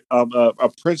teacher, a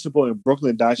principal in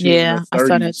Brooklyn die. She was in her 30s. I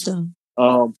saw that too.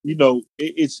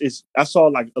 It's. I saw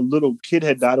like a little kid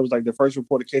had died. It was like the first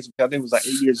reported case. I think it was like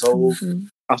 8 years old.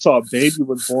 I saw a baby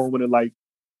was born with it. Like,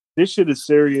 this shit is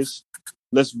serious.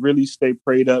 Let's really stay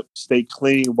prayed up, stay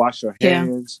clean, wash your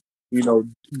hands.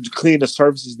 Clean the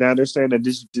surfaces down. They're saying that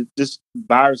this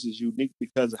virus is unique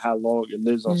because of how long it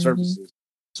lives on surfaces.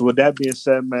 So with that being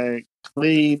said, man,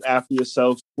 clean after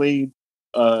yourself. Clean.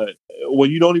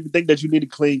 When you don't even think that you need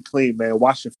to clean, man.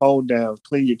 Wash your phone down.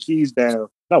 Clean your keys down.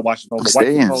 Not wash your phone, but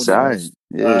stay wipe your inside.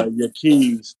 phone down. Your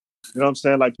keys. You know what I'm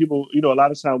saying? Like people, a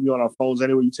lot of times we on our phones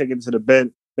anyway. You take it into the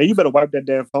bed. Man, you better wipe that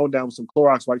damn phone down with some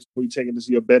Clorox wipes before you take it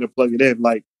into your bed and plug it in.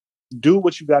 Like, do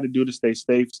what you got to do to stay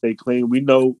safe, stay clean. We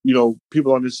know,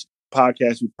 people on this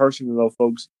podcast, we personally know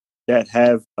folks that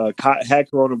have had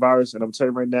coronavirus, and I'm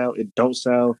telling you right now, it don't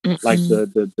sound like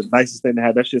the nicest thing to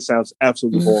have. That shit sounds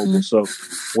absolutely horrible. So,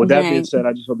 with that being said,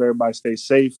 I just hope everybody stays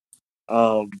safe.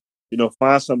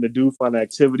 Find something to do, find an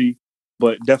activity,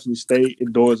 but definitely stay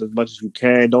indoors as much as you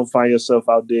can. Don't find yourself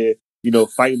out there,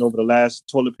 fighting over the last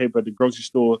toilet paper at the grocery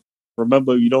store.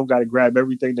 Remember, you don't got to grab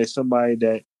everything. There's somebody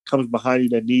that comes behind you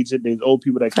that needs it. There's old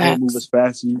people that can't move as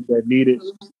fast as you that need it.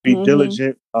 Be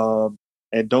diligent,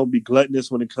 and don't be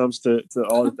gluttonous when it comes to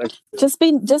all that. Just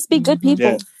be good people.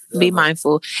 Yeah. Be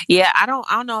mindful. Yeah, I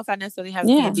don't know if I necessarily have a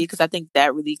PNB because I think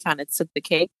that really kind of took the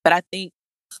cake. But I think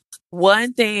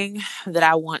one thing that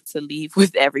I want to leave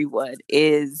with everyone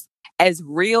is, as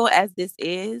real as this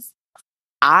is,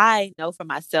 I know for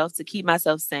myself, to keep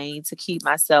myself sane, to keep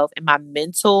myself and my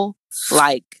mental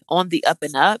like on the up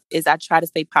and up, is I try to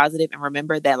stay positive and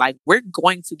remember that like we're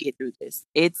going to get through this.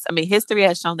 History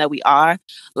has shown that we are.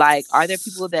 Like, are there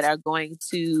people that are going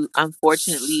to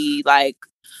unfortunately like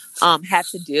have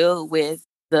to deal with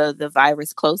the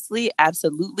virus closely?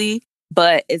 Absolutely.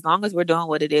 But as long as we're doing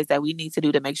what it is that we need to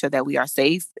do to make sure that we are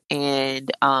safe and,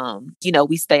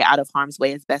 we stay out of harm's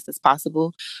way as best as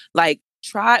possible, like,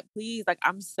 please, like,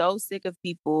 I'm so sick of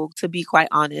people, to be quite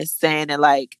honest, saying that,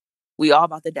 like, we all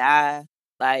about to die,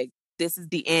 like, this is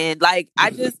the end. Like, I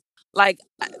just, like,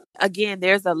 again,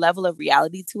 there's a level of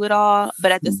reality to it all,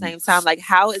 but at the same time, like,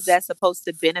 how is that supposed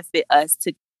to benefit us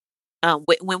to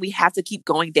when we have to keep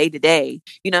going day to day?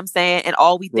 You know what I'm saying? And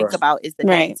all we think about is the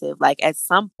negative. Like, at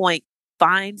some point,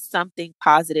 find something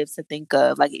positive to think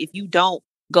of. Like, if you don't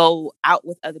go out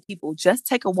with other people, just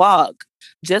take a walk,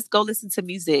 just go listen to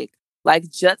music.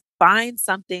 Like, just find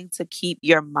something to keep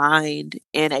your mind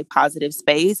in a positive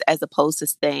space as opposed to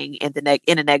staying in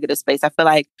in a negative space. I feel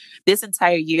like this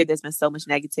entire year, there's been so much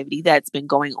negativity that's been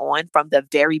going on from the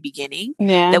very beginning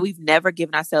that we've never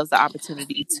given ourselves the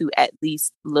opportunity to at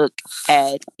least look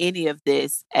at any of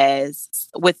this as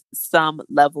with some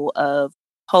level of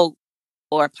hope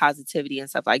or positivity and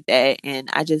stuff like that. And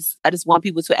I just want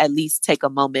people to at least take a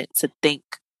moment to think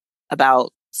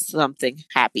about something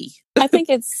happy. I think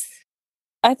it's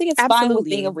fine with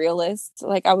being a realist.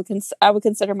 Like, I would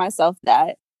consider myself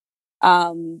that.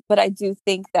 But I do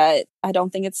think that I don't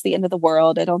think it's the end of the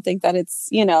world. I don't think that it's,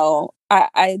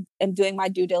 I am doing my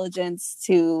due diligence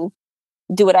to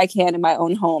do what I can in my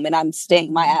own home, and I'm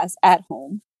staying my ass at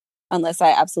home unless I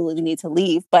absolutely need to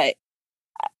leave. But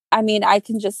I mean, I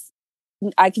can just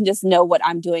know what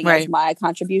I'm doing as my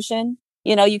contribution.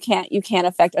 You can't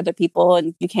affect other people,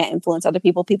 and you can't influence other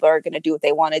people. People are going to do what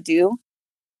they want to do.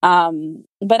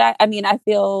 But I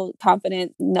feel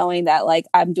confident knowing that, like,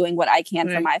 I'm doing what I can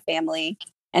for my family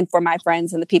and for my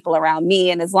friends and the people around me.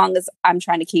 And as long as I'm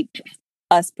trying to keep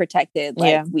us protected,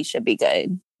 like, we should be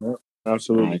good. Yep,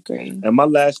 absolutely. I agree. And my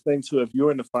last thing too, if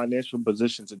you're in the financial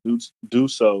position to do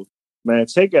so, man,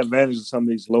 take advantage of some of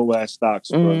these low ass stocks,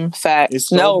 bro. Facts. It's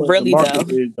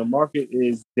the market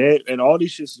is dead, and all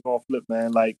these shits is gonna flip,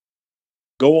 man. Like,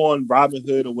 go on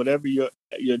Robinhood or whatever your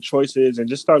choice is, and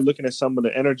just start looking at some of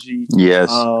the energy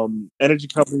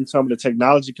companies, some of the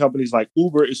technology companies. Like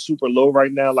Uber is super low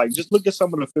right now. Like, just look at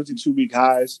some of the 52-week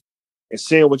highs and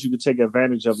seeing what you can take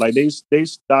advantage of. Like, they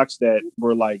stocks that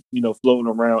were, like, floating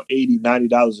around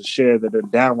 $80-$90 a share that are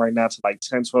down right now to like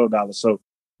 $10-$12. So,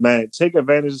 man, take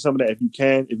advantage of some of that if you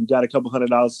can. If you got a couple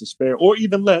 $100 to spare, or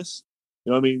even less,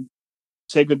 you know what I mean?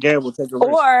 Take a gamble, take a risk.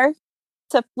 Or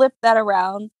to flip that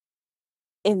around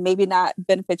and maybe not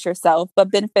benefit yourself,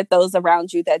 but benefit those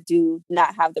around you that do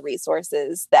not have the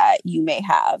resources that you may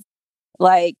have.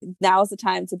 Like, now is the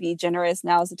time to be generous.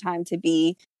 Now is the time to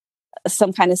be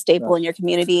some kind of staple in your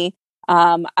community.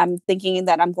 I'm thinking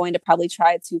that I'm going to probably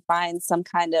try to find some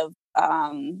kind of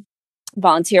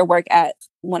volunteer work at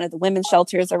one of the women's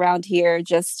shelters around here,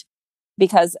 just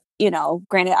because,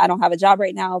 granted, I don't have a job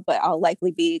right now, but I'll likely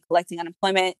be collecting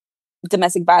unemployment.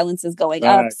 Domestic violence is going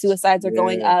up. Suicides are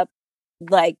going up.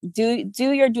 Like, do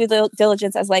your due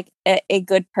diligence as, like, a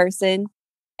good person,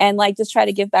 and, like, just try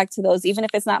to give back to those, even if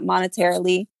it's not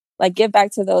monetarily. Like, give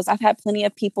back to those. I've had plenty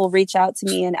of people reach out to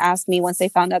me and ask me once they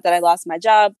found out that I lost my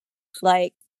job,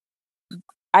 like,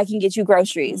 I can get you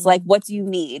groceries. Like, what do you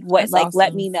need? That's awesome.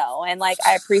 Let me know. And, like,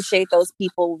 I appreciate those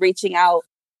people reaching out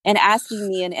and asking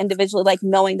me, and individually, like,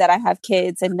 knowing that I have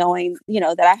kids and knowing,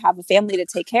 that I have a family to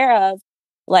take care of,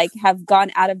 like, have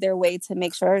gone out of their way to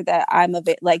make sure that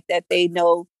that they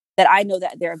know that I know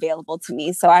that they're available to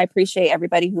me. So I appreciate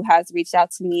everybody who has reached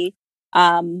out to me.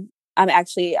 I'm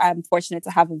fortunate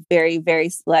to have a very,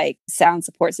 very, like, sound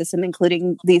support system,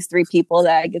 including these 3 people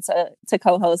that I get to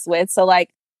co-host with. So, like,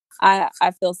 I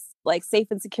feel, like, safe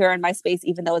and secure in my space,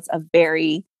 even though it's a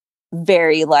very,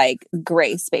 very, like,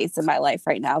 gray space in my life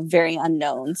right now, very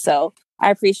unknown. So I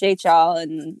appreciate y'all,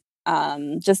 and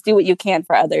just do what you can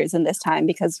for others in this time,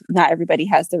 because not everybody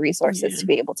has the resources to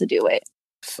be able to do it.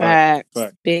 Facts.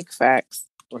 Big facts.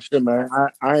 Well, shit, man.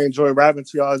 I enjoy rapping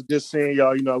to y'all. It's good seeing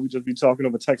y'all. We just be talking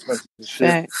over text messages and shit.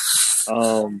 Facts.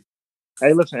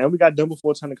 Hey, listen, and we got done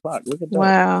before 10 o'clock. Look at that.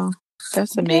 Wow.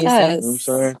 That's amazing. Yes. You know what I'm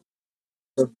saying?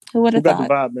 Who would have got thought?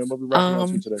 the vibe, man? What we rapping out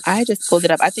to today? I just pulled it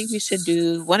up. I think we should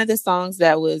do one of the songs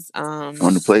that was on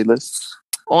the playlist.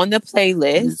 On the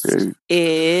playlist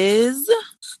is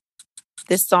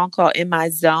this song called In My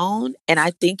Zone, and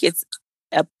I think it's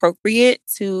appropriate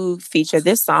to feature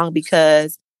this song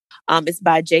because it's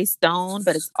by Jay Stone,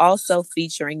 but it's also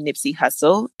featuring Nipsey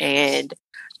Hussle. And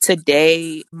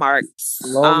today marks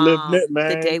Long live Nip, man.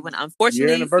 the day when,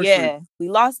 unfortunately, we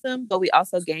lost him, but we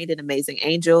also gained an amazing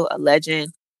angel, a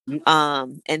legend.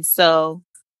 And so,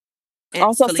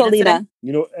 also Selena.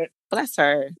 Bless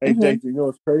her. Hey, Jake, you know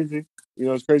what's crazy?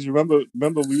 Remember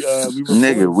we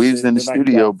nigga, Weave's in the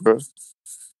studio, bro.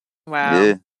 Wow.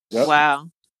 Yeah. Yep. Wow.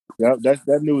 Yep,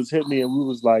 that news hit me, and we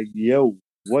was like, "Yo,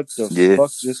 what the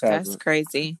fuck just happened?" That's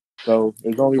crazy. So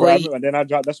it's only right, and then I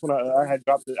dropped. That's when I had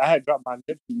dropped it. I had dropped my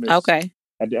Nipsey mix. Okay.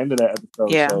 At the end of that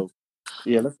episode. Yeah. So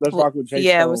yeah, let's rock with Jay Stone.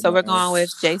 Yeah, so we're going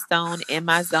with Jay Stone, In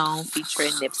My Zone,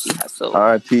 featuring Nipsey Hussle.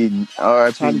 R.I.P.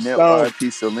 Nip, R.I.P.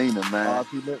 Selena, man.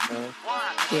 R.I.P. Nip, man.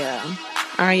 Yeah.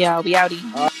 All right, y'all. We outie.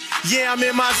 Yeah, I'm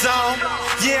in my zone.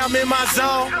 Yeah, I'm in my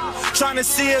zone. Trying to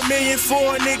see $1 million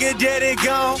for a nigga dead and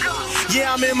gone.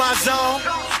 Yeah, I'm in my zone.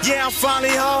 Yeah, I'm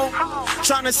finally home.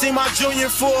 Trying to see my junior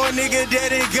for a nigga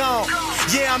dead and gone.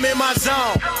 Yeah, I'm in my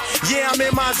zone. Yeah, I'm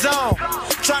in my zone.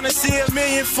 Trying to see $1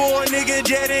 million for a nigga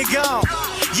dead and gone.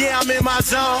 Yeah, I'm in my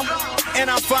zone. And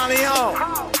I'm finally home.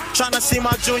 Trying to see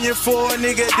my junior for a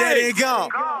nigga dead and gone.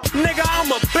 Nigga,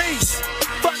 I'm a beast.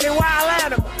 Fucking wild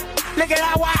animal. Look at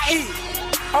how I eat.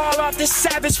 All off this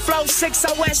savage flow 6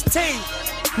 OST.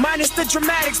 Minus the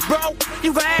dramatics, bro.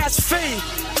 You can ask Fee.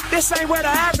 This ain't where the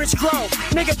average grow.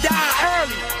 Nigga die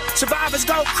early. Survivors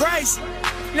go crazy.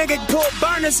 Nigga pull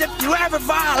burners if you ever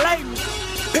violate me.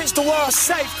 Pinch the wall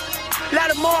safe.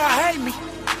 Let them all hate me.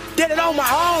 Did it on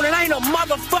my own and ain't no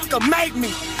motherfucker make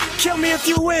me. Kill me if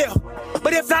you will.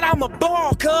 But if not, I'm a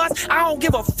ball, cuz I don't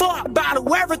give a fuck about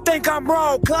whoever think I'm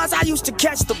wrong, cuz I used to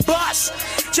catch the bus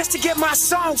just to get my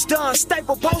songs done,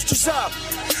 staple posters up,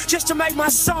 just to make my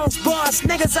songs buzz.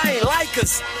 Niggas ain't like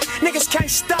us, niggas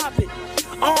can't stop it.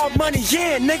 All money,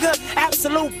 yeah, nigga,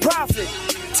 absolute profit.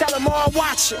 Tell them all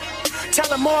watch it. Tell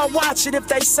them all watch it. If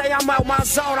they say I'm out my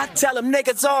zone, I tell them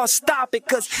niggas all stop it.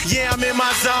 Cause yeah, I'm in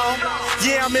my zone.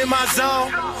 Yeah, I'm in my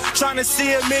zone. Trying to see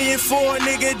 $1 million for a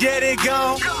nigga dead and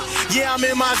gone. Yeah, I'm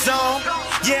in my zone.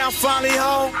 Yeah, I'm finally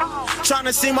home. Trying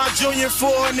to see my junior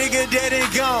for a nigga dead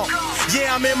and gone.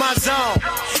 Yeah, I'm in my zone.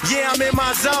 Yeah, I'm in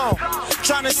my zone.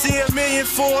 Trying to see $1 million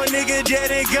for a nigga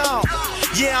dead and gone.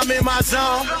 Yeah, I'm in my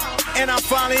zone. And I'm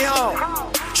finally home.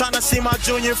 Tryna see my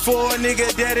junior for a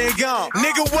nigga dead and gone.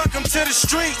 Nigga, welcome to the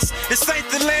streets. This ain't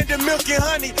the land of milk and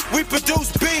honey. We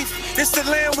produce beef. It's the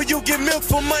land where you get milk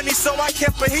for money, so I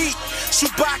kept a heat.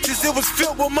 Shoot boxes, it was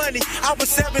filled with money. I was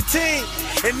 17,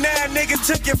 and now a nigga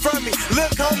took it from me.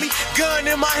 Look, homie, gun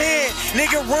in my hand.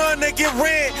 Nigga run or get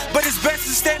ran. But it's best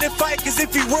to stand and fight, cause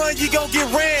if you run, you gon' get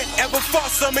ran. Ever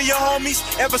fought some of your homies?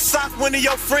 Ever socked one of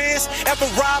your friends? Ever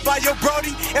robbed by your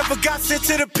brody? Ever got sent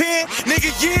to the pen?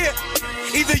 Nigga, yeah.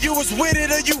 Either you was with it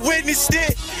or you witnessed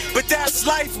it. But that's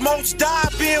life, most die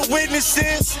being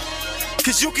witnesses.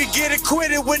 Cause you can get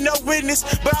acquitted with no witness.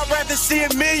 But I'd rather see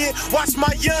 $1 million. Watch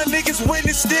my young niggas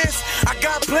witness this. I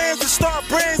got plans to start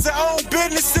brands and own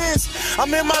businesses.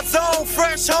 I'm in my zone,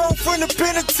 fresh home from the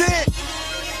penitent.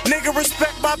 Nigga,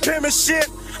 respect my penmanship.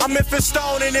 I'm in for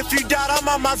stone, and if you doubt, I'm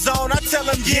on my zone. I tell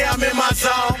them, yeah, I'm in my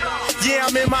zone. Yeah,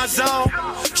 I'm in my zone.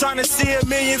 Tryna see $1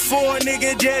 million for a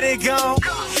nigga dead and gone.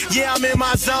 Yeah, I'm in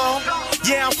my zone.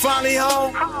 Yeah, I'm finally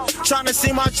home. Tryna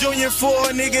see my junior for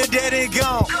a nigga dead and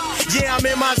gone. Yeah, I'm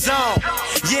in my zone.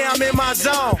 Yeah, I'm in my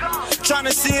zone.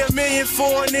 Tryna see $1 million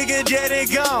for a nigga dead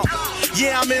and gone.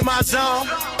 Yeah, I'm in my zone.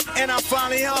 And I'm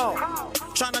finally home.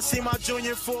 Tryna see my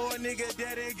junior for a nigga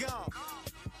dead and gone.